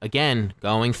division. Again,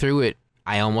 going through it,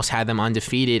 I almost had them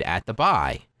undefeated at the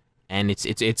bye. And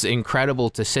it's incredible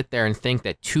to sit there and think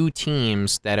that two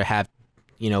teams that have,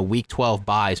 Week 12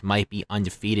 byes might be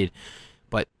undefeated,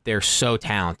 but they're so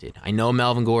talented. I know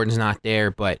Melvin Gordon's not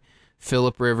there, but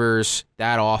Phillip Rivers,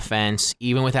 that offense,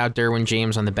 even without Derwin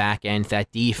James on the back end,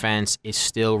 that defense is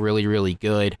still really, really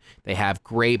good. They have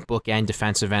great bookend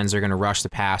defensive ends. They're going to rush the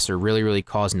passer, really, really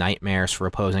cause nightmares for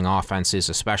opposing offenses,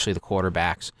 especially the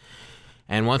quarterbacks.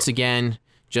 And once again,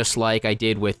 just like I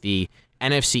did with the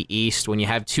NFC East, when you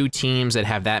have two teams that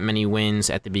have that many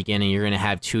wins at the beginning, you're going to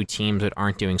have two teams that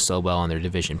aren't doing so well in their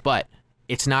division. But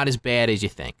it's not as bad as you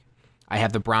think. I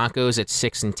have the Broncos at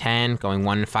 6-10, going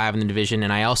 1-5 in the division,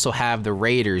 and I also have the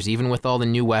Raiders, even with all the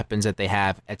new weapons that they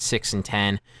have, at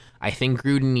 6-10. I think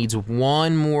Gruden needs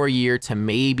one more year to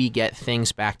maybe get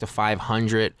things back to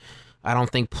 500. I don't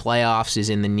think playoffs is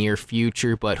in the near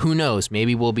future, but who knows?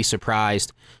 Maybe we'll be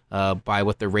surprised by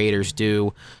what the Raiders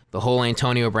do. The whole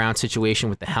Antonio Brown situation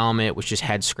with the helmet was just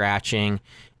head scratching,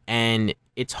 and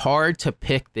it's hard to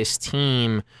pick this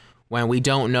team when we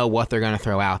don't know what they're going to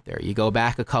throw out there. You go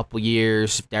back a couple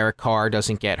years, if Derek Carr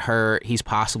doesn't get hurt, he's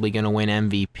possibly going to win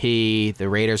MVP. The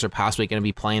Raiders are possibly going to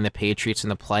be playing the Patriots in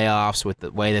the playoffs with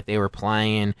the way that they were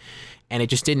playing, and it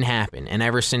just didn't happen. And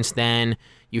ever since then,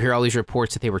 you hear all these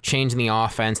reports that they were changing the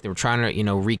offense, they were trying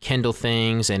to, rekindle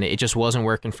things, and it just wasn't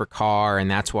working for Carr,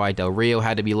 and that's why Del Rio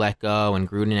had to be let go, and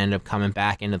Gruden ended up coming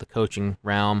back into the coaching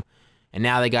realm. And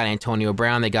now they got Antonio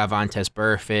Brown, they got Vontaze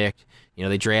Burfict.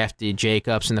 They drafted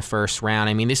Jacobs in the first round.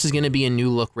 I mean, this is going to be a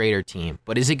new-look Raider team.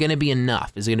 But is it going to be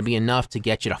enough? Is it going to be enough to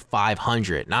get you to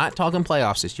 500? Not talking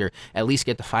playoffs this year. At least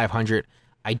get to 500.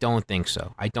 I don't think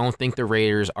so. I don't think the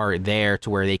Raiders are there to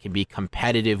where they can be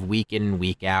competitive week in and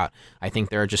week out. I think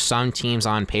there are just some teams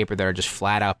on paper that are just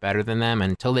flat out better than them. And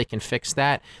until they can fix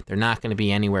that, they're not going to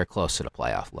be anywhere close to the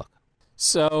playoff look.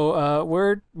 So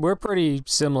we're pretty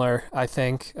similar, I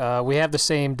think. We have the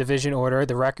same division order.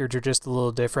 The records are just a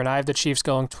little different. I have the Chiefs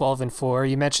going 12-4.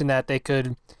 You mentioned that they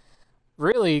could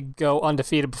really go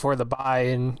undefeated before the bye,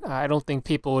 and I don't think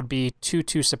people would be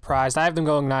too surprised. I have them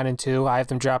going 9-2. I have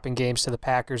them dropping games to the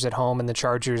Packers at home and the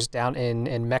Chargers down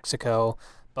in Mexico.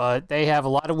 But they have a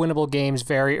lot of winnable games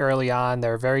very early on.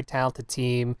 They're a very talented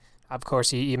team. Of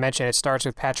course, you mentioned it starts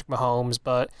with Patrick Mahomes,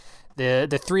 but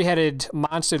the three-headed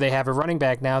monster they have a running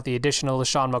back now, the additional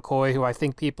LaShawn McCoy, who I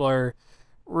think people are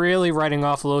really writing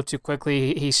off a little too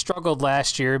quickly. He struggled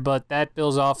last year, but that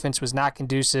Bills offense was not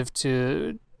conducive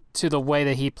to the way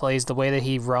that he plays, the way that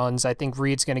he runs. I think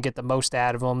Reed's going to get the most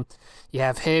out of him. You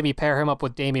have him, you pair him up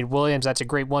with Damian Williams. That's a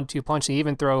great 1-2 punch. You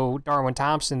even throw Darwin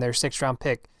Thompson, their 6th-round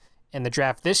pick in the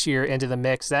draft this year, into the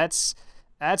mix. That's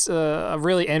a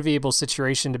really enviable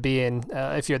situation to be in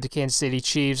if you're the Kansas City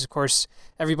Chiefs. Of course,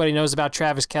 everybody knows about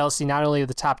Travis Kelce, not only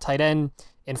the top tight end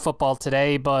in football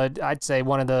today, but I'd say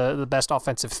one of the best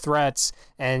offensive threats.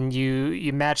 And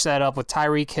you match that up with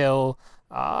Tyreek Hill,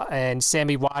 and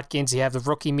Sammy Watkins. You have the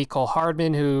rookie Mecole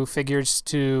Hardman, who figures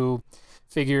to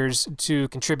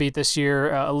contribute this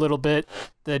year a little bit.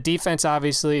 The defense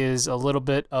obviously is a little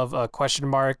bit of a question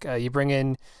mark. You bring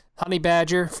in Honey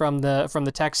Badger from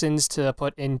the Texans to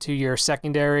put into your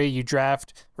secondary. You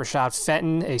draft Rashad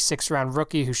Fenton, a 6th-round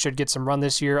rookie who should get some run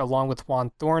this year, along with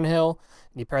Juan Thornhill.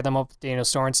 And you pair them up with Daniel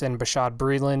Sorensen and Bashad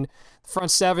Breeland.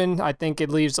 Front seven, I think it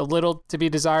leaves a little to be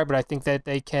desired, but I think that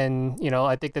they can,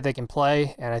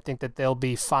 play, and I think that they'll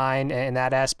be fine in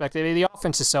that aspect. I mean, the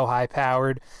offense is so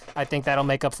high-powered. I think that'll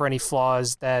make up for any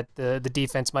flaws that the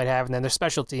defense might have. And then their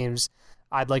special teams,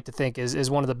 I'd like to think,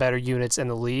 is one of the better units in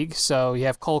the league. So you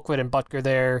have Colquitt and Butker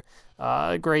there,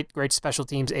 great special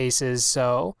teams aces.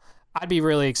 So I'd be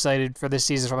really excited for this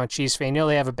season from a Chiefs fan.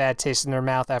 They have a bad taste in their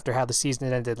mouth after how the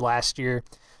season ended last year.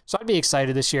 So I'd be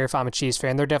excited this year if I'm a Chiefs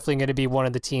fan. They're definitely going to be one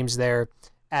of the teams there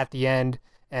at the end.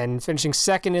 And finishing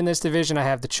second in this division, I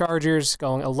have the Chargers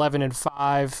going 11-5,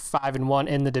 5-1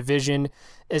 in the division.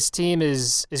 This team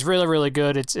is really, really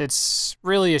good. It's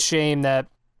really a shame that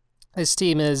this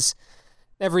team is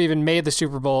never even made the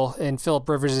Super Bowl in Phillip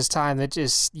Rivers' time. That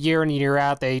just year in and year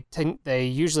out, they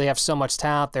usually have so much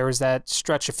talent. There was that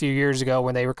stretch a few years ago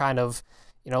when they were kind of,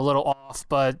 a little off,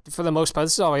 but for the most part,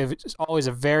 this is always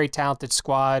a very talented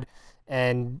squad,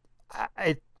 and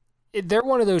they're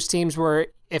one of those teams where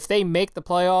if they make the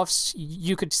playoffs,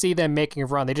 you could see them making a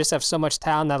run. They just have so much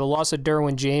talent. Now, the loss of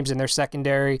Derwin James in their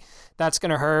secondary, that's going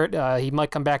to hurt. He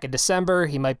might come back in December.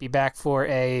 He might be back for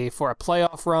a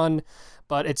playoff run,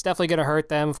 but it's definitely going to hurt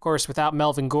them. Of course, without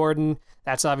Melvin Gordon,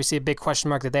 that's obviously a big question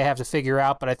mark that they have to figure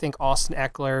out, but I think Austin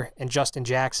Eckler and Justin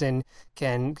Jackson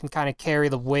can kind of carry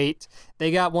the weight.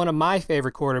 They got one of my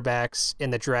favorite quarterbacks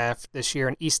in the draft this year,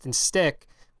 in Easton Stick,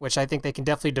 which I think they can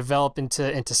definitely develop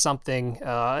into something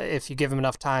if you give him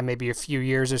enough time, maybe a few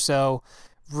years or so.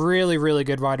 Really, really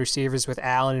good wide receivers with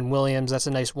Allen and Williams. That's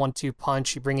a nice 1-2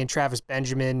 punch. You bring in Travis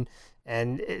Benjamin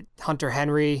and Hunter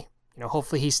Henry.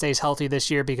 Hopefully he stays healthy this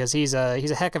year because he's a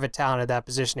heck of a talent at that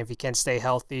position if he can stay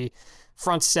healthy.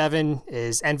 Front seven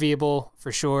is enviable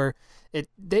for sure.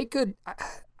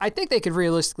 I think they could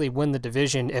realistically win the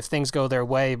division if things go their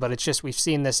way, but it's just we've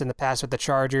seen this in the past with the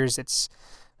Chargers. It's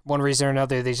one reason or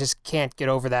another they just can't get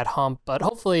over that hump, but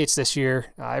hopefully it's this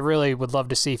year. I really would love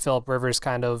to see Phillip Rivers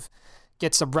kind of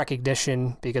get some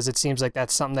recognition because it seems like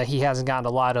that's something that he hasn't gotten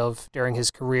a lot of during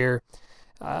his career.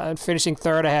 Finishing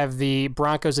third, I have the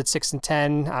Broncos at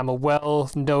 6-10. I'm a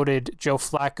well-noted Joe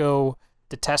Flacco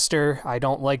detester. I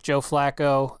don't like Joe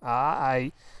Flacco.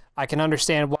 I can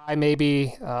understand why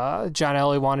maybe John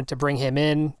Elway wanted to bring him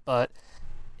in, but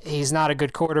he's not a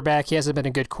good quarterback. He hasn't been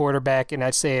a good quarterback in,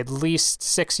 I'd say, at least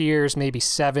 6 years, maybe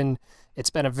 7.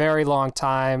 It's been a very long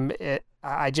time.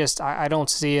 I don't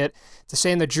see it. It's a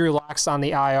shame that Drew Lock's on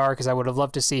the IR because I would have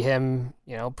loved to see him,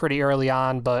 pretty early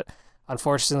on, but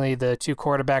unfortunately, the two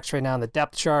quarterbacks right now on the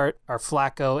depth chart are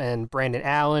Flacco and Brandon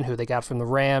Allen, who they got from the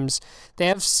Rams. They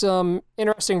have some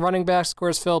interesting running backs. Of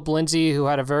course, Philip Lindsay, who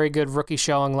had a very good rookie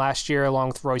showing last year, along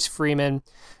with Royce Freeman.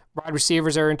 Wide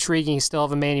receivers are intriguing. You still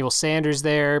have Emmanuel Sanders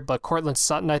there, but Cortland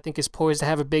Sutton, I think, is poised to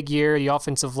have a big year. The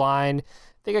offensive line,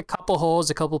 they got a couple holes,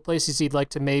 a couple places he'd like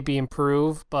to maybe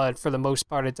improve, but for the most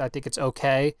part, I think it's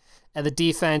okay. And the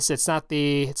defense, it's not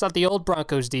the old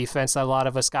Broncos defense that a lot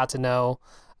of us got to know.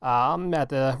 around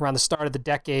the start of the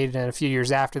decade and a few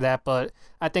years after that. But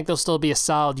I think they'll still be a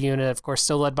solid unit, of course,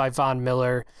 still led by Von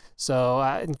Miller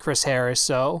and Chris Harris.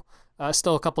 So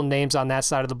still a couple names on that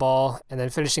side of the ball. And then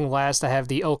finishing last, I have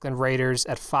the Oakland Raiders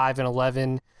at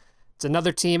 5-11. It's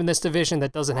another team in this division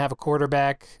that doesn't have a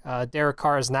quarterback. Derek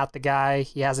Carr is not the guy.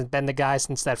 He hasn't been the guy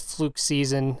since that fluke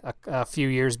season a few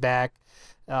years back.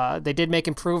 They did make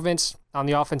improvements on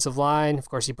the offensive line. Of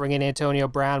course, you bring in Antonio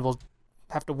Brown. We'll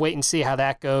have to wait and see how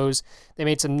that goes. They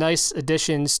made some nice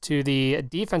additions to the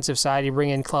defensive side. You bring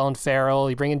in Clelin Ferrell.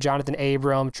 You bring in Jonathan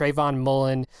Abram, Trayvon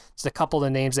Mullen. Just a couple of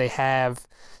the names they have.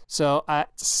 So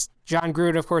John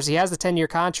Gruden, of course, he has the 10-year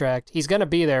contract. He's going to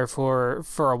be there for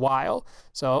a while.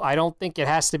 So I don't think it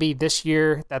has to be this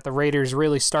year that the Raiders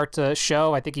really start to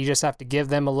show. I think you just have to give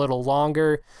them a little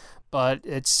longer. But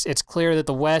it's clear that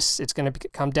the West, it's going to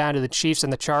come down to the Chiefs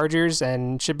and the Chargers,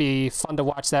 and should be fun to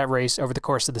watch that race over the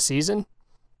course of the season.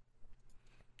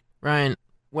 Ryan,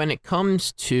 when it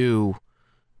comes to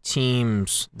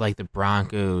teams like the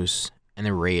Broncos and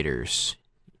the Raiders,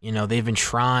 they've been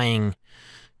trying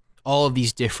all of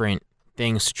these different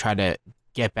things to try to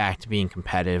get back to being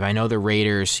competitive. I know the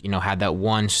Raiders, had that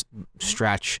one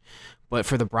stretch, but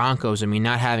for the Broncos,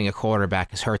 not having a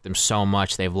quarterback has hurt them so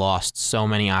much. They've lost so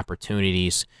many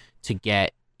opportunities to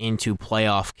get into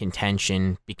playoff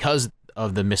contention because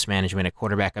of the mismanagement at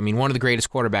quarterback. One of the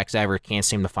greatest quarterbacks ever can't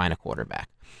seem to find a quarterback.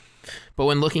 But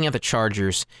when looking at the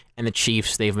Chargers and the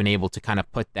Chiefs, they've been able to kind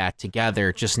of put that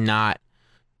together, just not,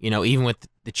 even with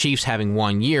the Chiefs having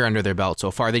 1 year under their belt so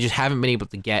far, they just haven't been able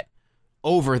to get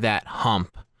over that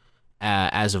hump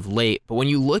as of late. But when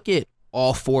you look at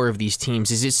all four of these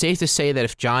teams, is it safe to say that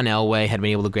if John Elway had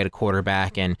been able to get a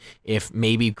quarterback and if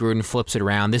maybe Gruden flips it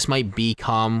around, this might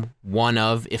become one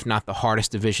of, if not the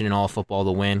hardest division in all of football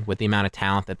to win with the amount of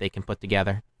talent that they can put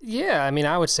together? Yeah,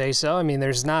 I would say so.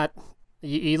 There's not...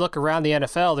 You look around the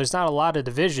NFL, there's not a lot of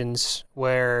divisions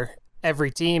where every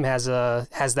team has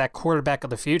that quarterback of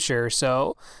the future.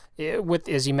 So,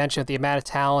 as you mentioned, the amount of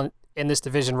talent in this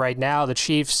division right now, the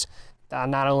Chiefs,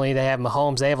 not only they have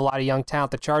Mahomes, they have a lot of young talent.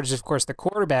 The Chargers, of course, the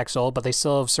quarterback's old, but they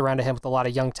still have surrounded him with a lot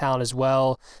of young talent as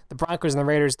well. The Broncos and the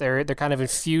Raiders, they're kind of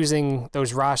infusing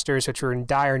those rosters, which are in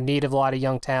dire need of a lot of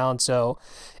young talent. So,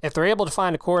 if they're able to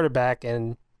find a quarterback,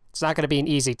 and it's not going to be an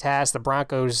easy task. The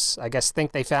Broncos, I guess,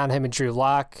 think they found him in Drew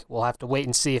Lock. We'll have to wait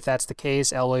and see if that's the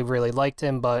case. Elway really liked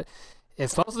him, but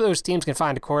if both of those teams can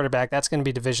find a quarterback, that's going to be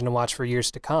a division to watch for years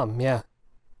to come. Yeah.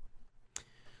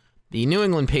 The New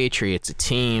England Patriots, a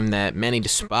team that many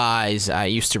despise, I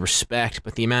used to respect,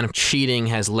 but the amount of cheating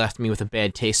has left me with a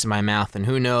bad taste in my mouth, and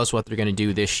who knows what they're going to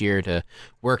do this year to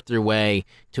work their way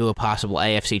to a possible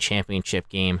AFC Championship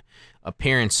game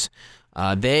appearance.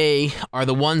 They are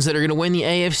the ones that are going to win the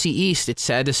AFC East. It's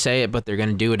sad to say it, but they're going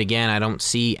to do it again. I don't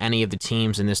see any of the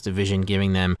teams in this division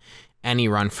giving them any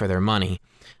run for their money.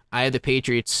 I have the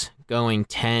Patriots going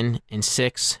 10-6,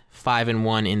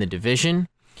 5-1 in the division.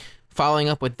 Following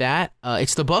up with that,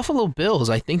 it's the Buffalo Bills.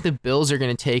 I think the Bills are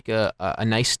going to take a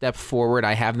nice step forward.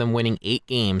 I have them winning 8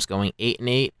 games, going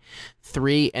 8-8,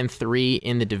 3-3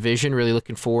 in the division. Really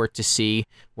looking forward to see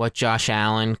what Josh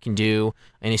Allen can do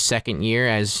in his second year.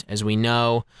 As we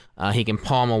know, he can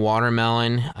palm a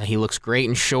watermelon. He looks great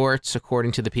in shorts,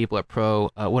 according to the people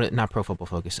at not Pro Football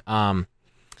Focus.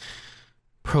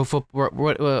 Pro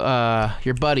Football,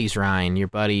 your buddies, Ryan,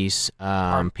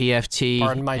 PFT.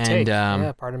 Pardon my take.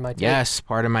 Pardon my take. Yes,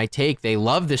 pardon my take. They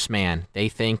love this man. They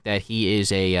think that he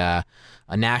is a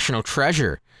national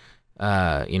treasure,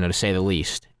 to say the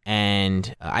least.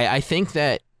 And I think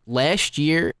that last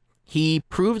year he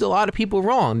proved a lot of people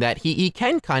wrong, that he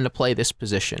can kind of play this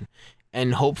position.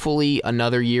 And hopefully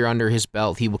another year under his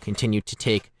belt, he will continue to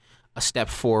take a step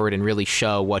forward and really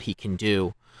show what he can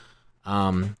do.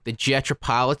 The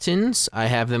Jetropolitans, I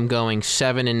have them going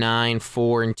 7-9,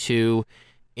 4-2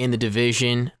 in the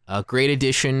division. A great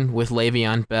addition with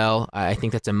Le'Veon Bell. I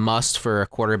think that's a must for a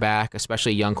quarterback,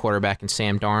 especially a young quarterback in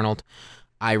Sam Darnold.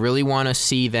 I really want to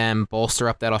see them bolster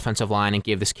up that offensive line and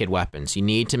give this kid weapons. You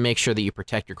need to make sure that you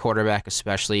protect your quarterback,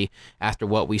 especially after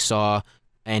what we saw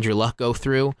Andrew Luck go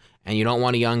through. And you don't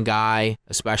want a young guy,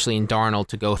 especially in Darnold,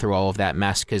 to go through all of that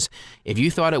mess. Because if you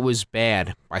thought it was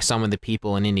bad by some of the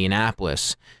people in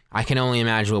Indianapolis, I can only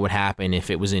imagine what would happen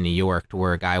if it was in New York, to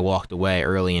where a guy walked away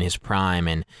early in his prime.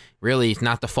 And really, it's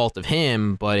not the fault of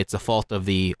him, but it's the fault of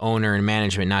the owner and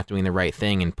management not doing the right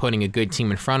thing and putting a good team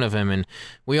in front of him. And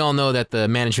we all know that the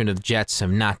management of the Jets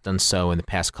have not done so in the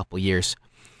past couple years.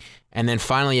 And then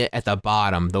finally, at the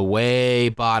bottom, the way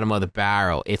bottom of the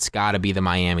barrel, it's got to be the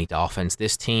Miami Dolphins.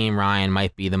 This team, Ryan,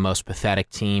 might be the most pathetic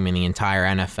team in the entire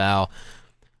NFL.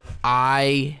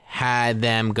 I had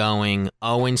them going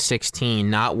 0-16,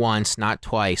 not once, not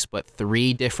twice, but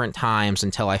 3 different times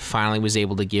until I finally was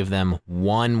able to give them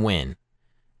 1 win.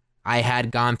 I had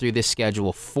gone through this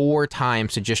schedule 4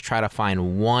 times to just try to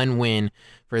find 1 win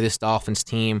for this Dolphins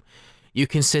team. You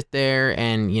can sit there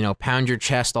and, pound your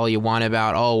chest all you want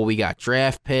about, oh, we got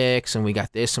draft picks and we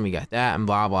got this and we got that and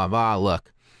blah, blah, blah.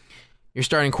 Look, your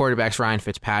starting quarterback's Ryan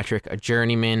Fitzpatrick, a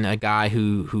journeyman, a guy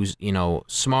who's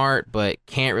smart but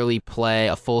can't really play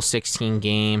a full 16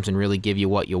 games and really give you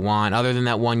what you want, other than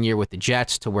that 1 year with the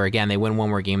Jets to where, again, they win 1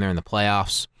 more game there in the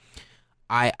playoffs.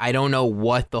 I don't know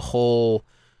what the whole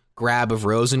grab of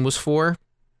Rosen was for.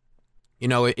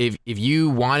 If you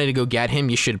wanted to go get him,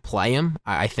 you should play him.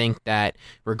 I think that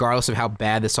regardless of how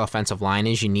bad this offensive line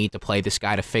is, you need to play this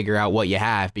guy to figure out what you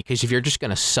have, because if you're just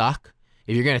going to suck,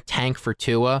 if you're going to tank for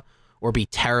Tua or be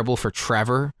terrible for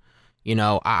Trevor,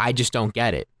 I just don't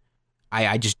get it.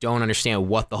 I just don't understand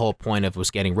what the whole point of was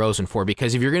getting Rosen for,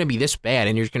 because if you're going to be this bad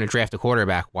and you're just going to draft a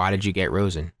quarterback, why did you get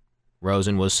Rosen?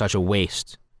 Rosen was such a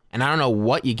waste. And I don't know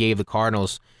what you gave the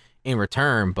Cardinals in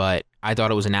return, but I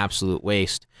thought it was an absolute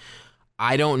waste.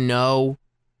 I don't know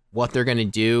what they're going to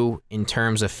do in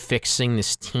terms of fixing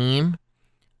this team.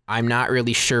 I'm not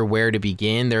really sure where to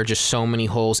begin. There are just so many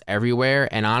holes everywhere.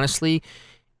 And honestly,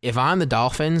 if I'm the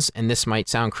Dolphins, and this might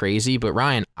sound crazy, but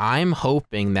Ryan, I'm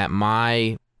hoping that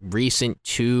my recent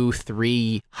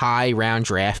 2-3 high round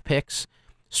draft picks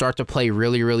start to play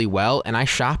really, really well, and I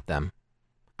shop them.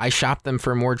 I shop them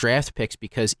for more draft picks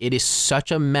because it is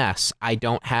such a mess. I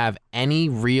don't have any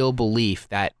real belief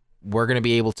that we're going to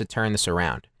be able to turn this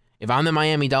around. If I'm the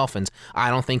Miami Dolphins, I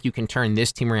don't think you can turn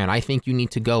this team around. I think you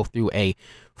need to go through a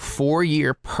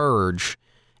 4-year purge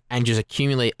and just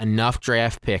accumulate enough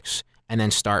draft picks and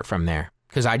then start from there,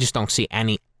 because I just don't see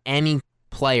any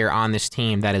player on this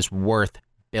team that is worth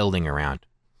building around.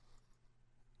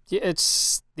 Yeah,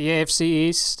 it's the AFC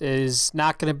East is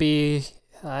not going to be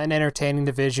an entertaining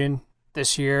division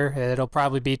this year. It'll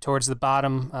probably be towards the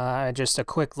bottom. Just a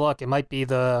quick look, it might be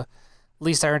the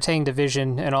least entertaining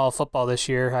division in all football this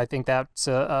year. I think that's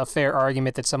a fair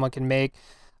argument that someone can make.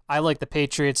 I like the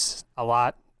Patriots a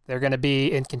lot. They're going to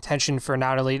be in contention for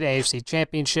not only the AFC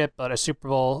Championship, but a Super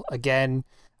Bowl again.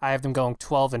 I have them going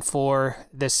 12-4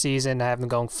 this season. I have them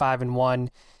going 5-1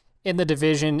 in the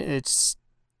division. They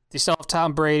still have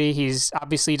Tom Brady. He's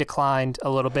obviously declined a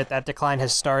little bit. That decline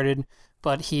has started,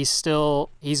 but he's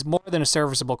more than a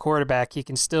serviceable quarterback. He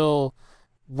can still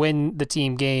win the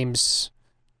team games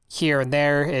here and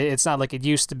there. It's not like it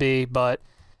used to be, but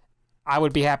I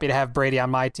would be happy to have Brady on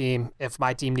my team if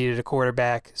my team needed a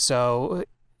quarterback. So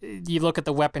you look at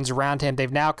the weapons around him.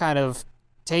 They've now kind of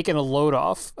taken a load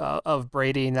off of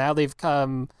Brady. Now they've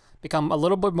become a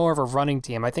little bit more of a running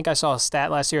team. I think I saw a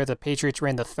stat last year that the Patriots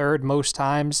ran the 3rd most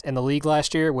times in the league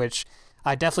last year, which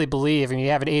I definitely believe. I mean,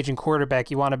 you have an aging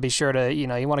quarterback, you want to be sure to, you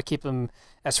want to keep him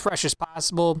as fresh as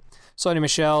possible. Sonny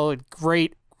Michel,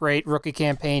 great rookie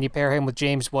campaign. You pair him with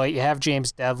James White. You have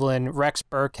James Devlin, Rex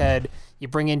Burkhead. You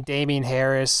bring in Damian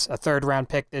Harris, a 3rd-round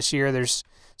pick this year. There's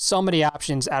so many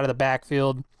options out of the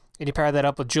backfield. And you pair that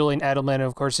up with Julian Edelman,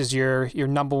 of course, is your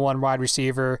number 1 wide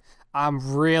receiver.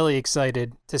 I'm really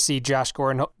excited to see Josh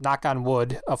Gordon, knock on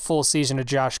wood, a full season of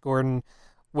Josh Gordon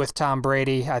with Tom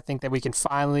Brady. I think that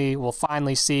we'll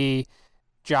finally see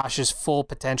Josh's full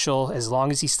potential as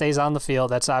long as he stays on the field.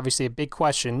 That's obviously a big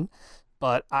question,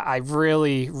 but I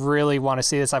really, really want to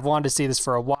see this. I've wanted to see this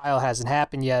for a while. It hasn't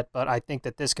happened yet, but I think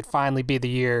that this could finally be the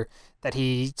year that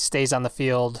he stays on the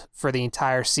field for the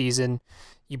entire season.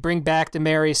 You bring back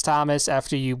Demaryius Thomas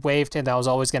after you waived him. That was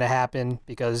always going to happen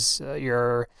because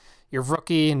your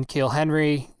rookie and N'Keal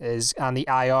Henry is on the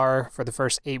IR for the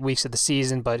first 8 weeks of the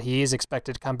season, but he is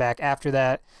expected to come back after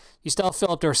that. You still have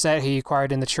Philip Dorsett, who you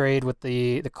acquired in the trade with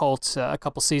the Colts a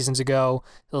couple seasons ago.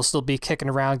 He'll still be kicking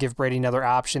around, give Brady another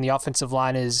option. The offensive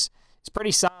line is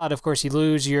pretty solid. Of course, you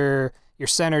lose your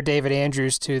center, David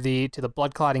Andrews, to the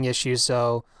blood clotting issues,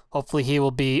 so hopefully he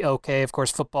will be okay. Of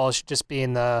course, football should just be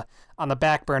on the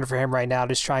back burner for him right now,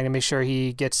 just trying to make sure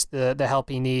he gets the help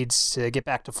he needs to get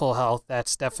back to full health.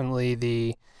 That's definitely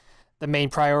the main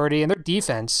priority. And their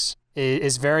defense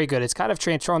is very good. It's kind of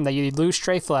transformed that you lose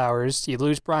Trey Flowers, you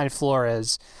lose Brian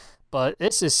Flores, but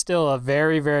this is still a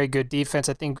very, very good defense.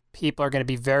 I think people are going to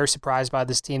be very surprised by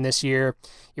this team this year.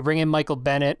 You bring in Michael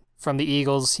Bennett from the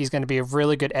Eagles. He's going to be a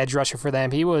really good edge rusher for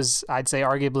them. He was, I'd say,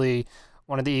 arguably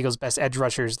one of the Eagles' best edge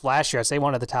rushers last year. I'd say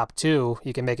one of the top 2.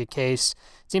 You can make a case.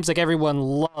 It seems like everyone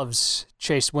loves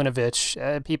Chase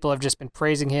Winovich. People have just been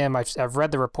praising him. I've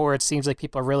read the reports. Seems like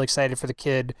people are really excited for the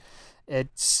kid.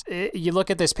 You look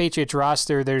at this Patriots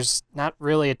roster, there's not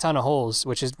really a ton of holes,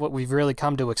 which is what we've really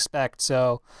come to expect.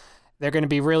 So they're going to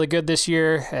be really good this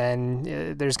year, and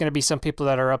there's going to be some people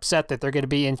that are upset that they're going to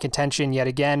be in contention yet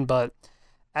again, but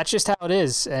that's just how it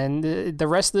is. And the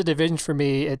rest of the division for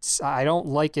me, I don't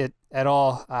like it at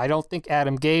all. I don't think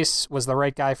Adam Gase was the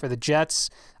right guy for the Jets.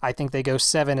 I think they go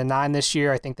 7-9 this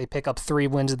year. I think they pick up 3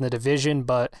 wins in the division,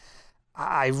 but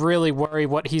I really worry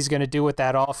what he's going to do with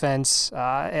that offense.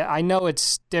 I know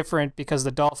it's different because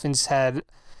the Dolphins had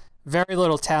very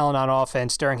little talent on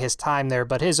offense during his time there,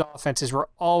 but his offenses were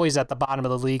always at the bottom of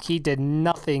the league. He did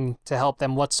nothing to help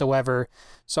them whatsoever.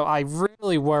 So I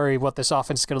really worry what this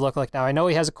offense is going to look like now. I know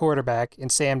he has a quarterback in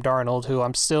Sam Darnold, who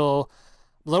I'm still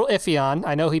a little iffy on.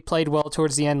 I know he played well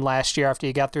towards the end last year after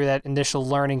he got through that initial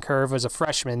learning curve as a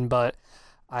freshman, but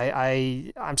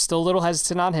I'm still a little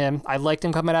hesitant on him. I liked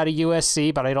him coming out of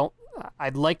USC, but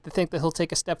I'd like to think that he'll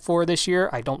take a step forward this year.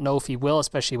 I don't know if he will,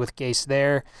 especially with Gase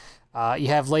there. You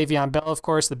have Le'Veon Bell, of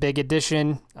course, the big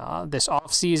addition this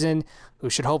offseason, who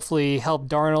should hopefully help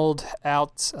Darnold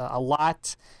out a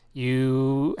lot.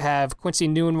 You have Quincy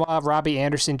Nunwa, Robbie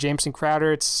Anderson, Jameson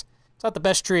Crowder. It's not the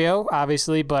best trio,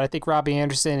 obviously, but I think Robbie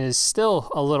Anderson is still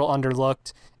a little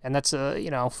underlooked, and that's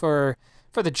for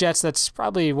the Jets, that's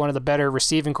probably one of the better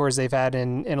receiving cores they've had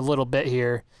in a little bit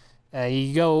here.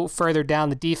 You go further down,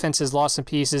 the defense has lost some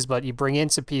pieces, but you bring in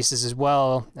some pieces as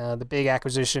well. The big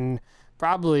acquisition,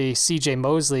 probably C.J.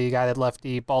 Mosley, a guy that left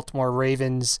the Baltimore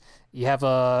Ravens. You have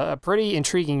a pretty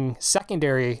intriguing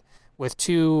secondary with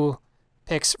 2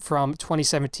 picks from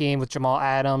 2017 with Jamal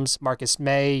Adams, Marcus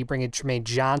May. You bring in Tremaine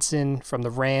Johnson from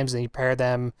the Rams, and you pair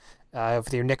them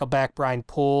with your nickelback, Brian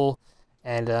Poole,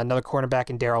 and another cornerback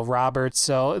in Darryl Roberts.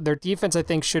 So their defense, I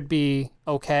think, should be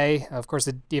okay. Of course,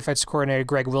 the defensive coordinator,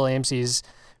 Greg Williams, he's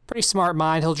a pretty smart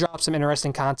mind. He'll drop some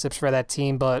interesting concepts for that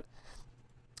team, but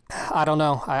I don't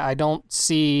know. I don't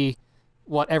see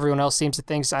what everyone else seems to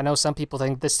think. I know some people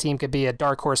think this team could be a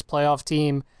dark horse playoff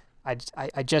team.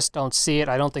 I just don't see it.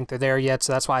 I don't think they're there yet,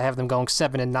 so that's why I have them going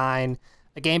 7-9.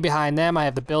 A game behind them, I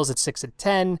have the Bills at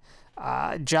 6-10.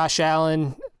 Josh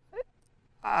Allen,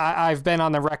 I've been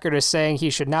on the record as saying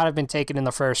he should not have been taken in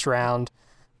the first round,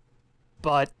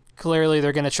 but clearly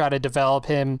they're going to try to develop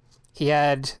him. He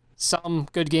had some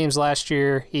good games last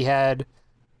year. He had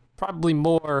probably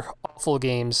more awful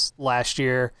games last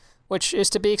year, which is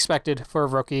to be expected for a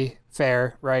rookie.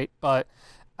 Fair, right? But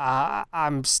I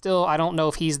don't know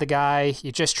if he's the guy.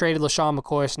 You just traded LaShawn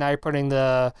McCoy, so now you're putting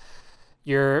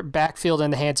your backfield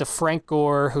in the hands of Frank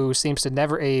Gore, who seems to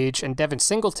never age, and Devin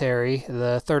Singletary,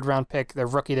 the 3rd-round pick, the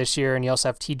rookie this year, and you also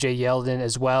have TJ Yeldon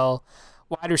as well.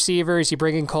 Wide receivers, you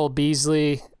bring in Cole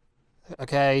Beasley.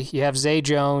 Okay, you have Zay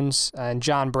Jones and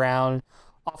John Brown.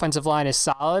 Offensive line is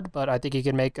solid, but I think you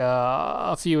can make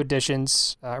a few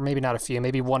additions, or maybe not a few,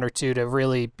 maybe 1 or 2 to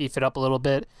really beef it up a little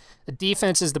bit. The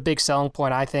defense is the big selling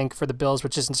point, I think, for the Bills,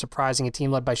 which isn't surprising. A team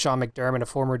led by Sean McDermott, a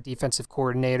former defensive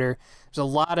coordinator. There's a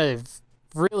lot of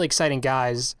really exciting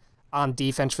guys on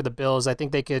defense for the Bills. I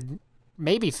think they could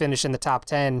maybe finish in the top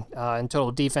 10 in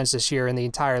total defense this year in the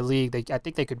entire league. I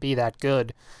think they could be that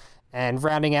good. And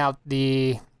rounding out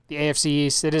the AFC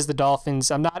East, it is the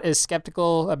Dolphins. I'm not as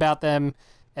skeptical about them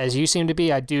as you seem to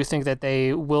be. I do think that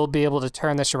they will be able to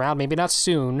turn this around. Maybe not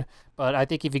soon, but I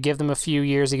think if you give them a few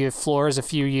years, you give Flores a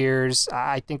few years,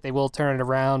 I think they will turn it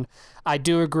around. I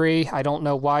do agree. I don't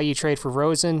know why you trade for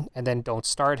Rosen and then don't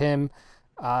start him.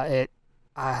 I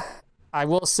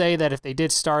will say that if they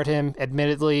did start him,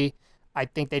 admittedly, I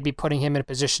think they'd be putting him in a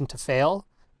position to fail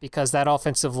because that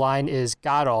offensive line is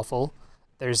god-awful.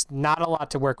 There's not a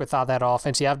lot to work with on that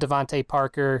offense. You have Devontae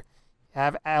Parker, you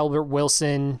have Albert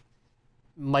Wilson,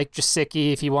 Mike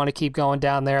Gesicki, if you want to keep going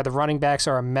down there. The running backs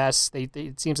are a mess.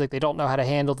 It seems like they don't know how to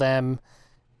handle them.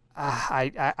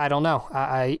 I don't know.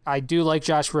 I do like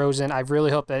Josh Rosen. I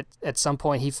really hope that at some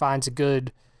point he finds a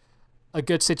good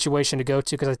situation to go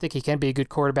to because I think he can be a good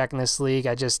quarterback in this league.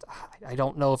 I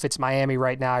don't know if it's Miami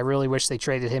right now. I really wish they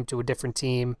traded him to a different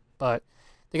team, but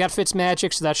they got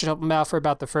Fitzmagic, so that should help them out for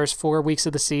about the first 4 weeks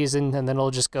of the season, and then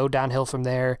it'll just go downhill from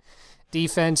there.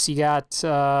 Defense, you got,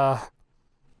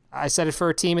 I said it for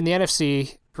a team in the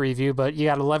NFC preview, but you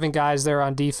got 11 guys there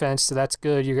on defense, so that's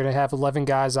good. You're going to have 11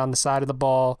 guys on the side of the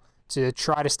ball to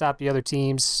try to stop the other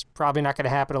teams. Probably not going to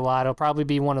happen a lot. It'll probably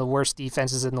be one of the worst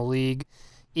defenses in the league,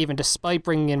 even despite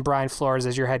bringing in Brian Flores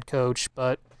as your head coach,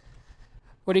 but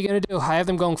what are you going to do? I have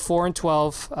them going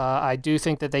 4-12. I do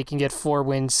think that they can get 4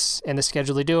 wins in the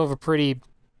schedule. They do have a pretty,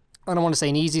 I don't want to say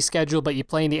an easy schedule, but you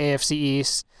play in the AFC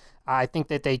East. I think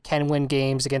that they can win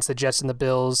games against the Jets and the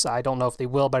Bills. I don't know if they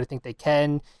will, but I think they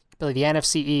can. You play the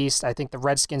NFC East. I think the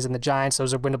Redskins and the Giants,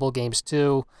 those are winnable games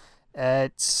too.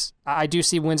 I do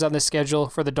see wins on the schedule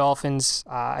for the Dolphins.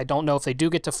 I don't know if they do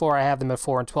get to 4. I have them at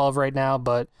 4-12 right now,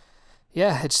 but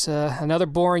yeah, it's another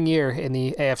boring year in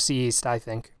the AFC East, I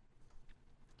think.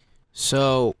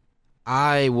 So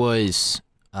I was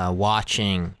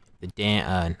watching the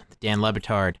Dan Le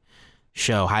Batard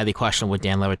show, Highly Questionable with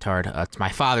Dan Le Batard. It's my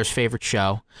father's favorite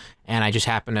show, and I just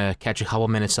happened to catch a couple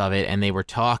minutes of it, and they were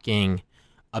talking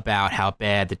about how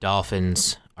bad the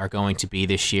Dolphins are going to be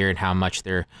this year and how much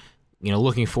they're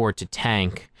looking forward to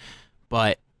tank.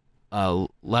 But Le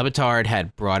Batard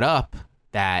had brought up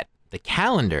that the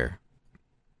calendar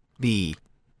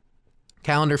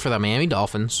for the Miami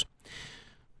Dolphins,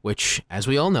 which, as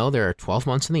we all know, there are 12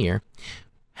 months in the year,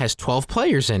 has 12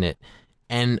 players in it.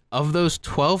 And of those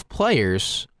 12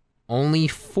 players, only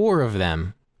 4 of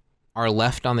them are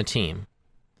left on the team.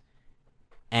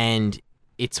 And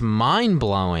it's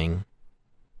mind-blowing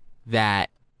that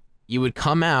you would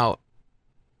come out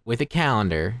with a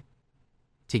calendar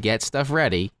to get stuff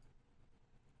ready,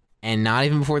 and not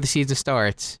even before the season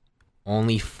starts,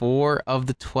 only 4 of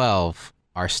the 12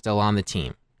 are still on the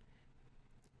team.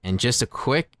 And just a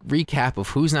quick recap of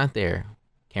who's not there.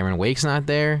 Cameron Wake's not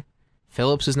there.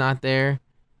 Phillips is not there.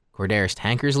 Cordarrelle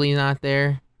Tankersley's not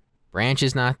there. Branch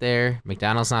is not there.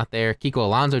 McDonald's not there. Kiko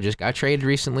Alonso just got traded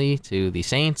recently to the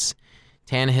Saints.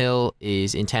 Tannehill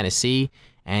is in Tennessee.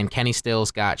 And Kenny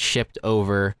Stills got shipped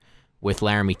over with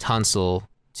Laramie Tunsil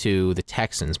to the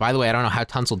Texans. By the way, I don't know how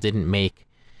Tunsil didn't make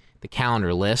the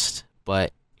calendar list,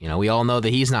 but we all know that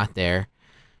he's not there.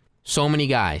 So many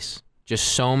guys. Just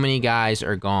so many guys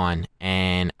are gone,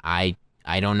 and I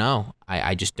don't know.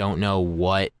 I just don't know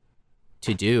what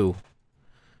to do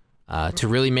to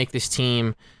really make this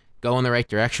team go in the right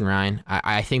direction, Ryan.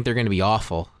 I think they're going to be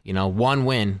awful. 1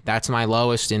 win. That's my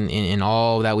lowest in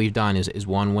all that we've done is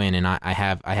 1 win, and I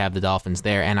have the Dolphins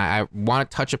there. And I want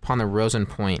to touch upon the Rosen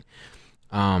point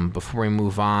before we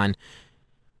move on.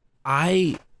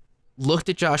 I looked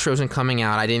at Josh Rosen coming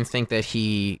out. I didn't think that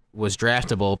he was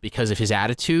draftable because of his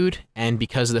attitude and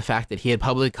because of the fact that he had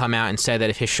publicly come out and said that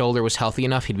if his shoulder was healthy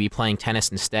enough, he'd be playing tennis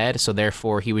instead. So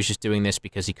therefore, he was just doing this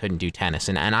because he couldn't do tennis.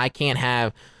 And I can't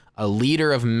have a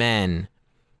leader of men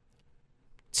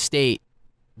state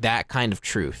that kind of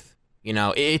truth.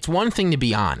 It's one thing to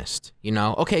be honest.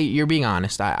 Okay, you're being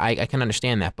honest. I can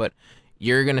understand that, but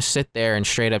you're going to sit there and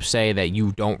straight up say that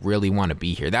you don't really want to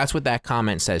be here. That's what that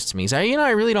comment says to me. Is I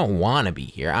really don't want to be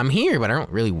here. I'm here, but I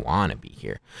don't really want to be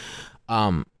here.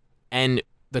 And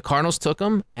the Cardinals took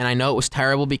him, and I know it was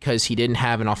terrible because he didn't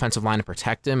have an offensive line to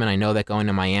protect him, and I know that going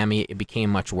to Miami, it became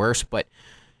much worse. But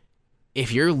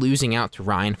if you're losing out to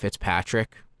Ryan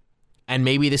Fitzpatrick, and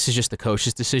maybe this is just the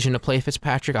coach's decision to play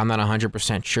Fitzpatrick, I'm not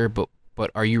 100% sure,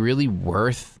 but are you really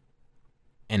worth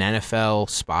an NFL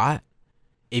spot?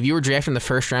 If you were drafted in the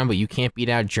first round, but you can't beat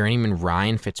out journeyman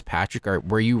Ryan Fitzpatrick,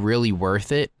 were you really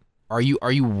worth it? Are you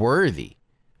worthy?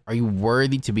 Are you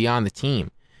worthy to be on the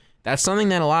team? That's something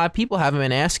that a lot of people haven't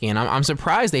been asking, and I'm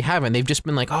surprised they haven't. They've just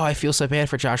been like, oh, I feel so bad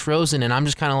for Josh Rosen, and I'm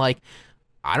just kind of like,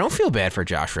 I don't feel bad for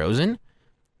Josh Rosen.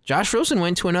 Josh Rosen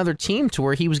went to another team to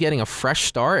where he was getting a fresh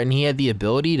start, and he had the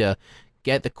ability to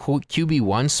get the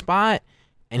QB1 spot,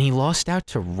 and he lost out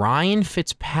to Ryan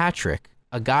Fitzpatrick,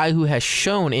 a guy who has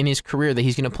shown in his career that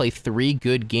he's going to play 3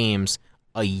 good games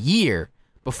a year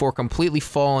before completely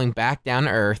falling back down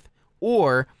to earth,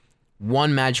 or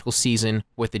 1 magical season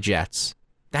with the Jets.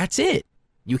 That's it.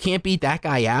 You can't beat that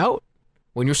guy out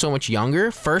when you're so much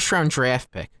younger. First-round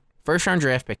draft pick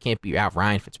can't beat out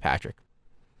Ryan Fitzpatrick.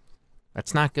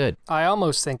 That's not good. I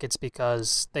almost think it's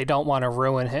because they don't want to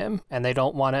ruin him, and they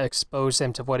don't want to expose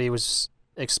him to what he was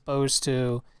exposed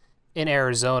to in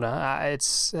Arizona.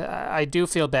 I do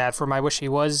feel bad for him. I wish he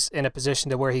was in a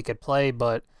position to where he could play,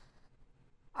 but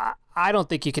I don't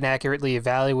think you can accurately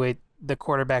evaluate the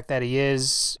quarterback that he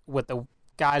is with the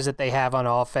guys that they have on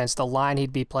offense, the line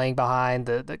he'd be playing behind,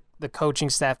 the coaching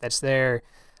staff that's there.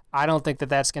 I don't think that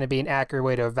that's going to be an accurate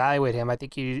way to evaluate him. I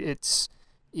think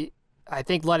I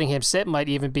think letting him sit might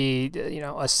even be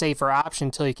a safer option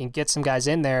until you can get some guys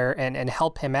in there and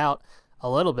help him out a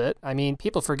little bit. I mean,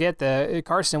 people forget that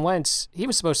Carson Wentz, he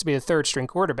was supposed to be a third-string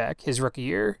quarterback his rookie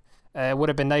year. It would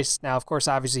have been nice. Now, of course,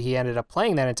 obviously he ended up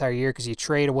playing that entire year because you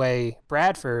trade away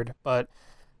Bradford, but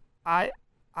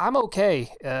I'm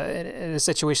okay in a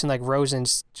situation like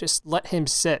Rosen's. Just let him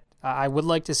sit. I would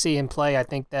like to see him play. I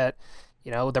think that,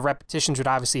 the repetitions would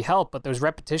obviously help, but those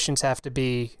repetitions have to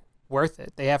be worth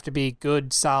it. They have to be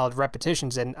good, solid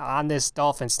repetitions. And on this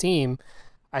Dolphins team,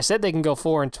 I said they can go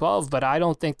 4-12, but I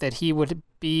don't think that he would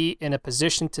be in a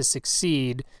position to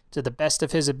succeed to the best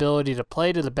of his ability, to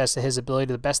play to the best of his ability,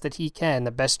 to the best that he can,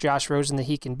 the best Josh Rosen that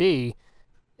he can be,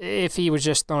 if he was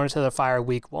just thrown into the fire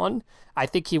week 1. I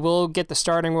think he will get the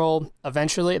starting role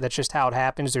eventually. That's just how it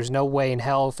happens. There's no way in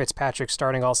hell Fitzpatrick's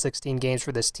starting all 16 games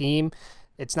for this team.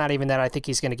 It's not even that I think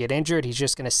he's going to get injured. He's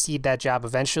just going to cede that job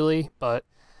eventually. But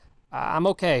I'm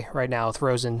okay right now with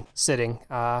Rosen sitting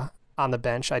on the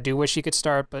bench. I do wish he could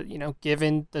start, but,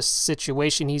 given the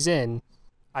situation he's in,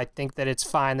 I think that it's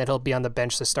fine that he'll be on the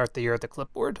bench to start the year at the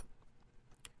clipboard.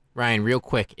 Ryan, real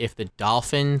quick, if the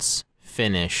Dolphins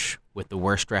finish with the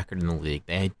worst record in the league,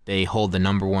 they hold the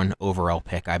number 1 overall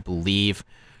pick. I believe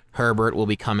Herbert will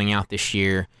be coming out this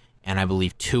year, and I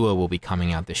believe Tua will be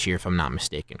coming out this year, if I'm not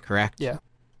mistaken, correct? Yeah.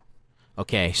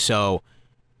 Okay, so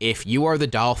if you are the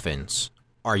Dolphins,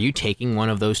 are you taking one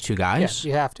of those 2 guys? Yes,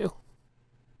 you have to.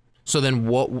 So then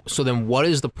what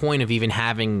is the point of even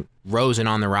having Rosen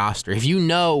on the roster? If you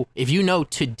know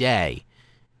today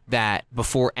that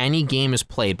before any game is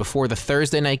played, before the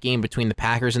Thursday night game between the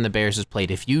Packers and the Bears is played,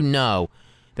 if you know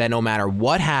that no matter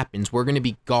what happens, we're going to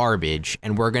be garbage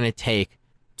and we're going to take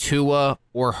Tua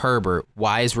or Herbert,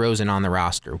 why is Rosen on the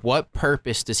roster? What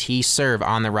purpose does he serve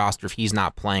on the roster if he's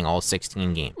not playing all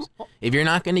 16 games? If you're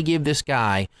not going to give this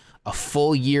guy a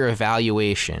full year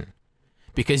evaluation,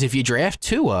 because if you draft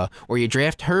Tua or you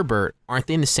draft Herbert, aren't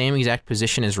they in the same exact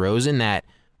position as Rosen that,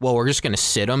 well, we're just going to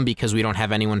sit them because we don't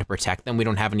have anyone to protect them. We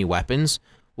don't have any weapons.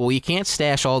 Well, you can't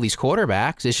stash all these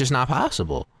quarterbacks. It's just not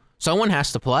possible. Someone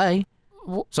has to play.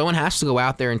 Someone has to go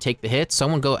out there and take the hits.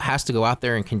 Someone has to go out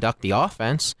there and conduct the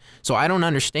offense. So I don't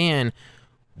understand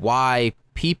why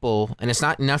people, and it's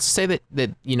not to say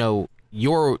that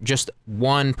you're just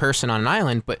one person on an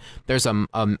island, but there's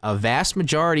a vast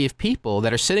majority of people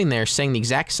that are sitting there saying the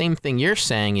exact same thing you're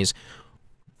saying is,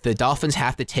 the Dolphins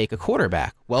have to take a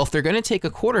quarterback. Well, if they're going to take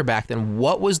a quarterback, then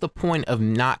what was the point of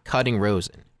not cutting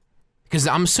Rosen? Because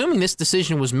I'm assuming this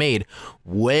decision was made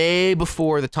way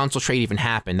before the Tunsil trade even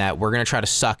happened, that we're going to try to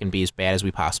suck and be as bad as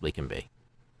we possibly can be.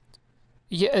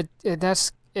 Yeah,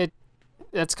 that's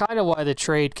kind of why the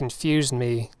trade confused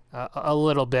me a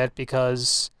little bit,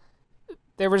 because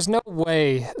there was no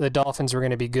way the Dolphins were going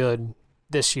to be good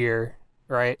this year,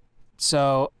 right?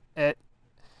 So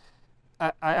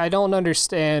I don't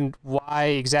understand why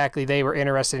exactly they were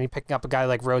interested in picking up a guy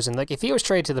like Rosen. Like, if he was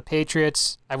traded to the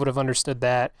Patriots, I would have understood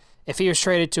that. If he was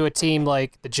traded to a team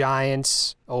like the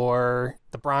Giants or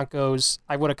the Broncos,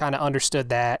 I would have kind of understood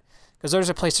that, because those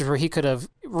are places where he could have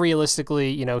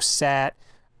realistically, sat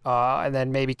and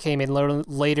then maybe came in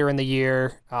later in the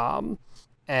year.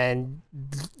 And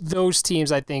those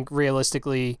teams, I think,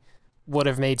 realistically would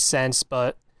have made sense.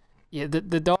 But yeah,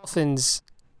 the Dolphins,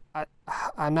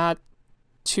 I'm not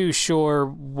too sure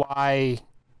why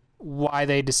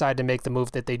they decided to make the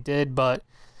move that they did, but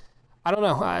I don't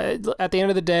know. At the end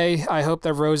of the day, I hope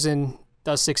that Rosen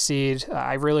does succeed.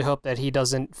 I really hope that he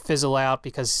doesn't fizzle out,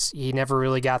 because he never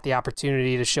really got the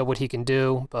opportunity to show what he can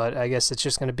do, but I guess it's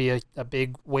just going to be a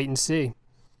big wait and see.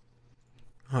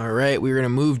 All right, we're going to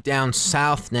move down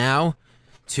south now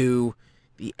to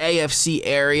the AFC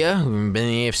area. We've been in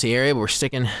the AFC area, but we're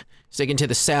sticking to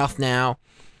the south now.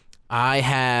 I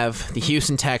have the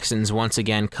Houston Texans once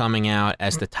again coming out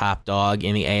as the top dog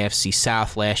in the AFC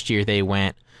South. Last year they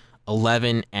went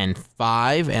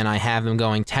 11-5, and I have them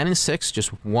going 10-6, just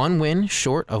one win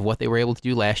short of what they were able to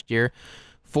do last year.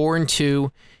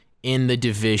 4-2 in the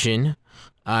division.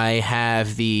 I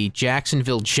have the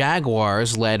Jacksonville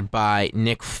Jaguars, led by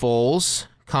Nick Foles,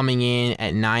 coming in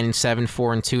at 9-7,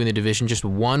 4-2 in the division, just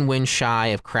one win shy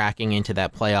of cracking into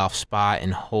that playoff spot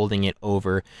and holding it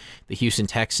over the Houston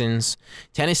Texans.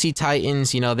 Tennessee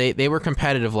Titans, they were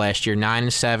competitive last year,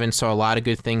 9-7, saw a lot of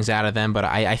good things out of them, but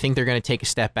I think they're going to take a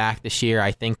step back this year.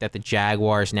 I think that the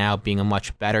Jaguars now being a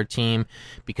much better team,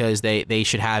 because they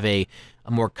should have a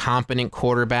more competent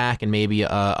quarterback and maybe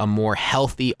a more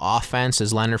healthy offense,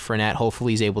 as Leonard Fournette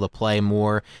hopefully is able to play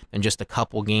more than just a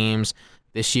couple games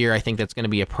this year. I think that's going to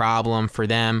be a problem for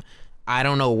them. I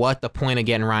don't know what the point of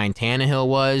getting Ryan Tannehill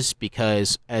was,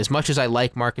 because as much as I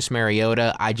like Marcus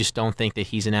Mariota, I just don't think that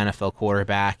he's an NFL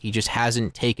quarterback. He just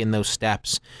hasn't taken those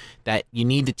steps that you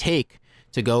need to take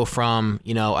to go from,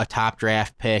 a top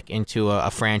draft pick into a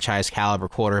franchise caliber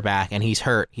quarterback, and he's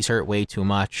hurt. He's hurt way too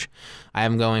much. I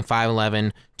am going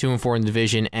 5-11, 2-4 in the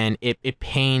division, and it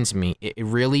pains me. It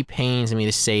really pains me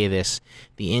to say this.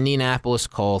 The Indianapolis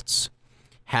Colts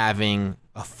having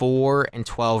a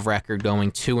 4-12 record,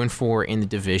 going 2-4 in the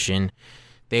division.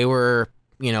 They were,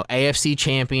 AFC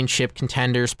championship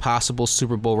contenders, possible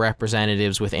Super Bowl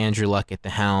representatives with Andrew Luck at the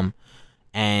helm.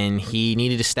 And he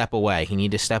needed to step away. He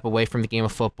needed to step away from the game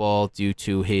of football due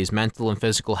to his mental and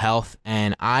physical health.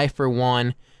 And I, for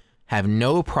one, have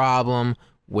no problem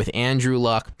with Andrew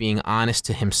Luck being honest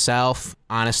to himself,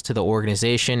 honest to the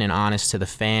organization, and honest to the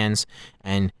fans,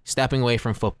 and stepping away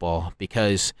from football,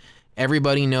 because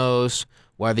everybody knows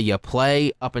whether you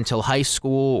play up until high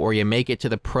school or you make it to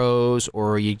the pros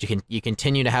or you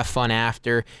continue to have fun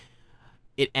after,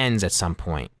 it ends at some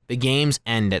point. The games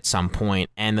end at some point,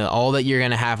 and all that you're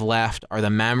going to have left are the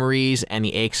memories and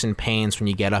the aches and pains when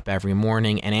you get up every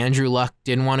morning, and Andrew Luck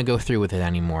didn't want to go through with it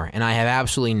anymore, and I have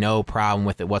absolutely no problem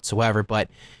with it whatsoever, but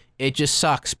it just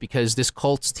sucks because this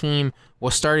Colts team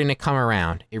was starting to come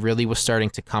around. It really was starting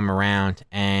to come around,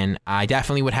 and I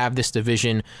definitely would have this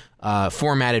division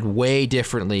formatted way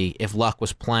differently if Luck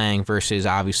was playing versus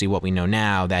obviously what we know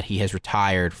now that he has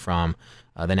retired from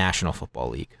the National Football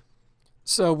League.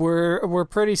 So we're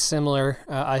pretty similar,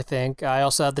 I think. I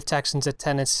also have the Texans at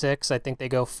 10-6. I think they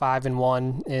go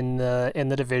 5-1 in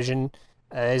the division.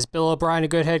 Is Bill O'Brien a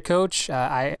good head coach?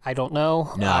 I don't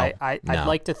know. No, I'd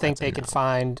like to think they can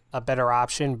find a better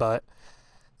option, but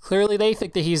clearly they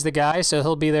think that he's the guy, so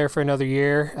he'll be there for another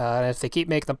year. If they keep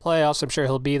making the playoffs, I'm sure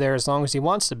he'll be there as long as he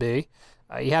wants to be.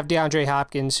 You have DeAndre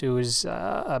Hopkins, who is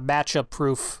a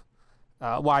matchup-proof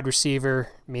wide receiver,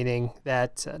 meaning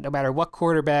that no matter what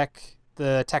quarterback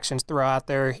the Texans throw out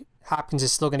there, Hopkins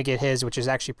is still going to get his, which is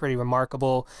actually pretty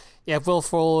remarkable. You have Will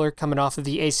Fuller coming off of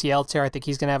the ACL tear. I think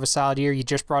he's going to have a solid year. You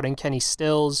just brought in Kenny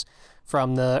Stills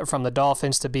from the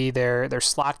Dolphins to be their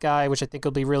slot guy, which I think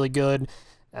will be really good.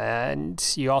 And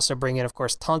you also bring in, of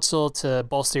course, Tunsil to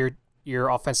bolster your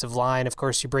offensive line. Of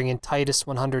course, you bring in Titus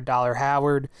 $100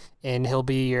 Howard, and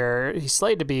he's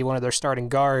slated to be one of their starting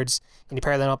guards. And you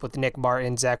pair them up with Nick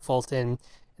Martin, Zach Fulton, and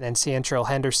then Santrell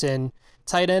Henderson.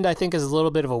 Tight end, I think, is a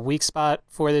little bit of a weak spot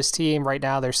for this team. Right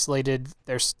now, their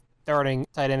starting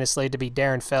tight end is slated to be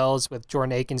Darren Fells with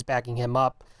Jordan Akins backing him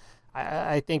up.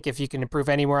 I think if you can improve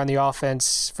anywhere on the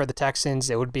offense for the Texans,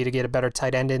 it would be to get a better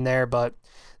tight end in there. But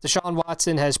Deshaun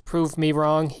Watson has proved me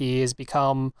wrong. He has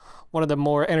become one of the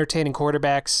more entertaining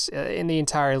quarterbacks in the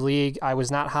entire league. I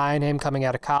was not high on him coming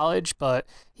out of college, but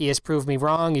he has proved me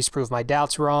wrong. He's proved my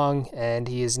doubts wrong, and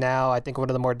he is now, I think, one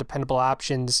of the more dependable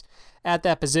options at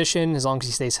that position as long as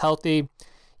he stays healthy.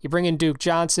 You bring in Duke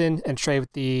Johnson and trade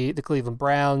with the Cleveland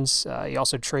Browns. You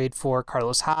also trade for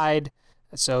Carlos Hyde.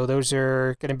 So those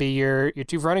are going to be your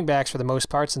two running backs for the most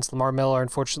part, since Lamar Miller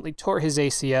unfortunately tore his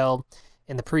ACL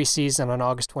in the preseason on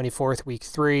August 24th, week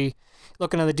 3.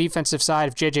 Looking on the defensive side,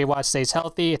 if J.J. Watt stays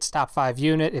healthy, it's top 5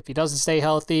 unit. If he doesn't stay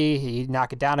healthy, he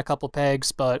knock it down a couple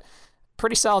pegs, but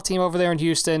pretty solid team over there in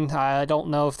Houston. I don't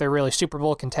know if they're really Super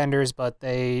Bowl contenders, but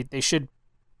they should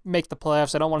make the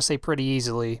playoffs. I don't want to say pretty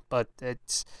easily, but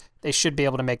they should be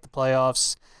able to make the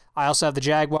playoffs. I also have the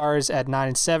Jaguars at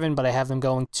 9-7, but I have them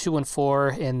going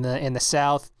 2-4 in the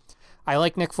South. I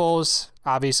like Nick Foles,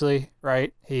 obviously,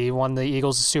 right? He won the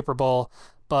Eagles the Super Bowl,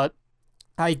 but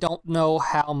I don't know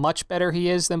how much better he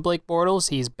is than Blake Bortles.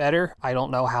 He's better. I don't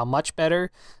know how much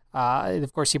better.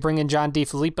 Of course, you bring in John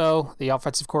DeFilippo, the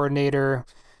offensive coordinator,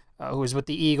 who was with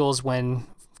the Eagles when,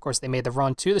 of course, they made the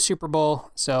run to the Super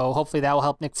Bowl. So hopefully that will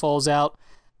help Nick Foles out.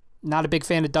 Not a big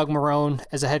fan of Doug Marrone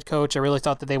as a head coach. I really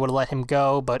thought that they would have let him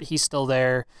go, but he's still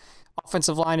there.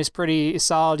 Offensive line is pretty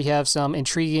solid. You have some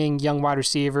intriguing young wide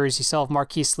receivers. You still have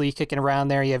Marquise Lee kicking around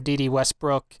there. You have D.D.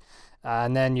 Westbrook,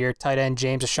 and then your tight end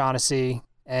James O'Shaughnessy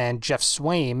and Jeff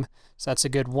Swaim. So that's a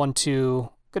good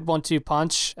 1-2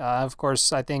 punch. Of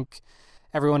course, I think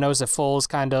everyone knows that Foles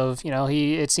kind of,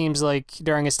 it seems like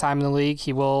during his time in the league,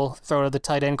 he will throw to the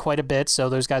tight end quite a bit. So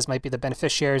those guys might be the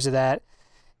beneficiaries of that.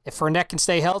 If Fournette can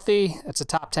stay healthy, that's a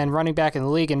top 10 running back in the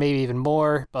league and maybe even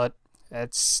more, but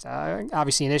that's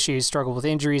obviously an issue. He's struggled with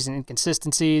injuries and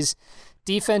inconsistencies.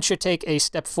 Defense should take a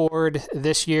step forward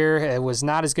this year. It was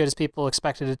not as good as people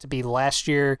expected it to be last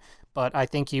year, but I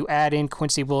think you add in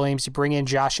Quincy Williams, you bring in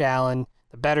Josh Allen,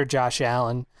 the better Josh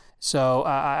Allen. So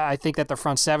I think that the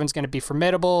front seven is going to be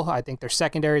formidable. I think their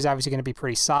secondary is obviously going to be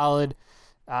pretty solid.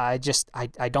 I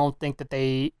don't think that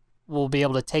they will be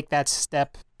able to take that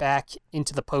step back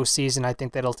into the postseason. I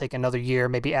think that it'll take another year,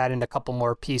 maybe add in a couple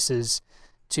more pieces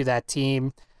to that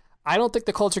team. I don't think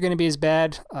the Colts are going to be as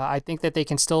bad. I think that they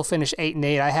can still finish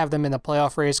 8-8. I have them in the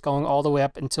playoff race going all the way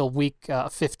up until week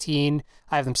 15.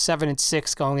 I have them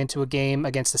 7-6 going into a game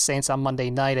against the Saints on Monday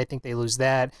night. I think they lose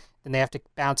that. Then they have to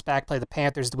bounce back, play the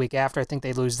Panthers the week after. I think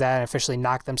they lose that and officially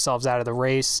knock themselves out of the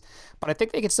race. But I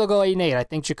think they can still go 8-8. I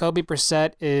think Jacoby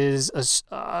Brissett is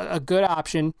a good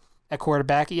option at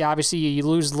quarterback. Obviously, you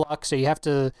lose Luck, so you have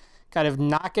to kind of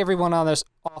knock everyone on this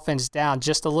offense down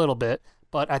just a little bit.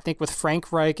 But I think with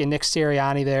Frank Reich and Nick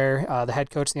Sirianni there, the head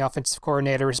coach and the offensive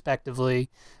coordinator respectively,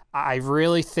 I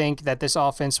really think that this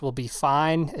offense will be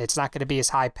fine. It's not going to be as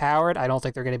high-powered. I don't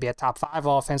think they're going to be a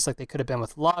top-5 offense like they could have been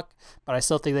with Luck, but I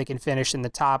still think they can finish in the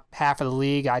top half of the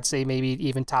league. I'd say maybe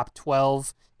even top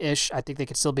 12-ish. I think they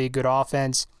could still be a good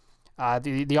offense.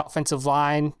 The offensive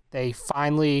line, they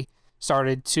finally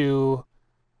started to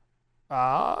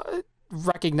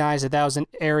recognize that was an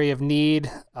area of need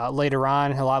later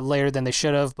on, a lot later than they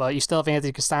should have, but you still have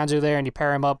Anthony Costanzo there, and you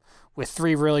pair him up with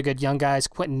 3 really good young guys.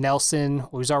 Quentin Nelson,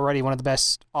 who's already one of the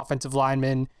best offensive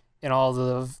linemen in all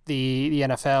of the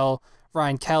NFL.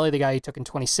 Ryan Kelly, the guy you took in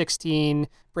 2016.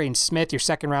 Braden Smith, your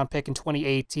second-round pick in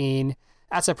 2018.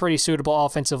 That's a pretty suitable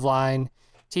offensive line.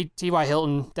 T.Y.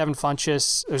 Hilton, Devin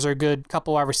Funchess, those are a good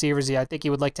couple wide receivers. Yeah, I think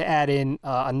you would like to add in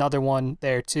another one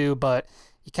there too, but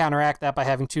you counteract that by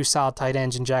having 2 solid tight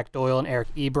ends in Jack Doyle and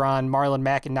Eric Ebron. Marlon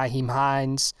Mack and Nyheim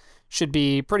Hines should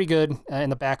be pretty good in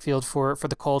the backfield for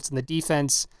the Colts. And the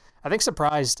defense, I think,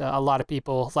 surprised a lot of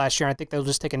people last year. I think they'll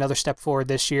just take another step forward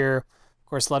this year. Of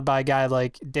course, led by a guy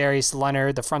like Darius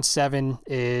Leonard. The front seven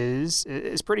is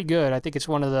pretty good. I think it's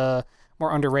one of the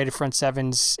more underrated front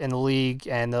sevens in the league,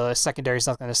 and the secondary is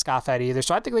nothing to scoff at either.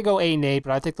 So I think they go 8-8,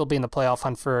 but I think they'll be in the playoff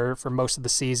hunt for most of the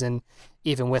season,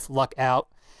 even with Luck out.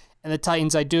 And the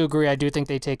Titans, I do agree. I do think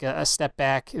they take a step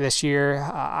back this year.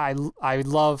 I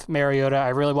love Mariota. I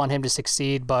really want him to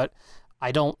succeed, but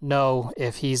I don't know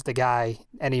if he's the guy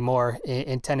anymore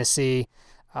in Tennessee.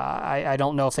 I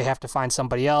don't know if they have to find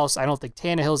somebody else. I don't think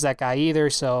Tannehill's that guy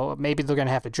either, so maybe they're going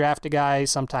to have to draft a guy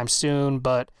sometime soon,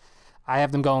 but I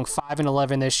have them going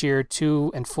 5-11 this year,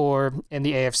 2-4 in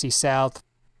the AFC South.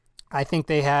 I think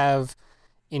they have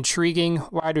intriguing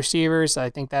wide receivers. I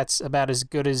think that's about as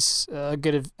good as a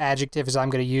good adjective as I'm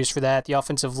going to use for that. The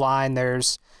offensive line,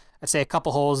 there's, I'd say, a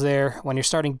couple holes there. When you're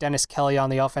starting Dennis Kelly on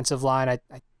the offensive line, I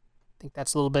think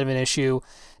that's a little bit of an issue.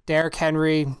 Derrick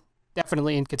Henry,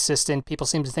 definitely inconsistent. People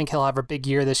seem to think he'll have a big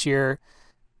year this year.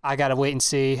 I got to wait and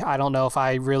see. I don't know if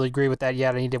I really agree with that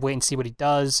yet. I need to wait and see what he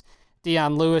does.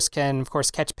 Deion Lewis can, of course,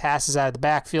 catch passes out of the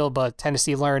backfield, but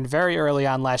Tennessee learned very early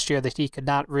on last year that he could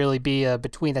not really be a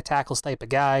between-the-tackles type of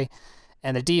guy.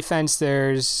 And the defense,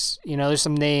 there's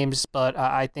some names, but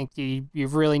I think you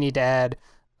really need to add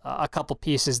a couple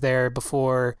pieces there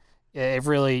before it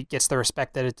really gets the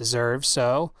respect that it deserves.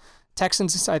 So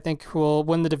Texans, I think, will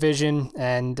win the division,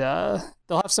 and they'll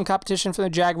have some competition for the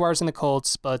Jaguars and the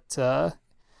Colts, but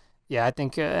I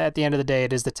think at the end of the day,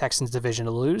 it is the Texans' division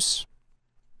to lose.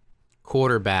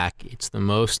 Quarterback, it's the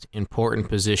most important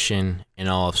position in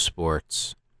all of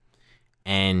sports.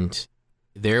 And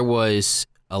there was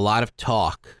a lot of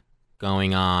talk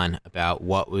going on about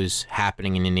what was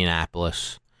happening in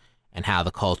Indianapolis and how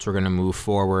the Colts were going to move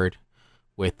forward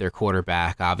with their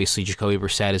quarterback. Obviously, Jacoby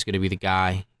Brissett is going to be the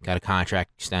guy, got a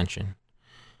contract extension.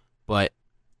 But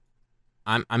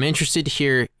I'm interested to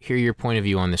hear your point of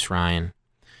view on this, Ryan.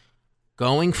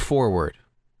 Going forward,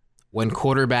 when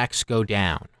quarterbacks go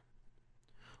down,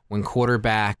 when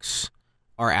quarterbacks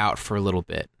are out for a little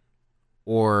bit,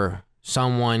 or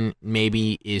someone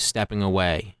maybe is stepping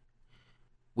away,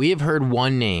 we have heard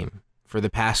one name for the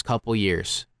past couple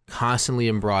years constantly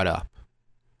been brought up.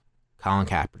 Colin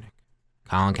Kaepernick.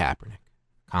 Colin Kaepernick.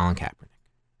 Colin Kaepernick.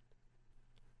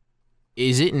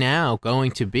 Is it now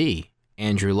going to be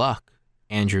Andrew Luck?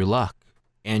 Andrew Luck?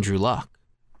 Andrew Luck?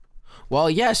 Well,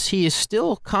 yes, he is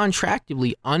still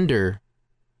contractually under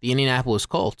the Indianapolis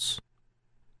Colts.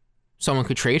 Someone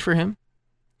could trade for him.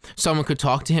 Someone could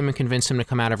talk to him and convince him to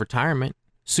come out of retirement,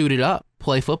 suit it up,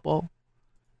 play football.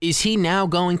 Is he now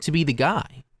going to be the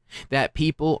guy that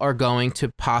people are going to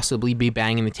possibly be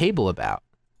banging the table about?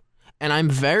 And I'm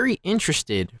very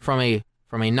interested from a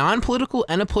non-political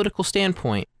and a political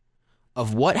standpoint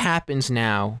of what happens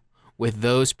now with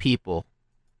those people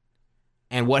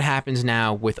and what happens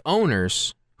now with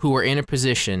owners who are in a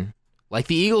position like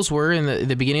the Eagles were in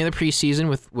the beginning of the preseason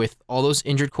with all those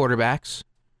injured quarterbacks,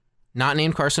 not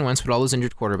named Carson Wentz, but all those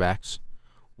injured quarterbacks.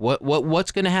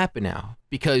 What's going to happen now?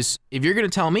 Because if you're going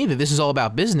to tell me that this is all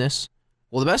about business,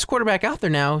 well, the best quarterback out there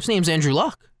now, his name's Andrew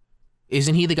Luck.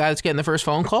 Isn't he the guy that's getting the first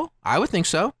phone call? I would think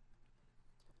so.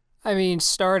 I mean,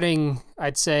 starting,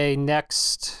 I'd say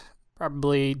next,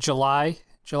 probably July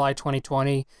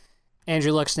 2020,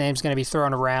 Andrew Luck's name's going to be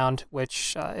thrown around,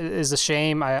 which is a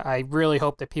shame. I really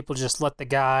hope that people just let the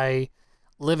guy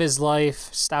live his life,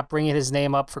 stop bringing his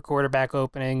name up for quarterback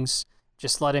openings,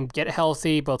 just let him get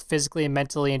healthy, both physically and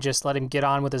mentally, and just let him get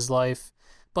on with his life.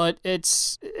 But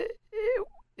it's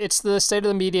the state of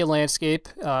the media landscape.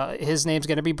 His name's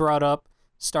going to be brought up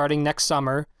starting next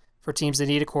summer for teams that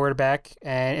need a quarterback,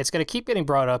 and it's going to keep getting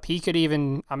brought up. He could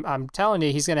even, I'm telling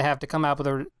you, he's going to have to come out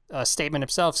with a statement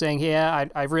himself saying, yeah,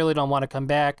 I really don't want to come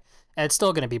back and it's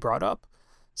still going to be brought up.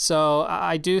 So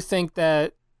I do think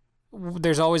that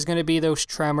there's always going to be those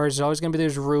tremors. There's always going to be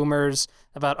those rumors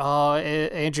about,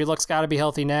 Andrew Luck's got to be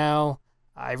healthy now.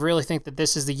 I really think that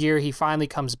this is the year he finally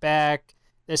comes back,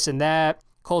 this and that.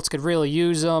 Colts could really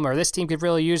use him, or this team could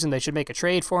really use him. They should make a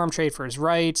trade for him, trade for his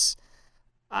rights.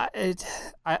 I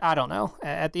don't know.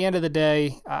 At the end of the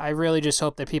day, I really just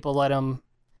hope that people let him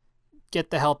get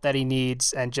the help that he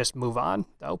needs and just move on,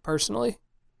 though, personally.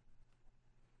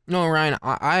 No, Ryan,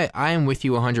 I am with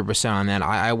you 100% on that.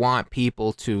 I want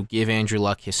people to give Andrew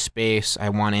Luck his space. I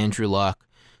want Andrew Luck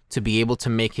to be able to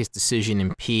make his decision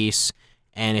in peace.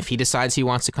 And if he decides he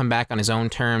wants to come back on his own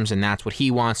terms and that's what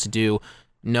he wants to do,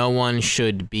 no one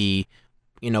should be,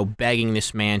 begging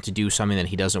this man to do something that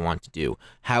he doesn't want to do.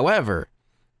 However,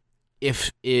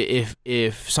 if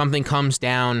something comes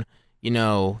down,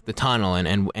 the tunnel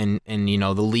and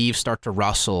the leaves start to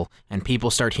rustle and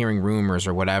people start hearing rumors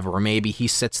or whatever, or maybe he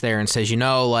sits there and says,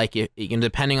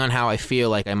 depending on how I feel,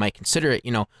 like I might consider it,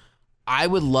 I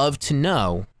would love to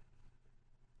know,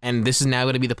 and this is now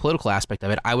going to be the political aspect of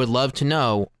it, I would love to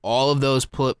know all of those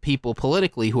people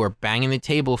politically who are banging the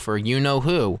table for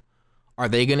who, are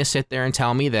they going to sit there and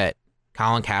tell me that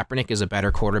Colin Kaepernick is a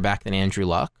better quarterback than Andrew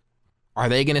Luck? Are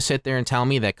they going to sit there and tell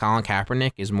me that Colin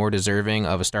Kaepernick is more deserving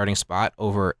of a starting spot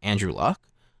over Andrew Luck?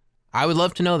 I would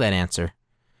love to know that answer.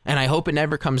 And I hope it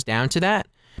never comes down to that,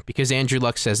 because Andrew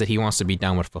Luck says that he wants to be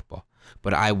done with football.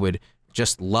 But I would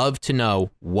just love to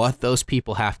know what those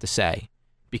people have to say.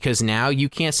 Because now you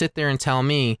can't sit there and tell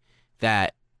me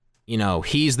that,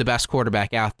 he's the best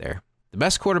quarterback out there. The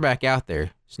best quarterback out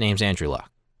there, his name's Andrew Luck.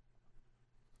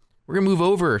 We're going to move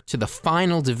over to the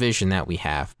final division that we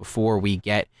have before we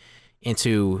get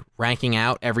into ranking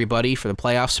out everybody for the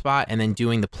playoff spot and then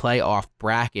doing the playoff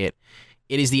bracket.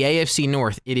 It is the AFC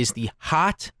North. It is the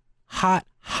hot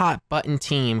button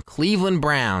team, Cleveland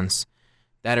Browns,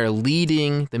 that are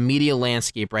leading the media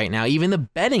landscape right now, even the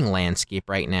betting landscape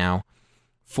right now,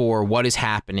 for what is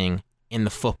happening in the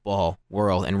football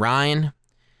world. And Ryan,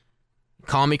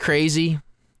 call me crazy.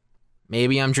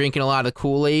 Maybe I'm drinking a lot of the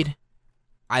Kool-Aid.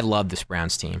 I love this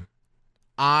Browns team.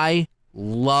 I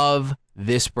love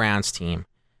this Browns team.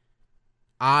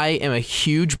 I am a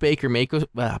huge Baker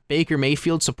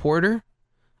Mayfield supporter.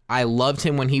 I loved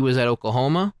him when he was at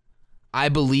Oklahoma. I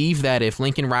believe that if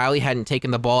Lincoln Riley hadn't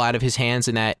taken the ball out of his hands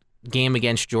in that game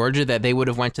against Georgia, that they would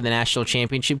have went to the national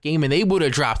championship game and they would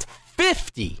have dropped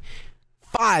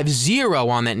 5-0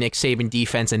 on that Nick Saban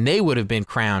defense, and they would have been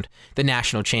crowned the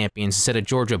national champions instead of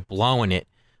Georgia blowing it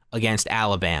against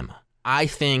Alabama. I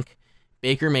think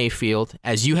Baker Mayfield,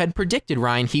 as you had predicted,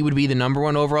 Ryan, he would be the number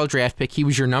 1 overall draft pick. He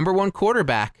was your number 1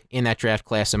 quarterback in that draft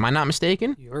class. Am I not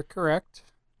mistaken? You're correct.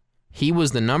 He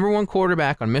was the number 1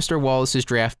 quarterback on Mr. Waldis'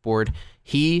 draft board.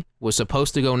 He was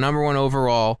supposed to go number 1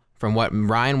 overall from what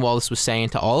Ryan Waldis was saying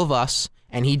to all of us,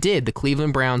 and he did. The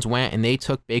Cleveland Browns went and they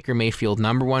took Baker Mayfield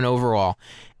number 1 overall.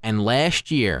 And last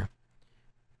year,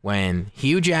 when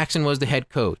Hugh Jackson was the head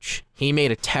coach, he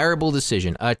made a terrible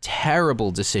decision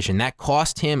that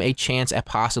cost him a chance at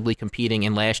possibly competing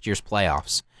in last year's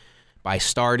playoffs by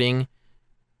starting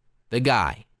the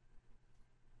guy.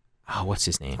 Oh, what's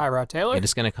his name? Tyrod Taylor?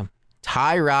 It's going to come.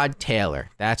 Tyrod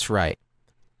Taylor. That's right.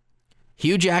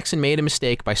 Hugh Jackson made a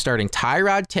mistake by starting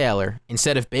Tyrod Taylor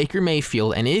instead of Baker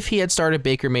Mayfield, and if he had started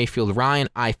Baker Mayfield, Ryan,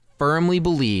 I firmly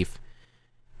believe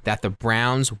that the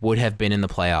Browns would have been in the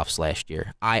playoffs last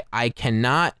year. I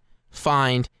cannot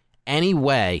find any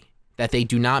way that they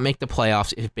do not make the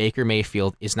playoffs if Baker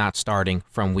Mayfield is not starting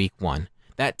from week 1.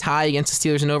 That tie against the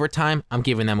Steelers in overtime, I'm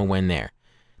giving them a win there.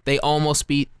 They almost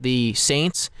beat the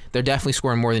Saints. They're definitely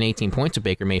scoring more than 18 points with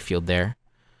Baker Mayfield there.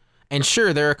 And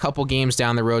sure, there are a couple games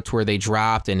down the road to where they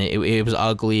dropped and it was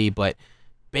ugly, but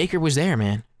Baker was there,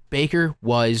 man. Baker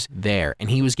was there, and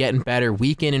he was getting better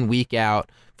week in and week out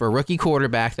for a rookie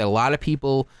quarterback that a lot of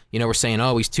people, were saying,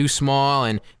 oh, he's too small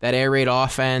and that air raid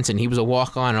offense, and he was a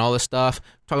walk-on and all this stuff.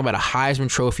 Talking about a Heisman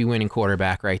Trophy winning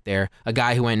quarterback right there, a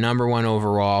guy who went number 1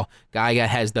 overall, guy that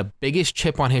has the biggest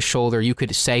chip on his shoulder, you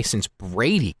could say, since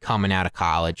Brady coming out of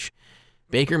college.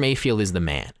 Baker Mayfield is the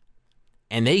man.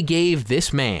 And they gave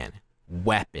this man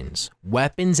weapons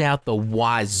out the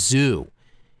wazoo.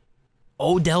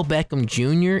 Odell Beckham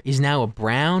Jr. is now a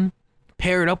Brown,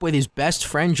 paired up with his best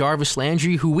friend Jarvis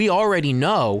Landry, who we already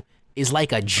know is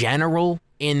like a general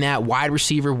in that wide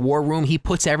receiver war room. He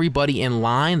puts everybody in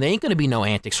line. There ain't going to be no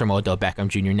antics from Odell Beckham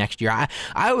Jr. next year.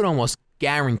 I would almost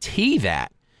guarantee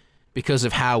that because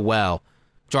of how well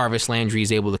Jarvis Landry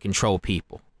is able to control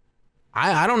people.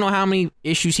 I don't know how many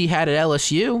issues he had at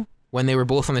LSU when they were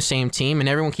both on the same team, and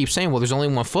everyone keeps saying, well, there's only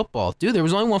one football. Dude, there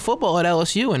was only one football at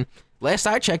LSU, and last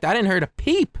I checked, I didn't hear a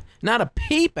peep Not a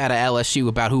peep out of LSU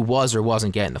about who was or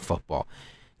wasn't getting the football.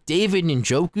 David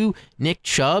Njoku, Nick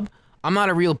Chubb. I'm not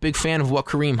a real big fan of what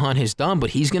Kareem Hunt has done,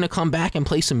 but he's going to come back and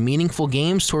play some meaningful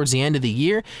games towards the end of the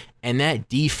year. And that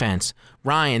defense,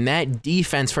 Ryan, that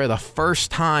defense for the first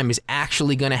time is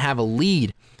actually going to have a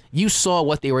lead. You saw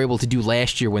what they were able to do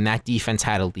last year when that defense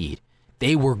had a lead.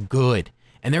 They were good,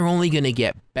 and they're only going to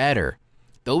get better.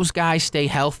 Those guys stay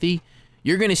healthy.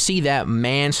 You're going to see that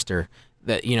manster,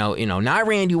 that not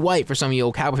Randy White for some of you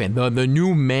old Cowboy fans, the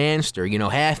new manster,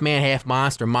 half man, half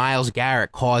monster, Myles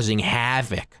Garrett causing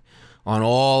havoc on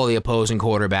all the opposing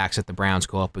quarterbacks that the Browns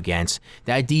go up against.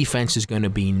 That defense is going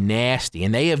to be nasty,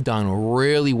 and they have done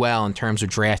really well in terms of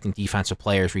drafting defensive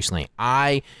players recently.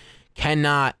 I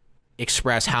cannot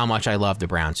express how much I love the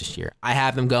Browns this year. I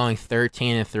have them going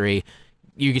 13-3.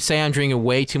 You could say I'm drinking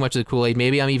way too much of the Kool-Aid.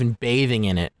 Maybe I'm even bathing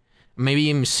in it. Maybe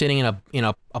I'm sitting in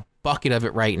a bucket of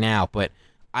it right now, but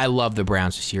I love the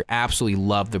Browns this year. Absolutely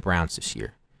love the Browns this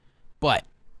year. But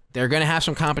they're going to have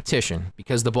some competition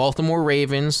because the Baltimore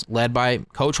Ravens, led by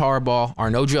Coach Harbaugh, are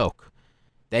no joke.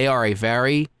 They are a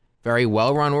very, very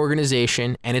well-run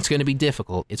organization, and it's going to be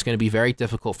difficult. It's going to be very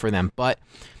difficult for them. But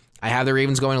I have the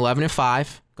Ravens going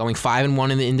 11-5, going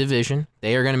 5-1 in the division.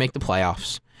 They are going to make the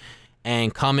playoffs.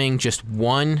 And coming just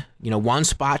one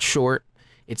spot short,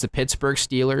 it's the Pittsburgh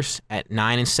Steelers at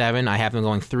 9-7. I have them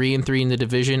going 3-3 in the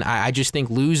division. I just think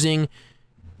losing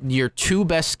your two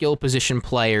best skill position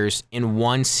players in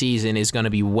one season is going to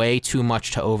be way too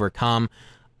much to overcome.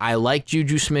 I like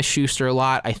Juju Smith-Schuster a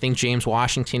lot. I think James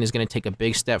Washington is going to take a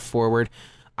big step forward.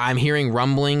 I'm hearing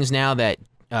rumblings now that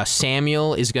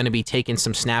Samuel is going to be taking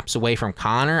some snaps away from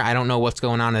Connor. I don't know what's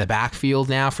going on in the backfield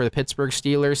now for the Pittsburgh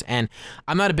Steelers, and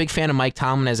I'm not a big fan of Mike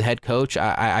Tomlin as a head coach.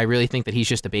 I really think that he's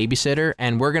just a babysitter,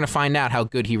 and we're going to find out how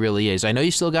good he really is. I know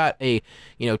you still got a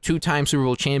two-time Super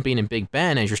Bowl champion in Big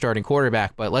Ben as your starting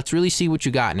quarterback, but let's really see what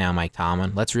you got now, Mike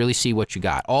Tomlin. Let's really see what you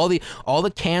got. All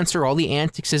the cancer, all the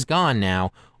antics is gone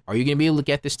now. Are you going to be able to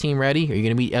get this team ready? Are you going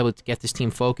to be able to get this team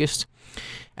focused?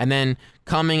 And then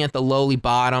coming at the lowly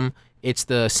bottom, it's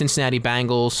the Cincinnati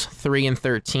Bengals,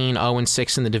 3-13,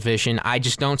 0-6 in the division. I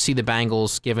just don't see the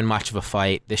Bengals giving much of a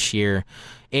fight this year.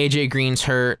 A.J. Green's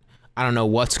hurt. I don't know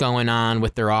what's going on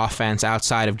with their offense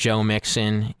outside of Joe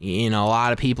Mixon. A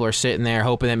lot of people are sitting there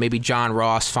hoping that maybe John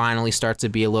Ross finally starts to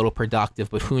be a little productive,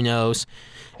 but who knows?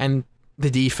 And the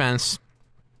defense,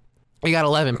 you got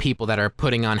 11 people that are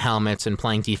putting on helmets and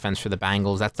playing defense for the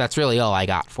Bengals. That's really all I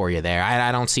got for you there.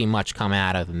 I don't see much come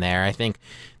out of them there. I think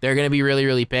they're going to be really,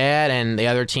 really bad, and the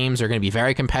other teams are going to be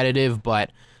very competitive, but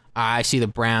I see the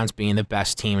Browns being the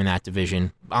best team in that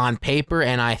division on paper,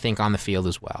 and I think on the field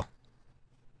as well.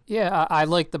 Yeah, I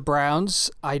like the Browns.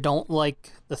 I don't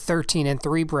like the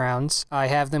 13-3 Browns. I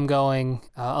have them going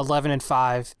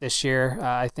 11-5 this year.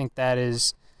 I think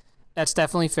that's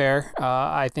definitely fair.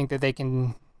 I think that they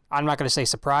can, I'm not going to say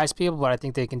surprise people, but I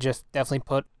think they can just definitely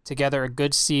put together a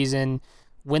good season,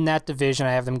 win that division.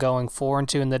 I have them going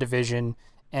 4-2 in the division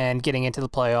and getting into the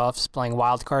playoffs, playing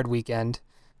wild card weekend.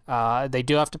 They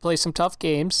do have to play some tough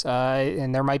games,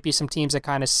 and there might be some teams that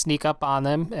kind of sneak up on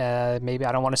them. Maybe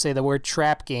I don't want to say the word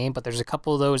trap game, but there's a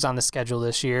couple of those on the schedule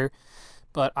this year.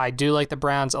 But I do like the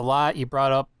Browns a lot. You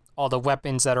brought up all the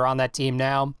weapons that are on that team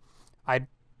now. I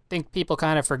think people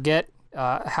kind of forget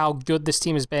how good this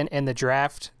team has been in the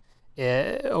draft.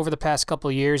 Over the past couple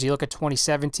of years, you look at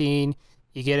 2017,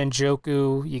 you get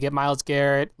Njoku, you get Myles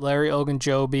Garrett, Larry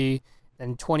Ogunjobi.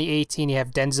 In 2018, you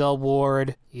have Denzel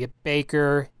Ward, you get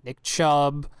Baker, Nick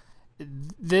Chubb.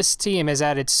 This team has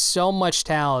added so much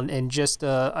talent in just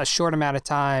a short amount of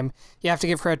time. You have to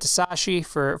give credit to Sashi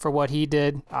for what he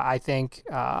did. I think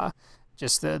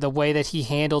just the way that he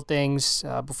handled things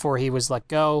before he was let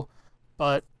go.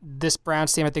 But this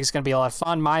Browns team, I think, is going to be a lot of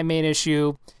fun. My main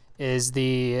issue is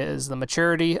the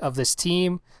maturity of this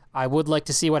team. I would like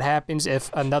to see what happens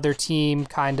if another team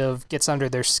kind of gets under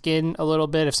their skin a little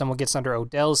bit, if someone gets under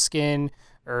Odell's skin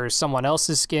or someone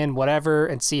else's skin, whatever,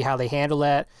 and see how they handle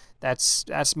that. That's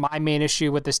my main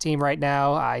issue with this team right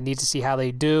now. I need to see how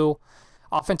they do.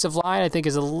 Offensive line, I think,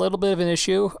 is a little bit of an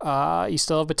issue. You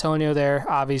still have Batonio there,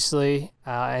 obviously,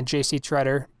 and J.C.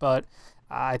 Treader, but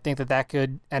I think that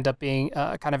could end up being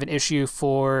kind of an issue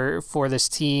for this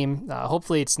team.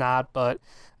 Hopefully it's not, but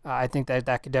I think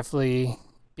that could definitely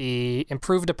be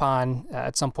improved upon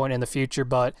at some point in the future.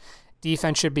 But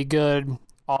defense should be good.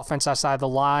 Offense outside the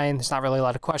line, there's not really a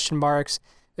lot of question marks.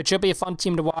 It should be a fun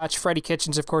team to watch. Freddie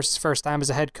Kitchens, of course, his first time as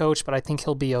a head coach, but I think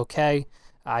he'll be okay.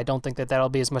 I don't think that'll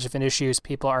be as much of an issue as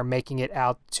people are making it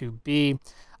out to be.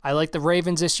 I like the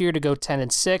Ravens this year to go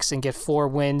 10-6 and get 4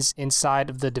 wins inside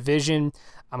of the division.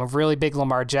 I'm a really big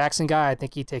Lamar Jackson guy. I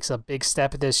think he takes a big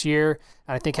step this year.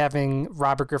 And I think having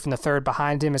Robert Griffin III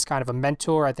behind him is kind of a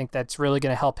mentor. I think that's really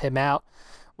going to help him out.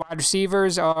 Wide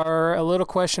receivers are a little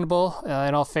questionable.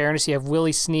 In all fairness, you have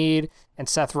Willie Snead and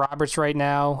Seth Roberts right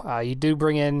now. You do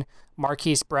bring in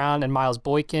Marquise Brown and Miles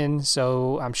Boykin,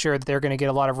 so I'm sure that they're going to get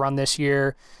a lot of run this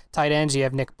year. Tight ends, you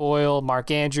have Nick Boyle,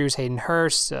 Mark Andrews, Hayden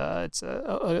Hurst. It's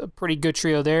a pretty good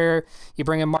trio there. You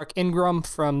bring in Mark Ingram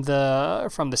from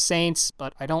the Saints,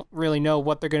 but I don't really know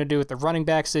what they're going to do with the running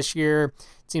backs this year.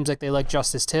 It seems like they like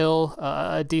Justice Hill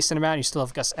a decent amount. You still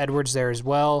have Gus Edwards there as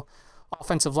well.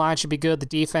 Offensive line should be good. The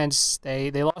defense, they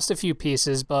lost a few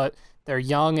pieces, but they're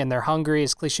young and they're hungry,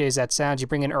 as cliche as that sounds. You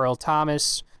bring in Earl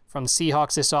Thomas from the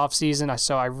Seahawks this offseason,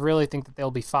 so I really think that they'll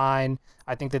be fine.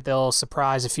 I think that they'll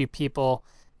surprise a few people.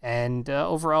 And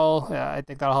overall, I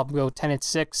think that'll help them go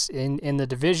 10-6 in the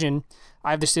division.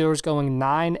 I have the Steelers going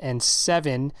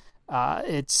 9-7.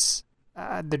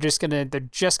 They're just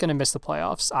gonna miss the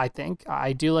playoffs. I think.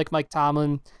 I do like Mike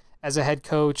Tomlin as a head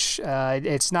coach.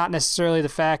 It's not necessarily the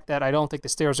fact that I don't think the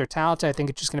Steelers are talented. I think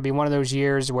it's just going to be one of those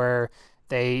years where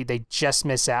they just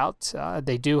miss out.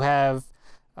 They do have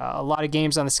a lot of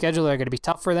games on the schedule that are going to be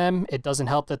tough for them. It doesn't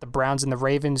help that the Browns and the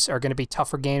Ravens are going to be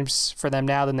tougher games for them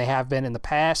now than they have been in the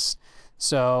past.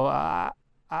 So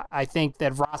I think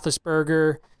that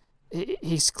Roethlisberger,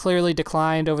 he's clearly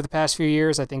declined over the past few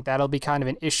years. I think that'll be kind of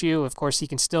an issue. Of course, he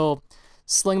can still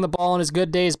sling the ball on his good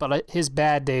days, but his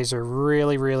bad days are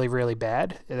really, really, really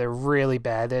bad. They're really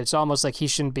bad. It's almost like he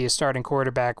shouldn't be a starting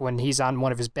quarterback when he's on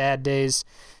one of his bad days.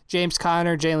 James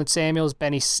Conner, Jalen Samuels,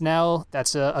 Benny Snell,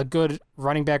 that's a good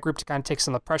running back group to kind of take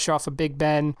some of the pressure off of Big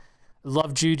Ben.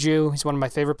 Love Juju. He's one of my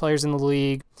favorite players in the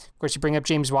league. Of course, you bring up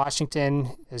James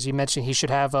Washington. As you mentioned, he should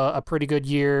have a pretty good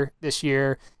year this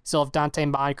year. Still have Dante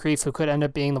Moncrief, who could end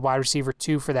up being the wide receiver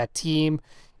 2 for that team.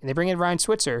 And they bring in Ryan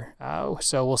Switzer,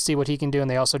 so we'll see what he can do. And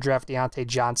they also draft Deontay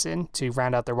Johnson to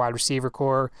round out their wide receiver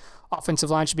core.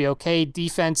 Offensive line should be okay.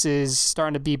 Defense is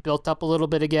starting to be built up a little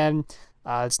bit again.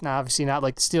 It's obviously not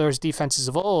like the Steelers' defenses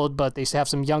of old, but they have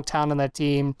some young talent on that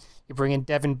team. You bring in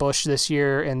Devin Bush this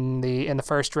year in the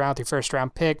first round, their first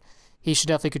round pick. He should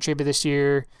definitely contribute this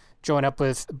year. Join up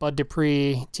with Bud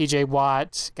Dupree, T.J.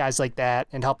 Watt, guys like that,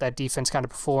 and help that defense kind of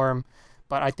perform.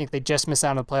 But I think they just missed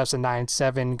out on the playoffs at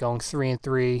 9-7, going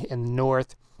 3-3 in the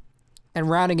North. And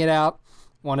rounding it out,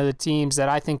 one of the teams that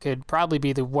I think could probably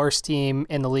be the worst team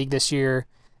in the league this year,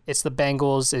 it's the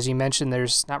Bengals. As you mentioned,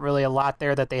 there's not really a lot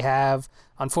there that they have.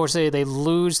 Unfortunately, they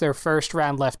lose their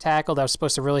first-round left tackle that was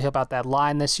supposed to really help out that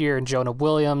line this year, and Jonah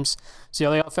Williams.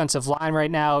 So the offensive line right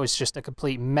now is just a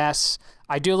complete mess.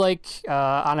 I do like,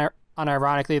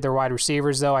 unironically, their wide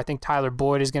receivers, though. I think Tyler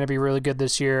Boyd is going to be really good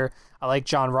this year. I like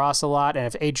John Ross a lot, and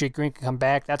if A.J. Green can come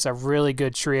back, that's a really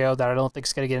good trio that I don't think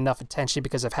is going to get enough attention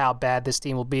because of how bad this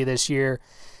team will be this year.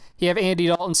 You have Andy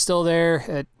Dalton still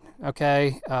there.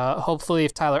 Hopefully,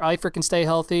 if Tyler Eifert can stay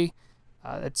healthy,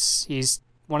 he's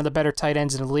one of the better tight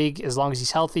ends in the league as long as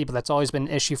he's healthy, but that's always been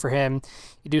an issue for him.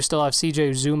 You do still have C.J.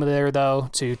 Uzuma there, though,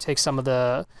 to take some of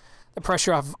the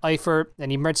pressure off of Eifert.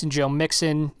 And you mentioned Joe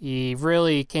Mixon. He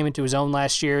really came into his own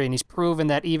last year, and he's proven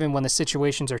that even when the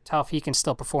situations are tough, he can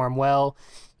still perform well.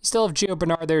 You still have Gio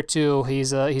Bernard there, too.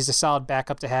 He's a solid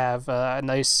backup to have, a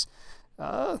nice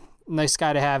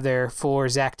guy to have there for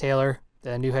Zach Taylor,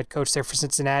 the new head coach there for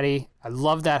Cincinnati. I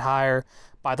love that hire.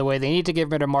 By the way, they need to get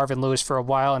rid of Marvin Lewis for a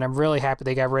while, and I'm really happy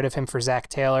they got rid of him for Zach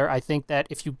Taylor. I think that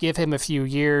if you give him a few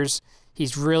years,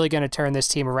 he's really going to turn this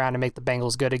team around and make the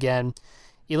Bengals good again.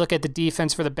 You look at the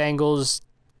defense for the Bengals,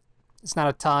 it's not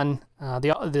a ton.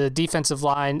 The defensive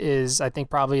line is, I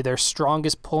think, probably their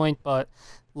strongest point, but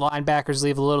linebackers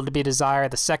leave a little to be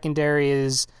desired. The secondary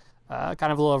is kind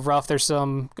of a little rough. There's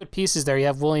some good pieces there. You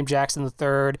have William Jackson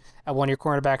III at one of your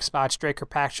cornerback spots. Drake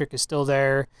Kirkpatrick is still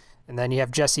there. And then you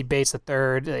have Jesse Bates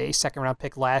III, a second-round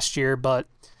pick last year. But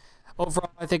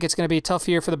overall, I think it's going to be a tough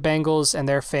year for the Bengals and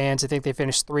their fans. I think they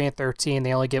finished 3-13.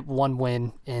 They only get one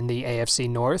win in the AFC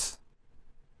North.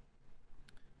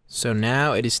 So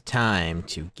now it is time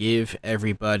to give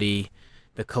everybody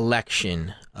the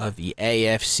collection of the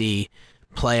AFC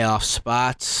playoff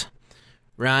spots.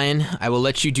 Ryan, I will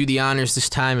let you do the honors this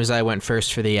time as I went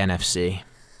first for the NFC.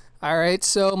 All right,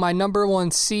 so my number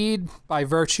 1 seed by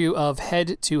virtue of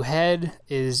head-to-head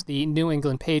is the New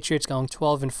England Patriots going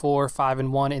 12-4,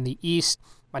 5-1 in the East.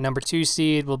 My number 2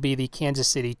 seed will be the Kansas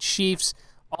City Chiefs,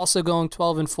 also going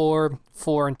 12-4,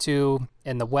 4-2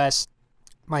 in the West.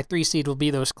 My 3 seed will be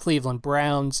those Cleveland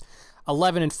Browns,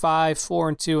 11-5,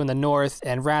 4-2 in the North,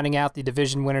 and rounding out the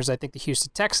division winners, I think the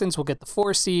Houston Texans will get the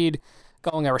 4 seed,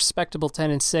 going a respectable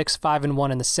 10-6,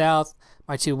 5-1 in the South.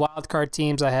 My two wildcard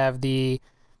teams, I have the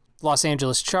Los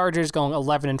Angeles Chargers going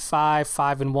 11-5,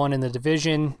 5-1 in the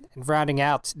division, and rounding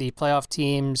out the playoff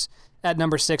teams at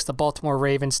number 6, the Baltimore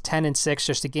Ravens, 10-6,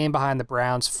 just a game behind the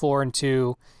Browns,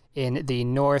 4-2 in the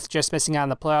North. Just missing out on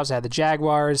the playoffs, I had the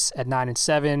Jaguars at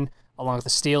 9-7, along with the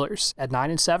Steelers at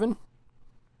 9-7.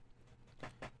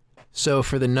 So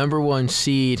for the number 1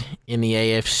 seed in the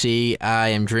AFC, I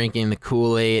am drinking the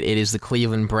Kool-Aid. It is the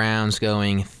Cleveland Browns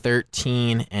going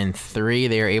 13-3.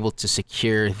 They are able to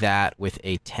secure that with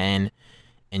a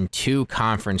 10-2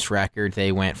 conference record.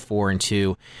 They went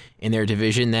 4-2 in their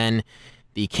division. Then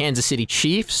the Kansas City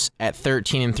Chiefs at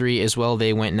 13-3 as well.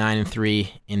 They went 9-3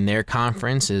 in their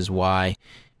conference, is why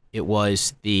it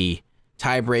was the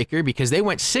tiebreaker, because they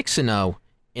went 6-0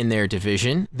 in their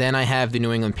division. Then I have the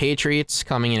New England Patriots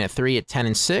coming in at 3 at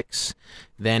 10-6.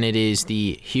 Then it is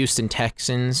the Houston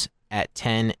Texans at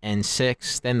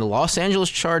 10-6. Then the Los Angeles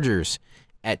Chargers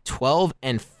at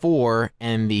 12-4,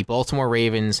 and the Baltimore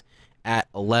Ravens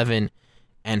at 11-5.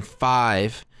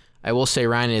 I will say,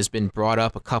 Ryan, it has been brought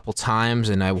up a couple times,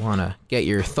 and I want to get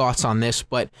your thoughts on this,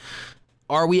 but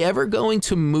are we ever going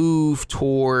to move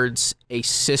towards a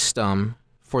system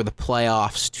for the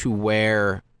playoffs to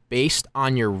where, based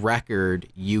on your record,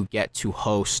 you get to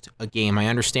host a game? I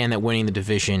understand that winning the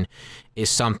division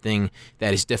is something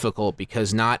that is difficult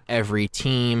because not every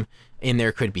team in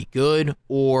there could be good,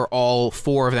 or all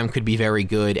 4 of them could be very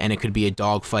good, and it could be a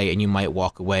dogfight, and you might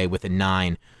walk away with a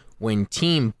 9-win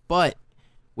team. But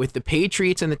with the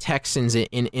Patriots and the Texans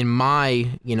in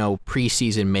my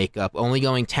preseason makeup only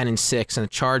going 10-6, and the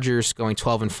Chargers going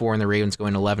 12-4, and the Ravens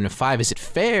going 11-5, is it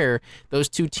fair those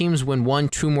two teams win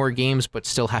 1-2 more games but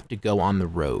still have to go on the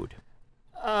road?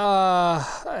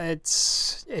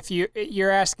 It's, if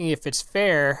you're asking if it's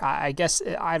fair, I guess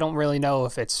I don't really know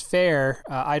if it's fair.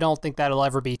 I don't think that'll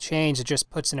ever be changed. It just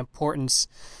puts an importance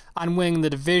on winning the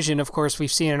division. Of course,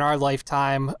 we've seen in our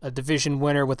lifetime a division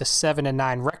winner with a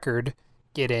 7-9 record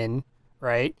get in,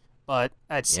 right? But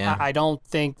that's I don't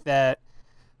think that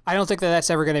that's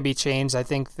ever going to be changed. I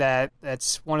think that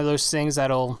that's one of those things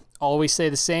that'll always stay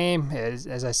the same.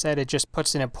 As I said, it just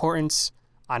puts an importance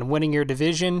on winning your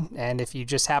division, and if you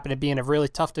just happen to be in a really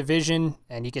tough division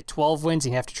and you get 12 wins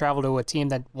and you have to travel to a team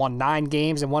that won 9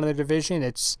 games and won the division,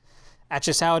 that's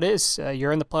just how it is.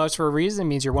 You're in the playoffs for a reason. It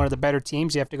means you're one of the better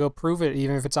teams. You have to go prove it,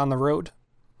 even if it's on the road.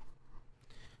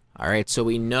 All right, so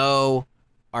we know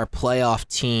our playoff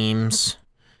teams,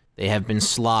 they have been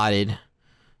slotted.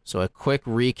 So a quick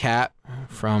recap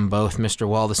from both Mr.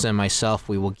 Waldis and myself.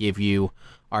 We will give you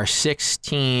our 6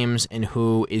 teams and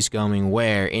who is going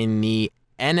where. In the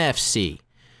NFC,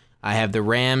 I have the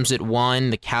Rams at 1,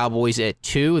 the Cowboys at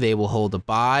 2. They will hold a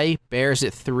bye. Bears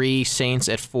at 3, Saints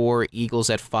at 4,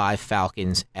 Eagles at 5,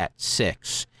 Falcons at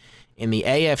 6. In the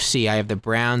AFC, I have the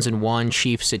Browns at 1,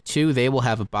 Chiefs at 2. They will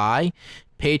have a bye.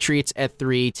 Patriots at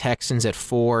 3, Texans at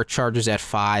 4, Chargers at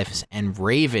 5, and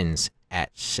Ravens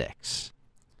at 6.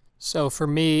 So for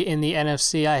me, in the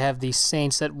NFC, I have the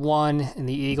Saints at 1 and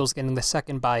the Eagles getting the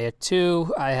second bye at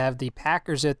 2. I have the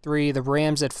Packers at 3, the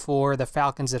Rams at 4, the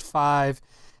Falcons at 5,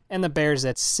 and the Bears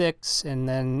at 6. And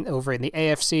then over in the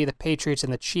AFC, the Patriots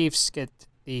and the Chiefs get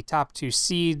the top 2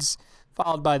 seeds,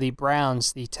 followed by the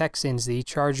Browns, the Texans, the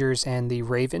Chargers, and the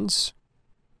Ravens.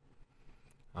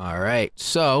 All right,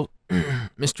 so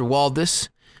Mr. Waldis, if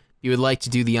you would like to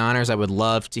do the honors, I would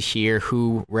love to hear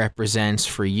who represents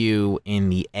for you in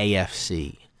the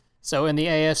AFC. So in the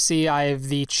AFC, I have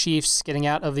the Chiefs getting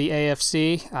out of the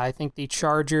AFC. I think the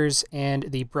Chargers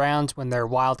and the Browns win their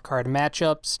wild card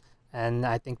matchups. And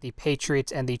I think the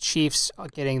Patriots and the Chiefs are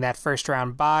getting that first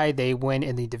round bye. They win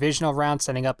in the divisional round,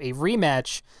 setting up a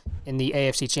rematch in the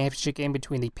AFC Championship game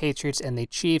between the Patriots and the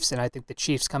Chiefs. And I think the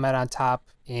Chiefs come out on top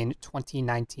in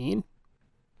 2019.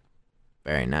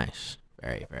 Very nice.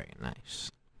 Very, very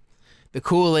nice. The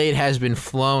Kool-Aid has been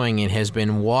flowing. It has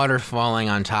been water falling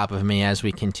on top of me as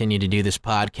we continue to do this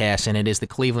podcast, and it is the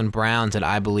Cleveland Browns that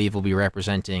I believe will be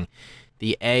representing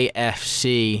the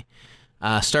AFC.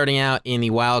 Starting out in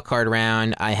the wild card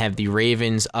round, I have the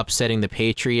Ravens upsetting the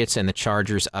Patriots and the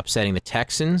Chargers upsetting the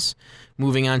Texans.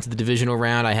 Moving on to the divisional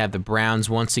round, I have the Browns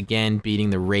once again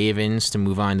beating the Ravens to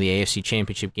move on to the AFC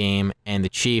Championship game, and the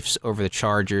Chiefs over the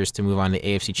Chargers to move on to the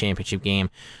AFC Championship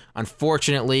game.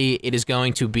 Unfortunately, it is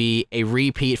going to be a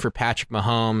repeat for Patrick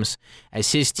Mahomes,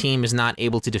 as his team is not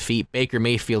able to defeat Baker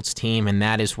Mayfield's team, and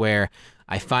that is where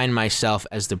I find myself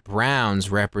as the Browns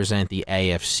represent the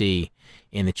AFC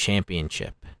in the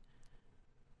championship.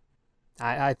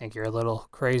 I think you're a little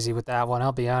crazy with that one.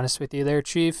 I'll be honest with you there,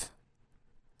 Chief.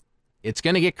 It's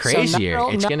going to get crazier.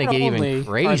 It's going to get even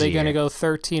crazier. Are they going to go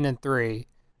 13-3,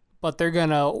 but they're going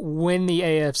to win the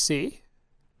AFC?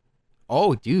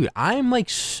 Oh, dude, I'm like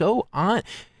so on.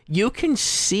 You can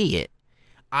see it.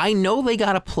 I know they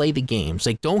got to play the games.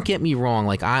 Like, don't get me wrong.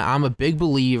 Like, I'm a big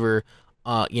believer,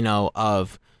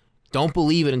 of don't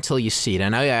believe it until you see it.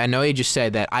 I know you just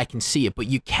said that I can see it, but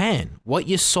you can. What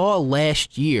you saw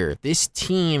last year, this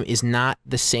team is not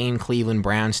the same Cleveland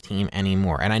Browns team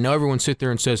anymore. And I know everyone sits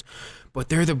there and says, but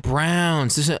they're the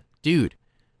Browns. Dude,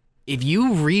 if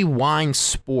you rewind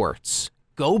sports,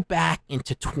 go back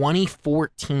into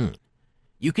 2014.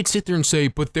 You could sit there and say,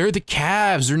 but they're the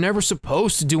Cavs. They're never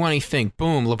supposed to do anything.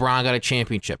 Boom, LeBron got a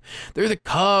championship. They're the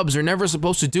Cubs. They're never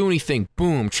supposed to do anything.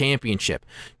 Boom, championship.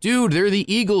 Dude, they're the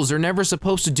Eagles. They're never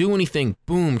supposed to do anything.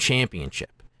 Boom,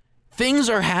 championship.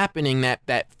 Things are happening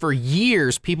that for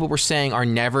years people were saying are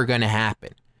never going to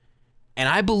happen. And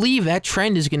I believe that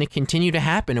trend is going to continue to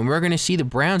happen, and we're going to see the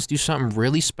Browns do something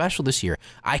really special this year.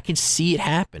 I could see it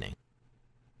happening.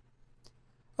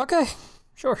 Okay,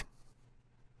 sure.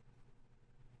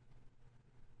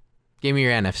 Give me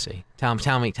your NFC. Tell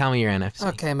me your NFC.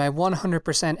 Okay, my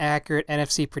 100% accurate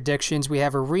NFC predictions. We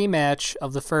have a rematch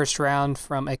of the first round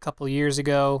from a couple years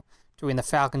ago between the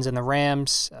Falcons and the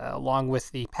Rams, along with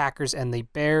the Packers and the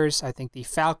Bears. I think the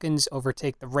Falcons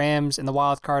overtake the Rams in the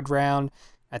wild card round.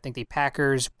 I think the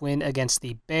Packers win against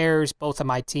the Bears. Both of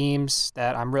my teams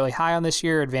that I'm really high on this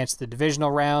year advance to the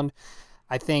divisional round.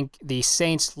 I think the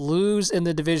Saints lose in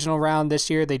the divisional round this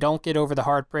year. They don't get over the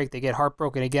heartbreak. They get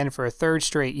heartbroken again for a third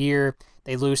straight year.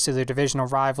 They lose to their divisional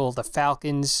rival, the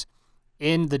Falcons,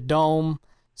 in the Dome.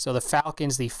 So the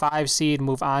Falcons, the 5 seed,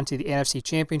 move on to the NFC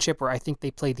Championship, where I think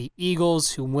they play the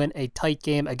Eagles, who win a tight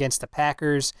game against the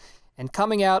Packers. And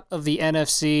coming out of the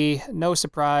NFC, no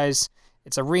surprise,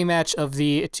 it's a rematch of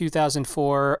the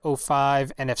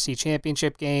 2004-05 NFC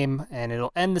Championship game, and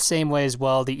it'll end the same way as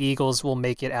well. The Eagles will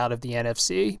make it out of the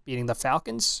NFC, beating the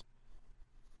Falcons.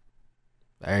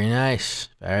 Very nice.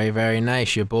 Very, very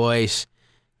nice. Your boys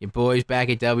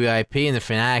back at WIP and the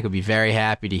Fanatic would be very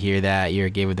happy to hear that you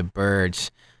gave the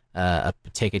Birds a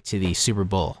ticket to the Super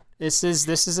Bowl. It's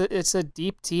a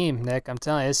deep team, Nick. I'm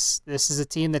telling you, this is a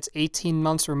team that's 18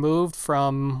 months removed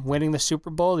from winning the Super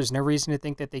Bowl. There's no reason to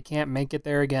think that they can't make it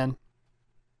there again.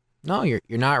 No, you're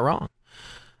not wrong.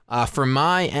 For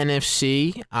my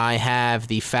NFC, I have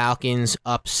the Falcons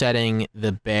upsetting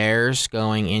the Bears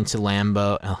going into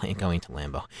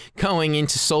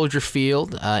Soldier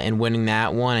Field and winning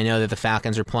that one. I know that the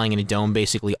Falcons are playing in a dome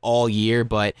basically all year,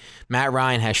 but Matt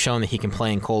Ryan has shown that he can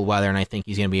play in cold weather, and I think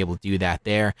he's going to be able to do that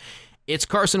there. It's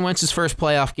Carson Wentz's first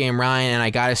playoff game, Ryan, and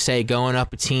I got to say, going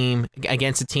up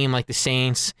against a team like the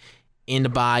Saints in the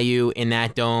Bayou, in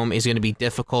that dome, is going to be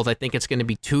difficult. I think it's going to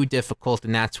be too difficult,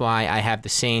 and that's why I have the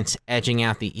Saints edging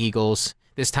out the Eagles.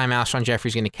 This time, Alshon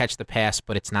Jeffrey's going to catch the pass,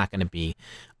 but it's not going to be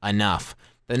enough.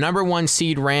 The number 1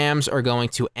 seed Rams are going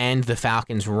to end the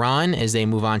Falcons' run as they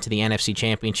move on to the NFC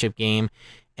Championship game,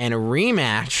 and a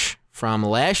rematch from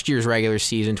last year's regular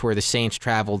season to where the Saints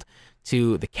traveled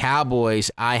to the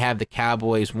Cowboys. I have the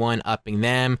Cowboys one-upping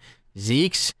them.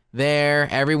 Zeke's there.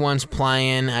 Everyone's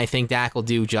playing. I think Dak will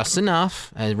do just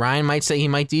enough. As Ryan might say, he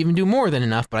might even do more than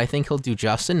enough, but I think he'll do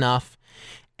just enough.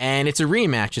 And it's a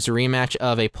rematch. It's a rematch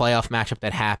of a playoff matchup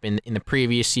that happened in the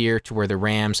previous year to where the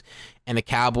Rams and the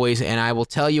Cowboys. And I will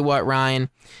tell you what, Ryan,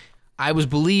 I was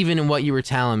believing in what you were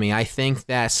telling me. I think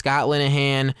that Scott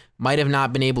Linehan might have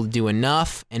not been able to do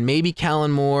enough, and maybe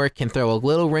Kellen Moore can throw a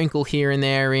little wrinkle here and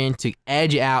there in to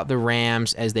edge out the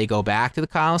Rams as they go back to the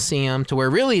Coliseum, to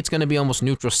where really it's going to be almost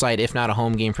neutral site, if not a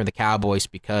home game for the Cowboys,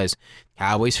 because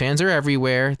Cowboys fans are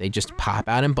everywhere. They just pop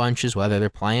out in bunches, whether they're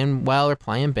playing well or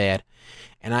playing bad.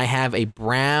 And I have a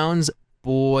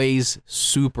Browns-Boys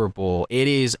Super Bowl. It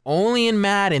is only in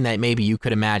Madden that maybe you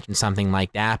could imagine something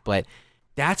like that, but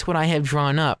that's what I have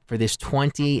drawn up for this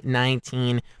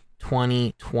 2019-2020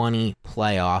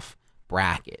 playoff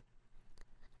bracket.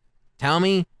 Tell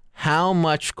me how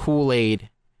much Kool-Aid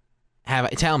do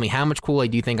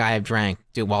you think I have drank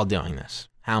while doing this?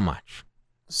 How much?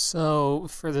 So,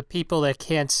 for the people that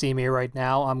can't see me right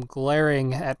now, I'm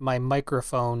glaring at my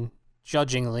microphone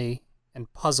judgingly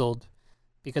and puzzled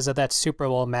because of that Super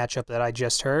Bowl matchup that I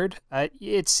just heard.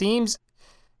 It seems,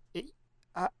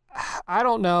 I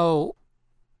don't know.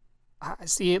 I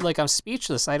see it like I'm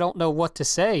speechless. I don't know what to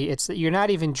say. It's that you're not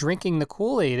even drinking the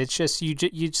Kool-Aid. It's just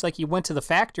it's like you went to the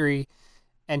factory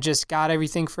and just got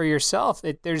everything for yourself.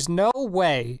 There's no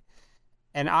way,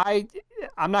 and I'm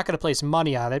not going to place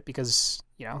money on it because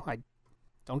I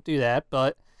don't do that.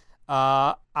 But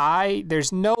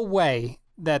there's no way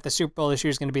that the Super Bowl this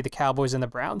year is going to be the Cowboys and the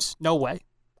Browns. No way.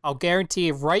 I'll guarantee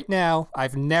you right now,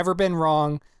 I've never been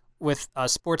wrong with a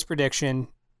sports prediction.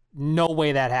 No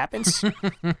way that happens.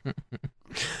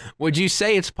 Would you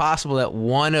say it's possible that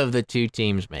one of the two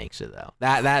teams makes it, though?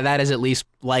 That is at least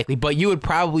likely, but you would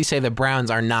probably say the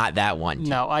Browns are not that one team.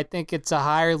 No, I think it's a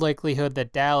higher likelihood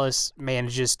that Dallas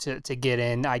manages to get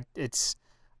in.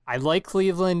 I like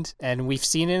Cleveland, and we've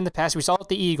seen it in the past. We saw it with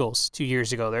the Eagles 2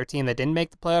 years ago. They're a team that didn't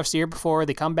make the playoffs the year before.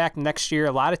 They come back next year,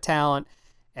 a lot of talent,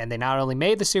 and they not only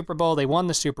made the Super Bowl, they won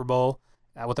the Super Bowl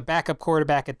with a backup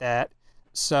quarterback at that.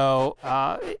 So,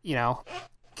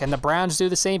 can the Browns do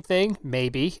the same thing?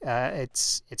 Maybe.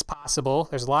 It's possible.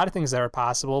 There's a lot of things that are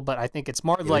possible, but I think it's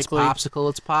more likely.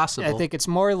 It's possible. I think it's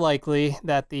more likely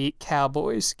that the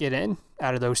Cowboys get in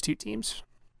out of those two teams.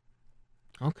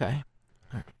 Okay.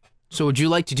 All right. So would you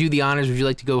like to do the honors? Would you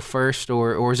like to go first,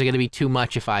 or is it going to be too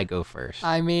much if I go first?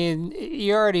 I mean,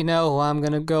 you already know who I'm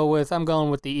going to go with. I'm going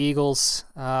with the Eagles.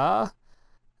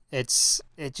 This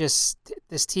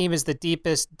team is the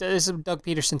deepest. This is what Doug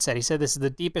Peterson said. He said this is the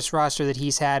deepest roster that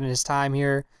he's had in his time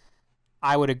here.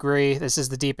 I would agree. This is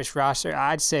the deepest roster.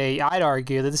 I'd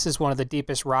argue that this is one of the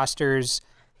deepest rosters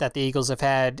that the Eagles have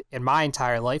had in my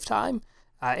entire lifetime.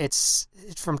 It's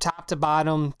from top to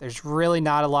bottom. There's really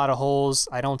not a lot of holes.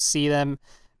 I don't see them.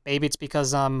 Maybe it's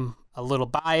because I'm a little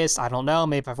biased. I don't know.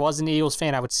 Maybe if I was an Eagles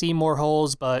fan, I would see more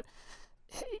holes. But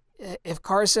if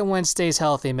Carson Wentz stays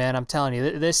healthy, man, I'm telling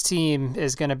you, this team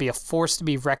is going to be a force to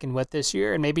be reckoned with this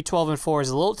year. And maybe 12-4 is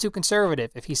a little too conservative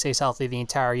if he stays healthy the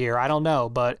entire year. I don't know.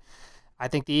 But I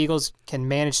think the Eagles can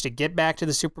manage to get back to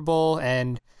the Super Bowl,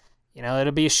 and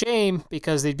it'll be a shame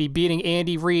because they'd be beating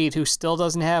Andy Reid, who still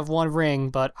doesn't have one ring,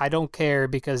 but I don't care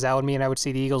because that would mean I would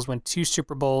see the Eagles win 2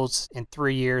 Super Bowls in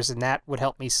 3 years, and that would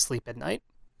help me sleep at night.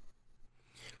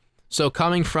 So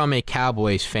coming from a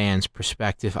Cowboys fan's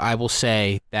perspective, I will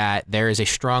say that there is a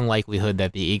strong likelihood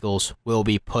that the Eagles will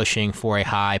be pushing for a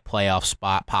high playoff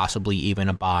spot, possibly even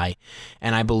a bye.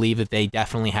 And I believe that they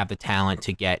definitely have the talent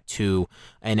to get to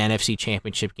an NFC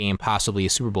Championship game, possibly a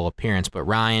Super Bowl appearance. But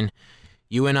Ryan,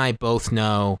 you and I both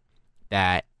know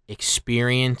that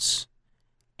experience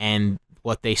and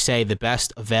what they say the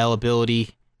best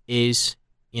availability is,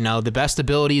 the best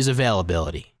ability is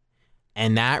availability.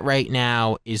 And that right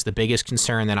now is the biggest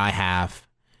concern that I have.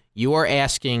 You are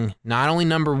asking not only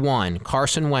number one,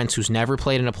 Carson Wentz, who's never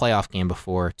played in a playoff game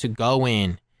before, to go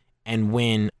in and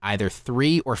win either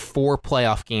 3 or 4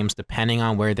 playoff games, depending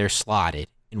on where they're slotted,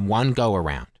 in one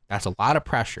go-around. That's a lot of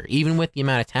pressure. Even with the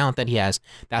amount of talent that he has,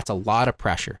 that's a lot of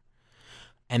pressure.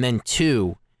 And then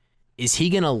 2, is he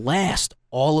going to last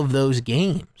all of those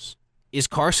games? Is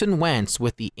Carson Wentz,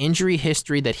 with the injury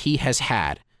history that he has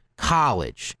had,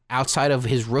 college, outside of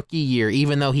his rookie year,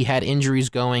 even though he had injuries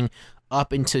going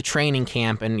up into training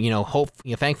camp and,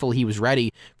 thankfully he was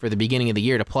ready for the beginning of the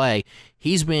year to play,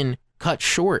 he's been cut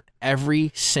short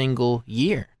every single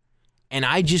year. And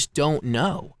I just don't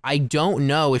know. I don't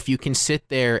know if you can sit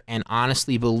there and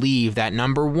honestly believe that,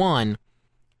 number one,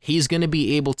 he's going to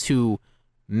be able to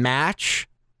match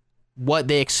what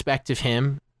they expect of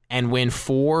him and win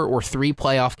 4 or 3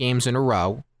 playoff games in a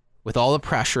row with all the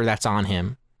pressure that's on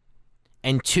him.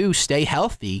 And 2, stay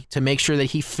healthy to make sure that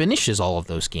he finishes all of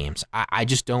those games. I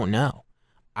just don't know.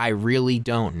 I really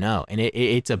don't know. And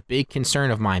it's a big concern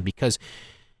of mine because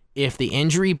if the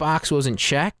injury box wasn't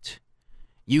checked,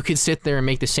 you could sit there and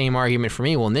make the same argument for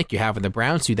me. Well, Nick, you're having the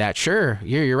Browns do that. Sure,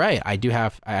 you're right. I do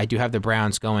have the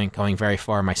Browns going very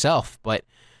far myself, but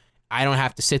I don't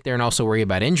have to sit there and also worry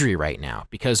about injury right now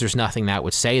because there's nothing that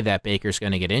would say that Baker's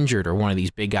going to get injured or one of these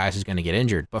big guys is going to get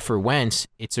injured. But for Wentz,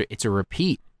 it's a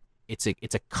repeat. It's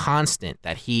a constant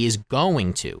that he is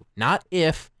going to, not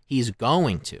if, he's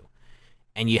going to.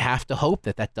 And you have to hope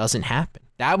that that doesn't happen.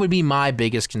 That would be my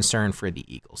biggest concern for the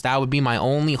Eagles. That would be my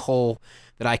only hole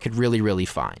that I could really, really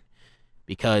find.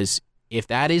 Because if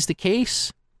that is the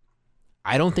case,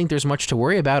 I don't think there's much to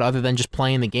worry about other than just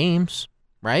playing the games,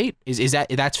 right?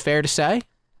 That's fair to say?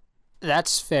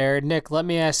 That's fair. Nick, let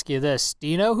me ask you this. Do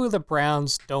you know who the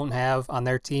Browns don't have on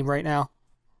their team right now?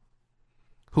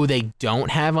 Who they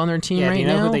don't have on their team right now? Yeah, do you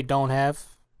know who they don't have?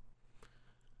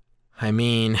 I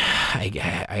mean,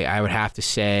 I would have to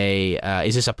say,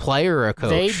 is this a player or a coach?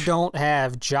 They don't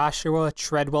have Joshua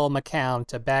Treadwell McCown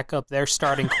to back up their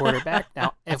starting quarterback.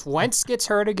 Now, if Wentz gets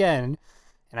hurt again,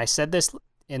 and I said this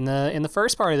in the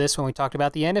first part of this when we talked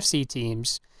about the NFC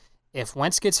teams, if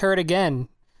Wentz gets hurt again,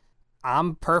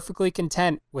 I'm perfectly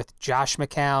content with Josh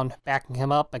McCown backing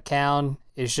him up. McCown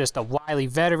is just a wily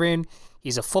veteran.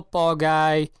 He's a football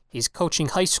guy. He's coaching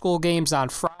high school games on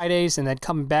Fridays and then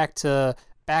coming back to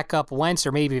back up Wentz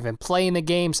or maybe even playing the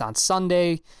games on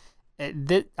Sunday.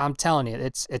 I'm telling you,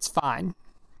 it's fine.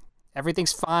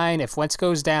 Everything's fine. If Wentz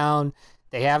goes down,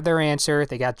 they have their answer.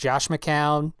 They got Josh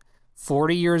McCown,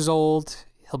 40 years old.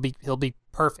 He'll be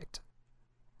perfect.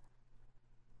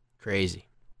 Crazy.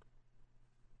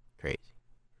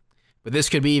 But this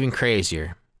could be even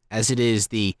crazier, as it is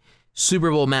the Super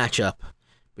Bowl matchup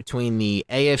between the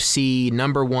AFC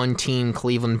number 1 team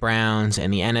Cleveland Browns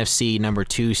and the NFC number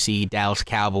 2 seed Dallas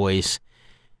Cowboys.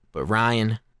 But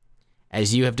Ryan,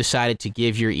 as you have decided to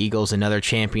give your Eagles another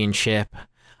championship,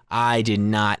 I did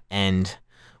not end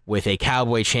with a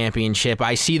Cowboy championship.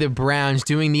 I see the Browns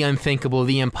doing the unthinkable,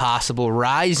 the impossible,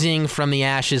 rising from the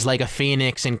ashes like a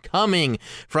phoenix and coming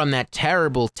from that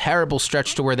terrible, terrible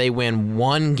stretch to where they win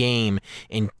one game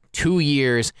in 2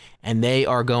 years, and they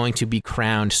are going to be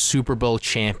crowned Super Bowl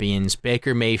champions.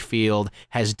 Baker Mayfield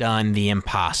has done the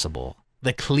impossible.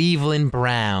 The Cleveland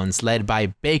Browns, led by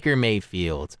Baker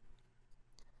Mayfield.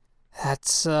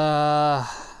 That's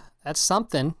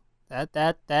something.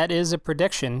 That is a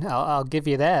prediction. I'll give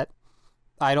you that.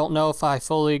 I don't know if I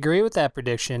fully agree with that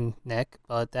prediction, Nick,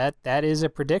 but that is a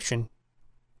prediction.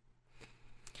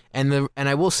 And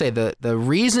I will say the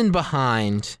reason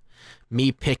behind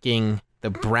me picking the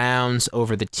Browns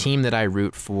over the team that I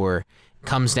root for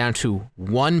comes down to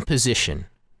one position,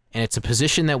 and it's a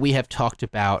position that we have talked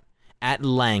about at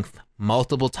length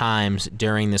multiple times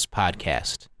during this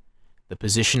podcast, the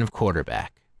position of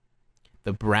quarterback.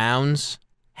 The Browns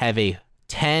have a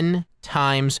 10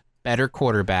 times better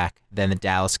quarterback than the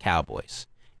Dallas Cowboys.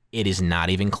 It is not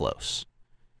even close.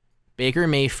 Baker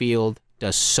Mayfield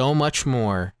does so much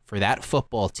more for that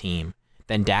football team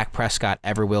than Dak Prescott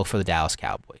ever will for the Dallas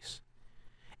Cowboys.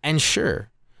 And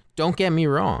sure, don't get me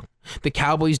wrong, the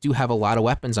Cowboys do have a lot of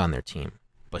weapons on their team,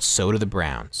 but so do the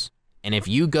Browns. And if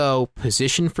you go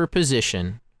position for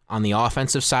position on the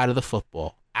offensive side of the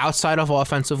football, outside of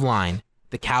offensive line,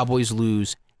 the Cowboys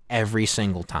lose every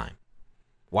single time.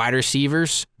 Wide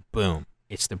receivers, boom,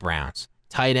 it's the Browns.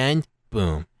 Tight end,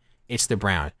 boom, it's the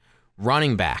Browns.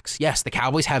 Running backs, yes, the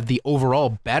Cowboys have the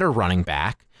overall better running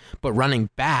back, but running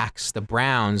backs, the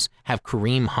Browns have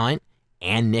Kareem Hunt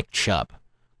and Nick Chubb.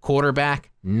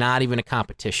 Quarterback, not even a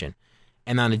competition.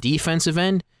 And on the defensive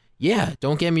end, yeah,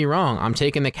 don't get me wrong, I'm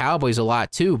taking the Cowboys a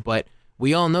lot too, but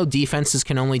we all know defenses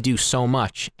can only do so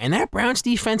much. And that Browns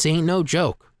defense ain't no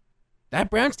joke.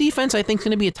 That Browns defense, I think, is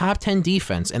going to be a top 10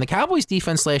 defense. And the Cowboys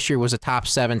defense last year was a top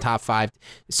 7, top 5,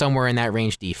 somewhere in that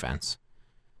range defense.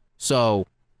 So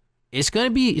it's going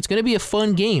to be a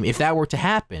fun game if that were to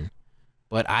happen.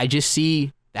 But I just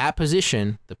see that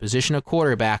position, the position of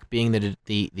quarterback, being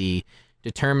the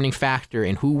determining factor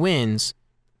in who wins.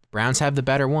 Browns have the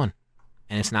better one,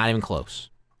 and it's not even close.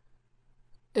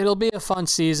 It'll be a fun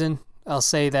season. I'll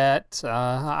say that.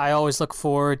 I always look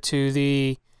forward to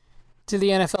the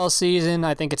NFL season.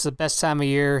 I think it's the best time of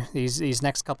year. These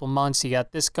next couple months, you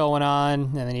got this going on,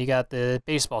 and then you got the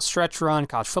baseball stretch run.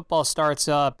 College football starts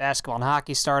up, basketball and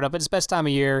hockey start up. It's the best time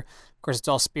of year. Of course, it's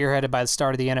all spearheaded by the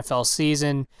start of the NFL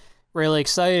season. Really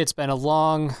excited. It's been a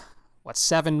long,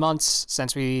 7 months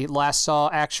since we last saw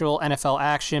actual NFL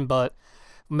action, but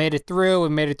we made it through. We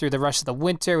made it through the rest of the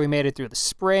winter. We made it through the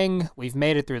spring. We've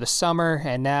made it through the summer,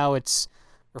 and now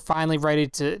we're finally ready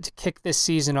to kick this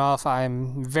season off.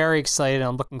 I'm very excited.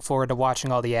 I'm looking forward to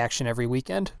watching all the action every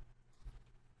weekend.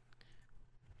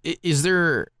 Is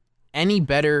there any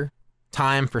better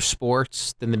time for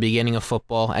sports than the beginning of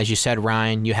football? As you said,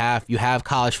 Ryan, you have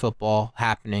college football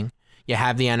happening. You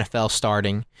have the NFL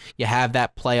starting. You have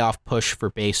that playoff push for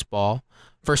baseball.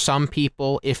 For some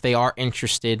people, if they are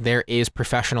interested, there is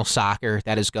professional soccer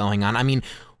that is going on. I mean,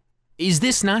 is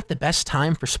this not the best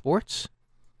time for sports?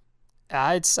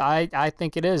 I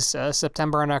think it is.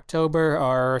 September and October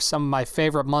are some of my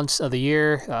favorite months of the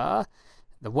year.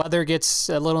 The weather gets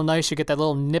a little nice. You get that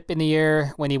little nip in the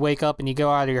air when you wake up and you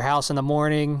go out of your house in the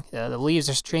morning. The leaves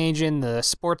are changing. The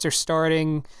sports are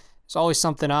starting. There's always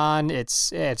something on.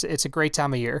 It's a great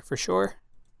time of year for sure.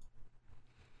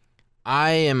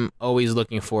 I am always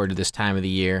looking forward to this time of the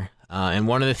year. And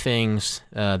one of the things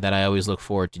that I always look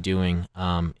forward to doing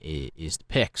is the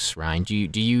picks. Ryan, do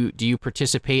you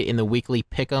participate in the weekly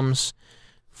pick'ems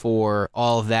for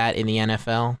all of that in the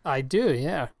NFL? I do,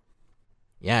 yeah.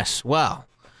 Yes. Well,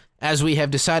 as we have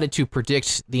decided to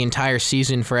predict the entire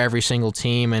season for every single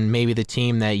team, and maybe the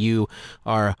team that you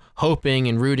are hoping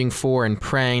and rooting for and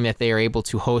praying that they are able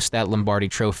to host that Lombardi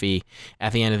Trophy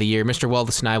at the end of the year, Mr.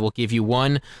 Waldis and I will give you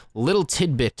one little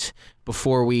tidbit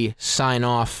before we sign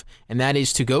off, and that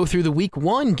is to go through the Week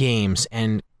 1 games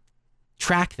and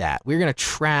track that. We're going to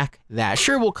track that.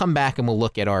 Sure, we'll come back and we'll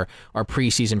look at our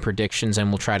preseason predictions and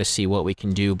we'll try to see what we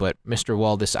can do, but Mr.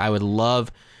 Waldis, I would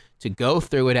love to go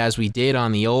through it as we did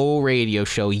on the old radio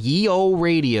show, ye old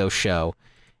radio show,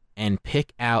 and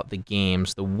pick out the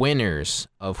games, the winners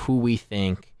of who we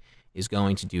think is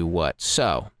going to do what.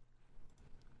 So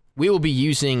we will be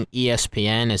using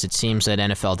ESPN, as it seems that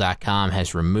NFL.com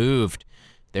has removed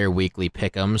their weekly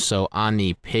pick'ems. So on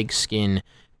the pigskin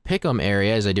pick'em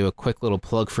area, as I do a quick little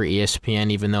plug for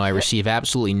ESPN, even though I receive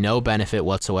absolutely no benefit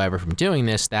whatsoever from doing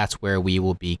this, that's where we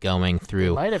will be going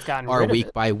through our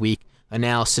week-by-week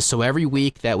analysis. So every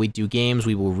week that we do games,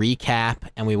 we will recap,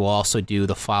 and we will also do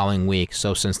the following week.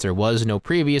 So since there was no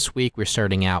previous week, we're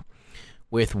starting out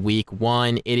with week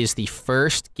 1. It is the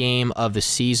first game of the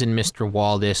season, Mr.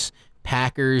 Waldis.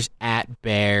 Packers at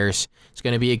Bears. It's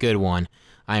going to be a good one.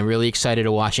 I'm really excited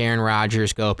to watch Aaron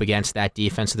Rodgers go up against that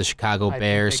defense of the Chicago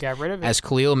Bears. They got rid of it. As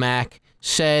Khalil Mack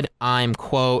said, I'm,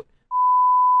 quote,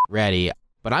 ready.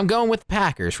 But I'm going with the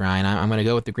Packers, Ryan. I'm going to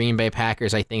go with the Green Bay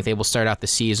Packers. I think they will start out the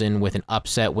season with an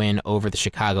upset win over the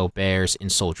Chicago Bears in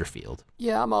Soldier Field.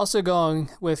 Yeah, I'm also going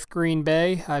with Green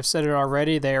Bay. I've said it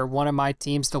already. They are one of my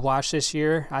teams to watch this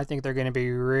year. I think they're going to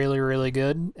be really, really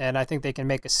good, and I think they can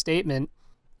make a statement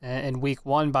in week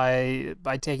 1 by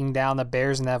taking down the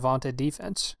Bears and that vaunted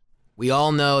defense. We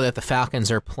all know that the Falcons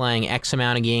are playing X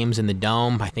amount of games in the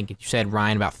Dome. I think you said,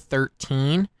 Ryan, about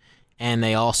 13. And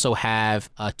they also have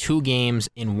 2 games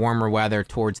in warmer weather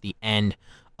towards the end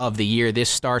of the year. This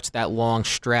starts that long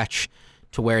stretch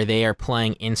to where they are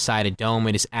playing inside a dome.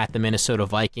 It is at the Minnesota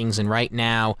Vikings. And right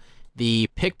now, the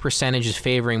pick percentage is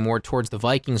favoring more towards the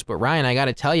Vikings. But, Ryan, I got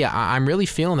to tell you, I'm really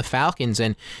feeling the Falcons.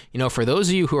 And, for those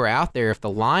of you who are out there, if the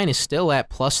line is still at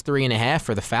plus 3.5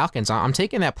 for the Falcons, I'm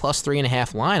taking that plus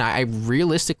 3.5 line. I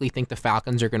realistically think the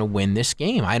Falcons are going to win this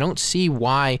game. I don't see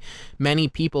why many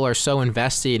people are so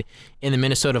invested in the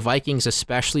Minnesota Vikings,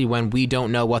 especially when we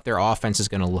don't know what their offense is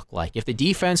going to look like. If the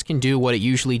defense can do what it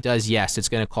usually does, yes, it's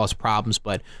going to cause problems.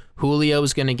 But Julio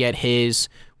is going to get his.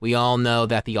 We all know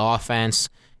that the offense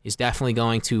is definitely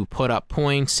going to put up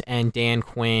points, and Dan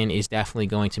Quinn is definitely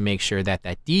going to make sure that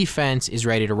that defense is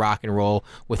ready to rock and roll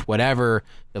with whatever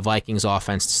the Vikings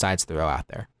offense decides to throw out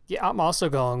there. Yeah, I'm also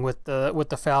going with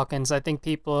the Falcons. I think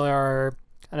people are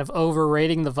kind of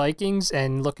overrating the Vikings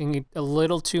and looking a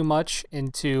little too much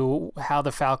into how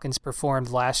the Falcons performed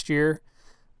last year.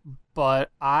 But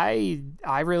I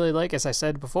really like, as I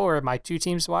said before, my 2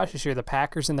 teams to watch this year, the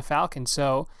Packers and the Falcons.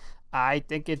 So I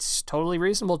think it's totally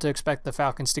reasonable to expect the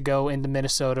Falcons to go into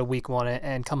Minnesota week 1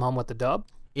 and come home with the dub.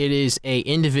 It is a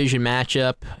in-division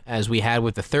matchup, as we had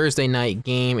with the Thursday night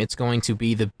game. It's going to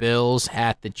be the Bills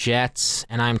at the Jets,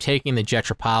 and I'm taking the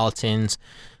Jetropolitans.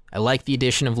 I like the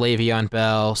addition of Le'Veon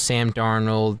Bell, Sam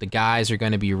Darnold. The guys are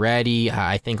going to be ready.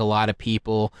 I think a lot of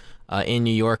people in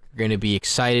New York are going to be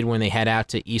excited when they head out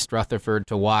to East Rutherford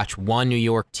to watch one New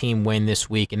York team win this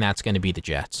week, and that's going to be the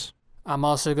Jets. I'm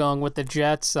also going with the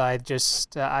Jets. I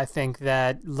think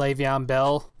that Le'Veon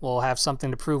Bell will have something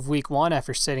to prove week 1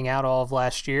 after sitting out all of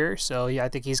last year. So, yeah, I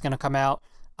think he's going to come out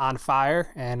on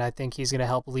fire, and I think he's going to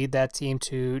help lead that team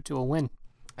to a win.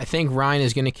 I think Ryan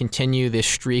is going to continue this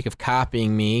streak of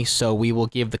copying me, so we will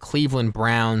give the Cleveland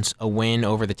Browns a win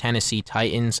over the Tennessee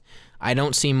Titans. I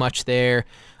don't see much there.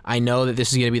 I know that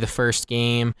this is going to be the first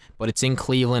game, but it's in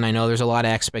Cleveland. I know there's a lot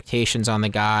of expectations on the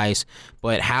guys,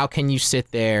 but how can you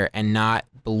sit there and not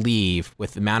believe,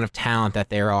 with the amount of talent that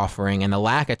they're offering and the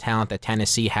lack of talent that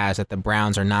Tennessee has, that the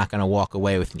Browns are not going to walk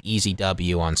away with an easy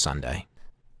W on Sunday?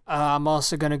 I'm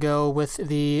also going to go with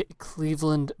the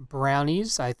Cleveland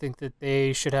Brownies. I think that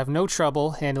they should have no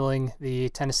trouble handling the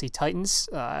Tennessee Titans.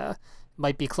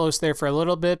 Might be close there for a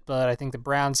little bit, but I think the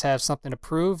Browns have something to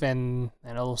prove, and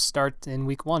it'll start in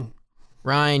week 1.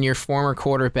 Ryan, your former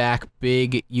quarterback,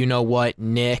 big you-know-what,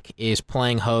 Nick, is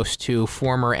playing host to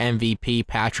former MVP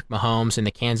Patrick Mahomes and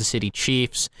the Kansas City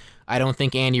Chiefs. I don't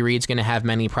think Andy Reid's going to have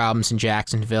many problems in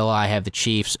Jacksonville. I have the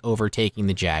Chiefs overtaking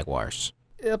the Jaguars.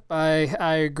 Yep,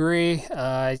 I agree.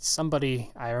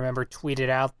 Somebody, I remember, tweeted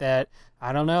out that,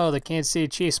 I don't know, the Kansas City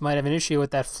Chiefs might have an issue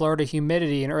with that Florida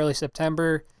humidity in early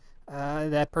September.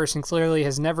 That person clearly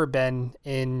has never been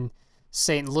in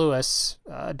St. Louis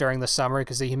during the summer,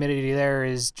 because the humidity there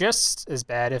is just as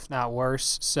bad, if not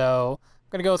worse. So I'm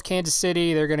going to go with Kansas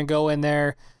City. They're going to go in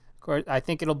there. Of course, I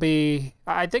think it'll be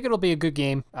a good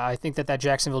game. I think that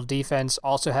Jacksonville defense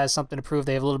also has something to prove.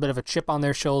 They have a little bit of a chip on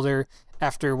their shoulder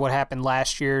after what happened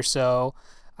last year. So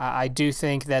I do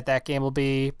think that game will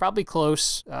be probably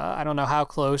close. I don't know how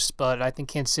close, but I think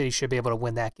Kansas City should be able to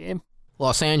win that game.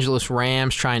 Los Angeles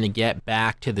Rams trying to get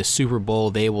back to the Super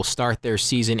Bowl. They will start their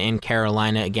season in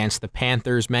Carolina against the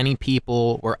Panthers. Many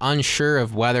people were unsure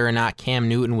of whether or not Cam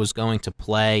Newton was going to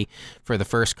play for the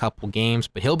first couple games,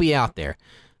 but he'll be out there.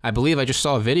 I believe I just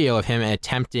saw a video of him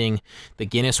attempting the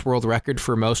Guinness World Record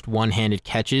for most one-handed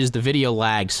catches. The video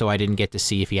lagged, so I didn't get to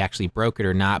see if he actually broke it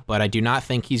or not, but I do not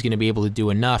think he's going to be able to do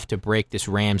enough to break this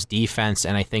Rams defense,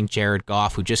 and I think Jared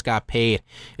Goff, who just got paid,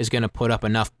 is going to put up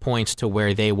enough points to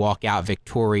where they walk out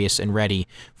victorious and ready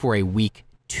for a Week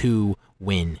 2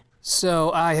 win.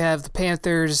 So I have the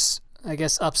Panthers, I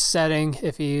guess, upsetting,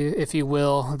 if you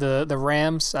will, the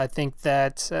Rams. I think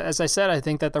that, as I said, I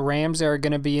think that the Rams are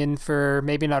going to be in for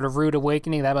maybe not a rude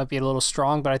awakening. That might be a little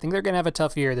strong, but I think they're going to have a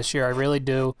tough year this year. I really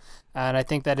do. And I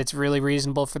think that it's really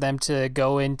reasonable for them to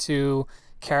go into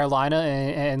Carolina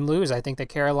and lose. I think that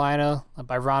Carolina,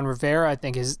 by Ron Rivera, I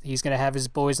think he's going to have his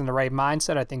boys in the right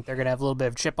mindset. I think they're going to have a little bit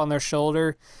of chip on their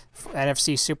shoulder.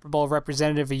 NFC Super Bowl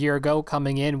representative a year ago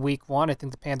coming in Week 1. I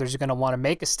think the Panthers are going to want to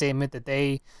make a statement that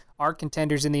they are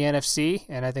contenders in the NFC,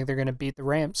 and I think they're going to beat the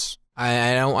Rams.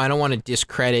 I don't want to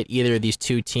discredit either of these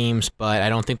two teams, but I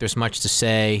don't think there's much to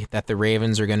say that the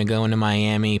Ravens are going to go into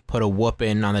Miami, put a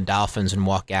whooping on the Dolphins, and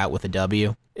walk out with a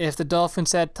W. If the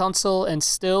Dolphins had Tunsil and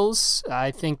Stills,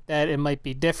 I think that it might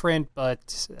be different,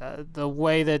 but the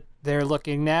way that they're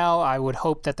looking now, I would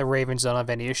hope that the Ravens don't have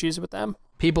any issues with them.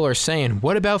 People are saying,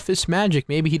 what about Fitzmagic?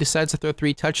 Maybe he decides to throw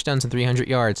 3 touchdowns and 300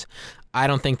 yards. I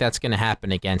don't think that's going to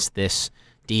happen against this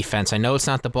defense. I know it's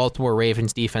not the Baltimore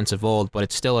Ravens defense of old, but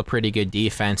it's still a pretty good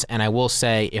defense. And I will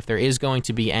say, if there is going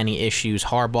to be any issues,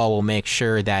 Harbaugh will make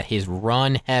sure that his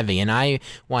run-heavy, and I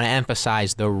want to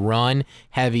emphasize the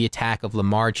run-heavy attack of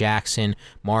Lamar Jackson,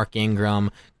 Mark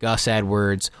Ingram, Gus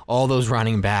Edwards, all those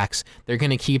running backs, they're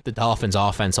going to keep the Dolphins'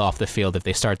 offense off the field if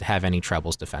they start to have any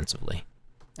troubles defensively.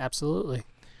 Absolutely.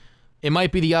 It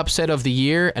might be the upset of the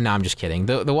year, and no, I'm just kidding.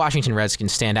 The Washington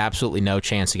Redskins stand absolutely no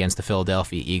chance against the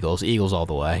Philadelphia Eagles. Eagles all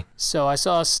the way. So I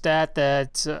saw a stat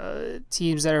that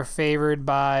teams that are favored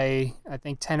by, I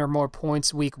think, 10 or more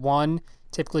points Week 1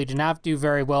 typically do not do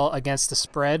very well against the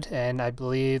spread, and I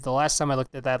believe the last time I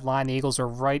looked at that line, the Eagles are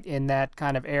right in that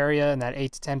kind of area, in that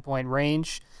 8 to 10 point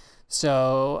range.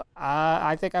 So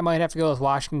I think I might have to go with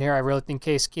Washington here. I really think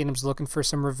Case Keenum's looking for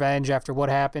some revenge after what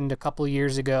happened a couple of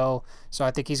years ago. So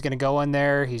I think he's going to go in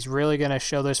there. He's really going to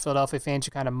show those Philadelphia fans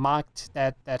who kind of mocked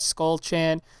that skull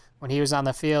chant when he was on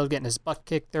the field getting his butt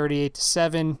kicked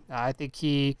 38-7. I think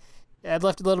he had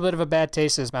left a little bit of a bad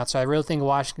taste in his mouth. So I really think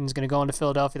Washington's going to go into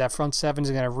Philadelphia. That front seven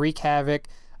is going to wreak havoc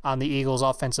on the Eagles'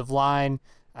 offensive line.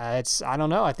 I don't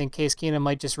know. I think Case Keenum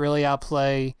might just really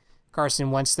outplay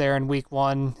Carson Wentz there in Week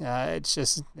 1. It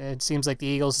seems like the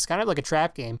Eagles, it's kind of like a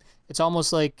trap game. It's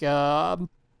almost like a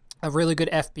really good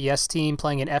FBS team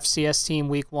playing an FCS team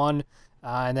Week 1,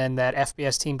 and then that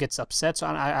FBS team gets upset. So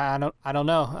I don't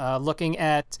know. Looking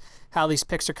at how these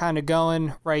picks are kind of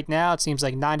going right now, it seems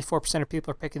like 94% of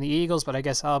people are picking the Eagles, but I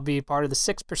guess I'll be part of the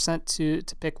 6%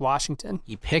 to pick Washington.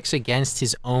 He picks against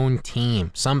his own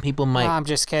team. Some people might... I'm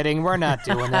just kidding. We're not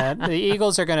doing that. The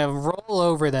Eagles are going to roll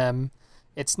over them.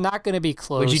 It's not going to be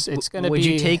close. Would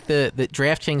you take the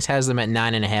DraftKings has them at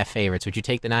 9.5 favorites? Would you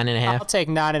take the 9.5? I'll take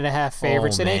 9.5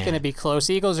 favorites. Oh, it ain't going to be close.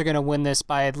 Eagles are going to win this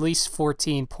by at least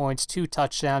 14 points, 2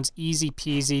 touchdowns, easy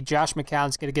peasy. Josh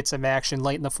McCown's going to get some action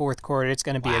late in the fourth quarter. It's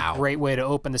going to be a great way to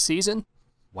open the season.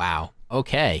 Wow.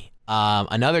 Okay.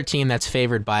 Another team that's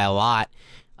favored by a lot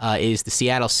is the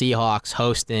Seattle Seahawks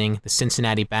hosting the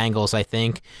Cincinnati Bengals. I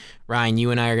think, Ryan,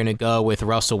 you and I are going to go with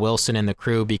Russell Wilson and the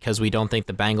crew because we don't think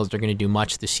the Bengals are going to do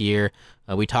much this year.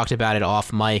 We talked about it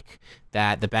off mic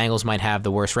that the Bengals might have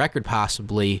the worst record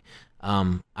possibly.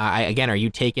 Again, are you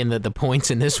taking the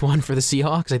points in this one for the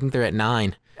Seahawks? I think they're at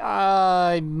 9.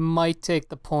 I might take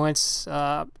the points.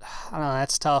 I don't know.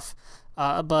 That's tough.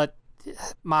 But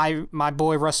my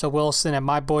boy Russell Wilson and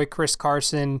my boy Chris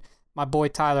Carson, my boy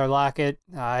Tyler Lockett,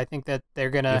 I think that they're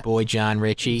going to... Your boy John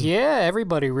Ritchie. Yeah,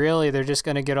 everybody, really. They're just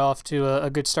going to get off to a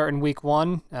good start in Week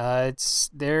 1. They're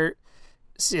going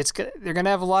to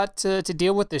have a lot to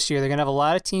deal with this year. They're going to have a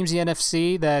lot of teams in the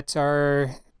NFC that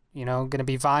are, going to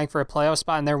be vying for a playoff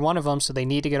spot, and they're one of them, so they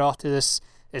need to get off to this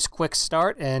quick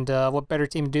start, and what better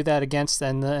team to do that against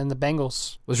than the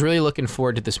Bengals? Was really looking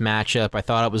forward to this matchup. I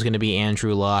thought it was going to be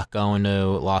Andrew Luck going to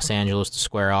Los Angeles to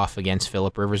square off against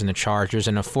Phillip Rivers and the Chargers,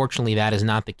 and unfortunately that is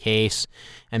not the case,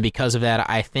 and because of that,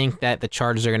 I think that the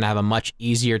Chargers are going to have a much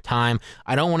easier time.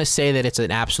 I don't want to say that it's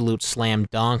an absolute slam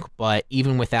dunk, but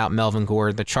even without Melvin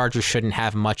Gordon, the Chargers shouldn't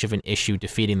have much of an issue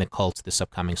defeating the Colts this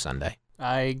upcoming Sunday.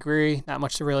 I agree. Not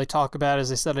much to really talk about.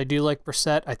 As I said, I do like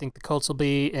Brissett. I think the Colts will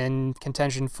be in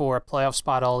contention for a playoff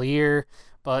spot all year,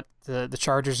 but the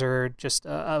Chargers are just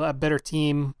a better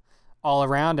team all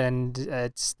around, and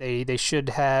they should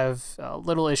have a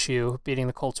little issue beating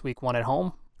the Colts Week 1 at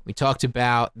home. We talked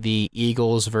about the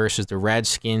Eagles versus the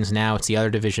Redskins. Now it's the other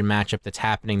division matchup that's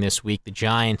happening this week, the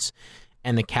Giants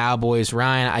and the Cowboys.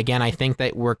 Ryan, again, I think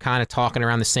that we're kind of talking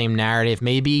around the same narrative.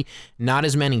 Maybe not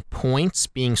as many points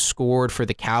being scored for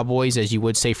the Cowboys as you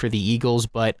would say for the Eagles,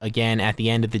 but again, at the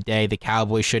end of the day, the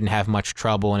Cowboys shouldn't have much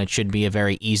trouble, and it should be a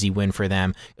very easy win for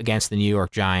them against the New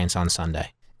York Giants on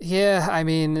Sunday. Yeah, I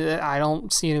mean, I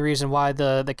don't see any reason why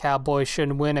the Cowboys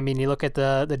shouldn't win. I mean, you look at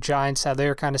the Giants, how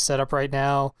they're kind of set up right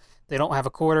now. They don't have a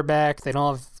quarterback. They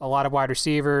don't have a lot of wide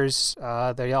receivers.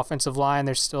 The offensive line,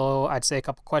 there's still, I'd say, a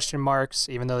couple question marks,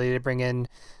 even though they did bring in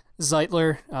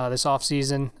Zeitler this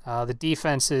offseason. The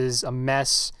defense is a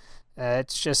mess.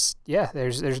 It's just,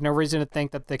 there's no reason to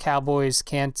think that the Cowboys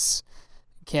can't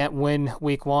win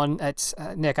week one. It's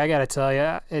Nick, I got to tell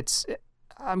you,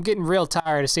 I'm getting real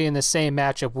tired of seeing the same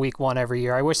matchup week one every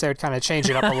year. I wish they would kind of change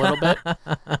it up a little bit.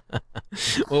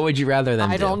 What would you rather them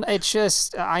do? It's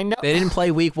just, I know. They didn't play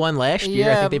week one last year.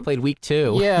 Yeah, I think they played week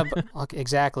two. Yeah, but,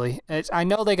 exactly. I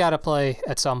know they got to play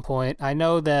at some point. I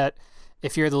know that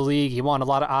if you're the league, you want a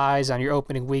lot of eyes on your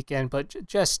opening weekend, but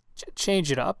just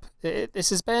change it up. This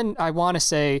has been, I want to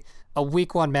say, a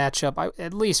week one matchup,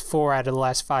 at least 4 out of the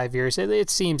last 5 years.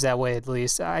 It seems that way, at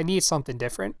least. I need something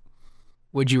different.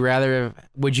 Would you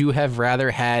have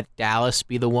rather had Dallas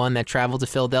be the one that traveled to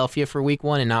Philadelphia for week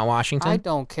one and not Washington? I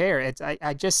don't care.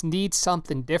 I just need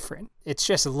something different. It's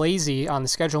just lazy on the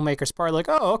schedule maker's part. Like,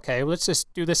 oh, okay, let's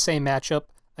just do the same matchup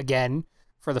again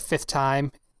for the 5th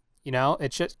time. You know,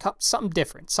 it's just something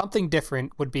different. Something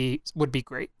different would be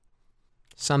great.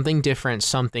 Something different,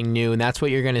 something new, and that's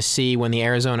what you're going to see when the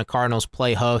Arizona Cardinals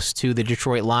play host to the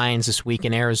Detroit Lions this week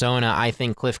in Arizona. I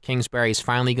think Cliff Kingsbury is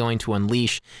finally going to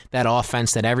unleash that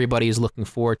offense that everybody is looking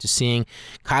forward to seeing.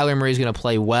 Kyler Murray is going to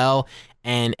play well,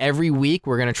 and every week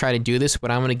we're going to try to do this,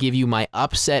 but I'm going to give you my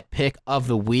upset pick of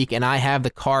the week, and I have the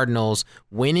Cardinals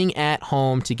winning at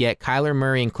home to get Kyler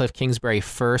Murray and Cliff Kingsbury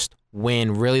first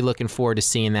win. Really looking forward to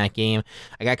seeing that game.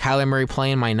 I got Kyler Murray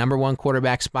playing my number 1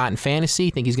 quarterback spot in fantasy.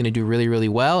 Think he's going to do really, really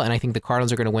well, and I think the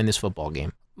Cardinals are going to win this football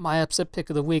game. My upset pick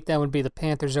of the week, that would be the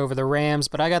Panthers over the Rams,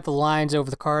 but I got the Lions over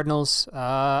the Cardinals.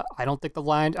 I don't think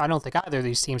either of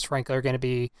these teams, frankly, are going to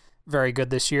be very good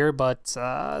this year, but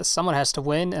someone has to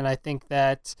win, and I think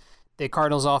that the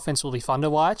Cardinals offense will be fun to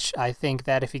watch. I think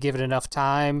that if you give it enough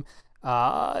time,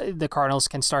 the Cardinals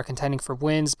can start contending for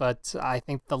wins, but I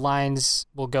think the Lions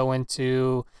will go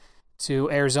into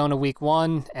Arizona week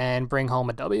 1 and bring home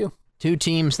a W. Two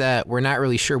teams that we're not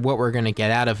really sure what we're going to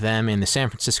get out of them in the San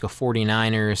Francisco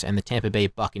 49ers and the Tampa Bay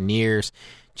Buccaneers.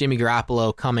 Jimmy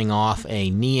Garoppolo coming off a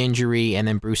knee injury, and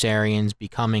then Bruce Arians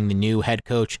becoming the new head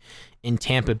coach in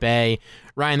Tampa Bay.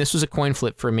 Ryan, this was a coin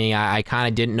flip for me. I kind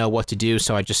of didn't know what to do,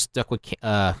 so I just stuck with,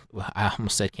 I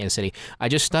almost said Kansas City. I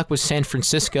just stuck with San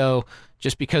Francisco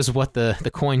just because of what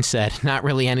the coin said. Not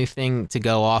really anything to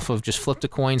go off of. Just flipped a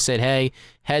coin, said, hey,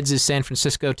 heads is San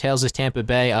Francisco, tails is Tampa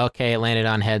Bay. Okay, it landed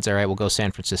on heads. All right, we'll go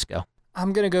San Francisco.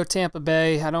 I'm going to go Tampa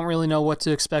Bay. I don't really know what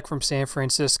to expect from San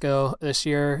Francisco this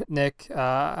year, Nick.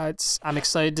 I'm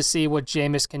excited to see what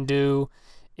Jameis can do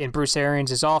in Bruce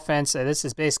Arians' offense. This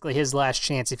is basically his last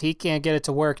chance. If he can't get it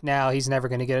to work now, he's never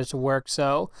going to get it to work.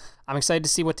 So I'm excited to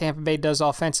see what Tampa Bay does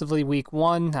offensively week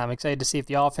 1. I'm excited to see if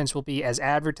the offense will be as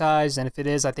advertised, and if it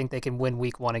is, I think they can win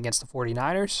week 1 against the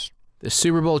 49ers. The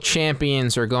Super Bowl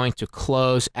champions are going to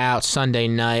close out Sunday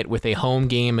night with a home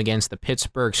game against the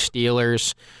Pittsburgh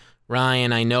Steelers.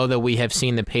 Ryan, I know that we have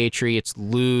seen the Patriots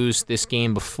lose this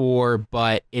game before,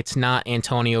 but it's not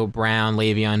Antonio Brown,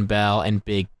 Le'Veon Bell, and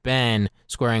Big Ben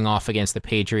squaring off against the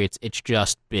Patriots. It's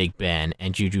just Big Ben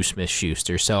and Juju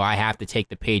Smith-Schuster. So I have to take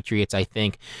the Patriots. I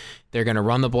think they're going to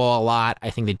run the ball a lot. I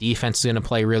think the defense is going to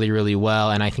play really, really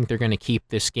well, and I think they're going to keep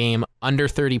this game under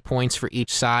 30 points for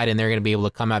each side, and they're going to be able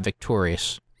to come out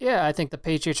victorious. Yeah, I think the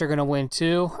Patriots are going to win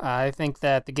too. I think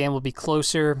that the game will be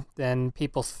closer than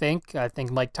people think. I think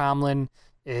Mike Tomlin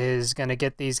is going to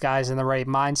get these guys in the right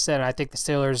mindset, and I think the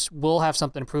Steelers will have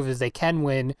something to prove as they can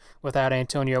win without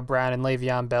Antonio Brown and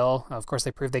Le'Veon Bell. Of course,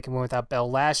 they proved they can win without Bell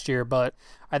last year, but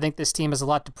I think this team has a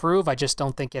lot to prove. I just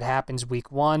don't think it happens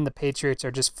week 1. The Patriots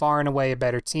are just far and away a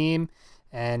better team,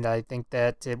 and I think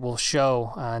that it will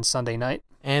show on Sunday night.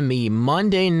 And the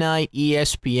Monday night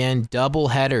ESPN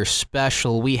doubleheader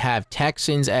special, we have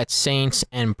Texans at Saints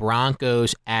and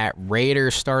Broncos at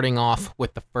Raiders. Starting off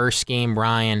with the first game,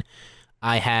 Ryan,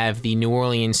 I have the New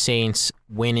Orleans Saints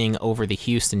winning over the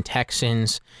Houston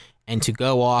Texans. And to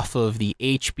go off of the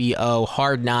HBO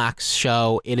Hard Knocks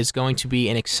show, it is going to be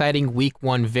an exciting Week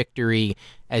 1 victory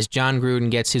as John Gruden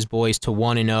gets his boys to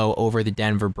 1-0 over the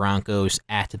Denver Broncos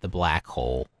at the Black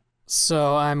Hole.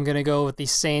 So I'm going to go with the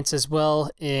Saints as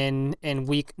well in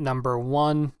week number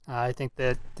 1. I think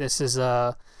that this is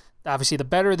obviously the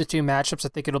better of the two matchups. I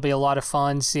think it'll be a lot of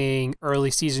fun seeing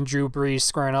early season Drew Brees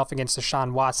squaring off against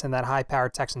Deshaun Watson, that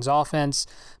high-powered Texans offense.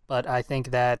 But I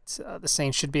think that the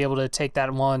Saints should be able to take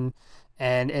that one.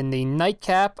 And in the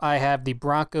nightcap, I have the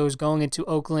Broncos going into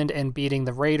Oakland and beating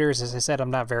the Raiders. As I said,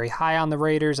 I'm not very high on the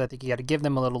Raiders. I think you got to give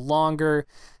them a little longer.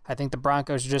 I think the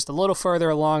Broncos are just a little further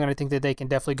along, and I think that they can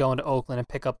definitely go into Oakland and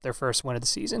pick up their first win of the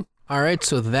season. All right,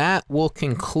 so that will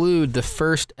conclude the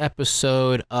first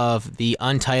episode of the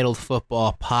Untitled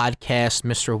Football Podcast.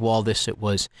 Mr. Waldis, it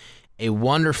was a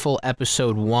wonderful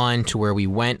episode 1 to where we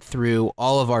went through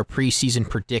all of our preseason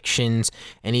predictions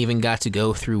and even got to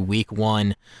go through week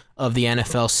 1 of the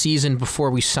NFL season.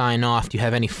 Before we sign off, do you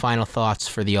have any final thoughts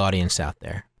for the audience out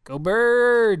there? Go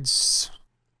Birds!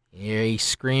 Here he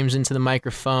screams into the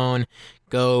microphone.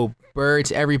 Go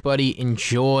Birds. Everybody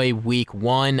enjoy week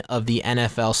 1 of the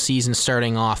NFL season,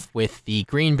 starting off with the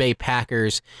Green Bay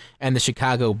Packers and the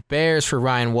Chicago Bears. For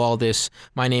Ryan Waldis,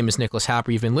 my name is Nicholas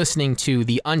Halper. You've been listening to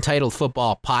the Untitled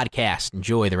Football Podcast.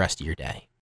 Enjoy the rest of your day.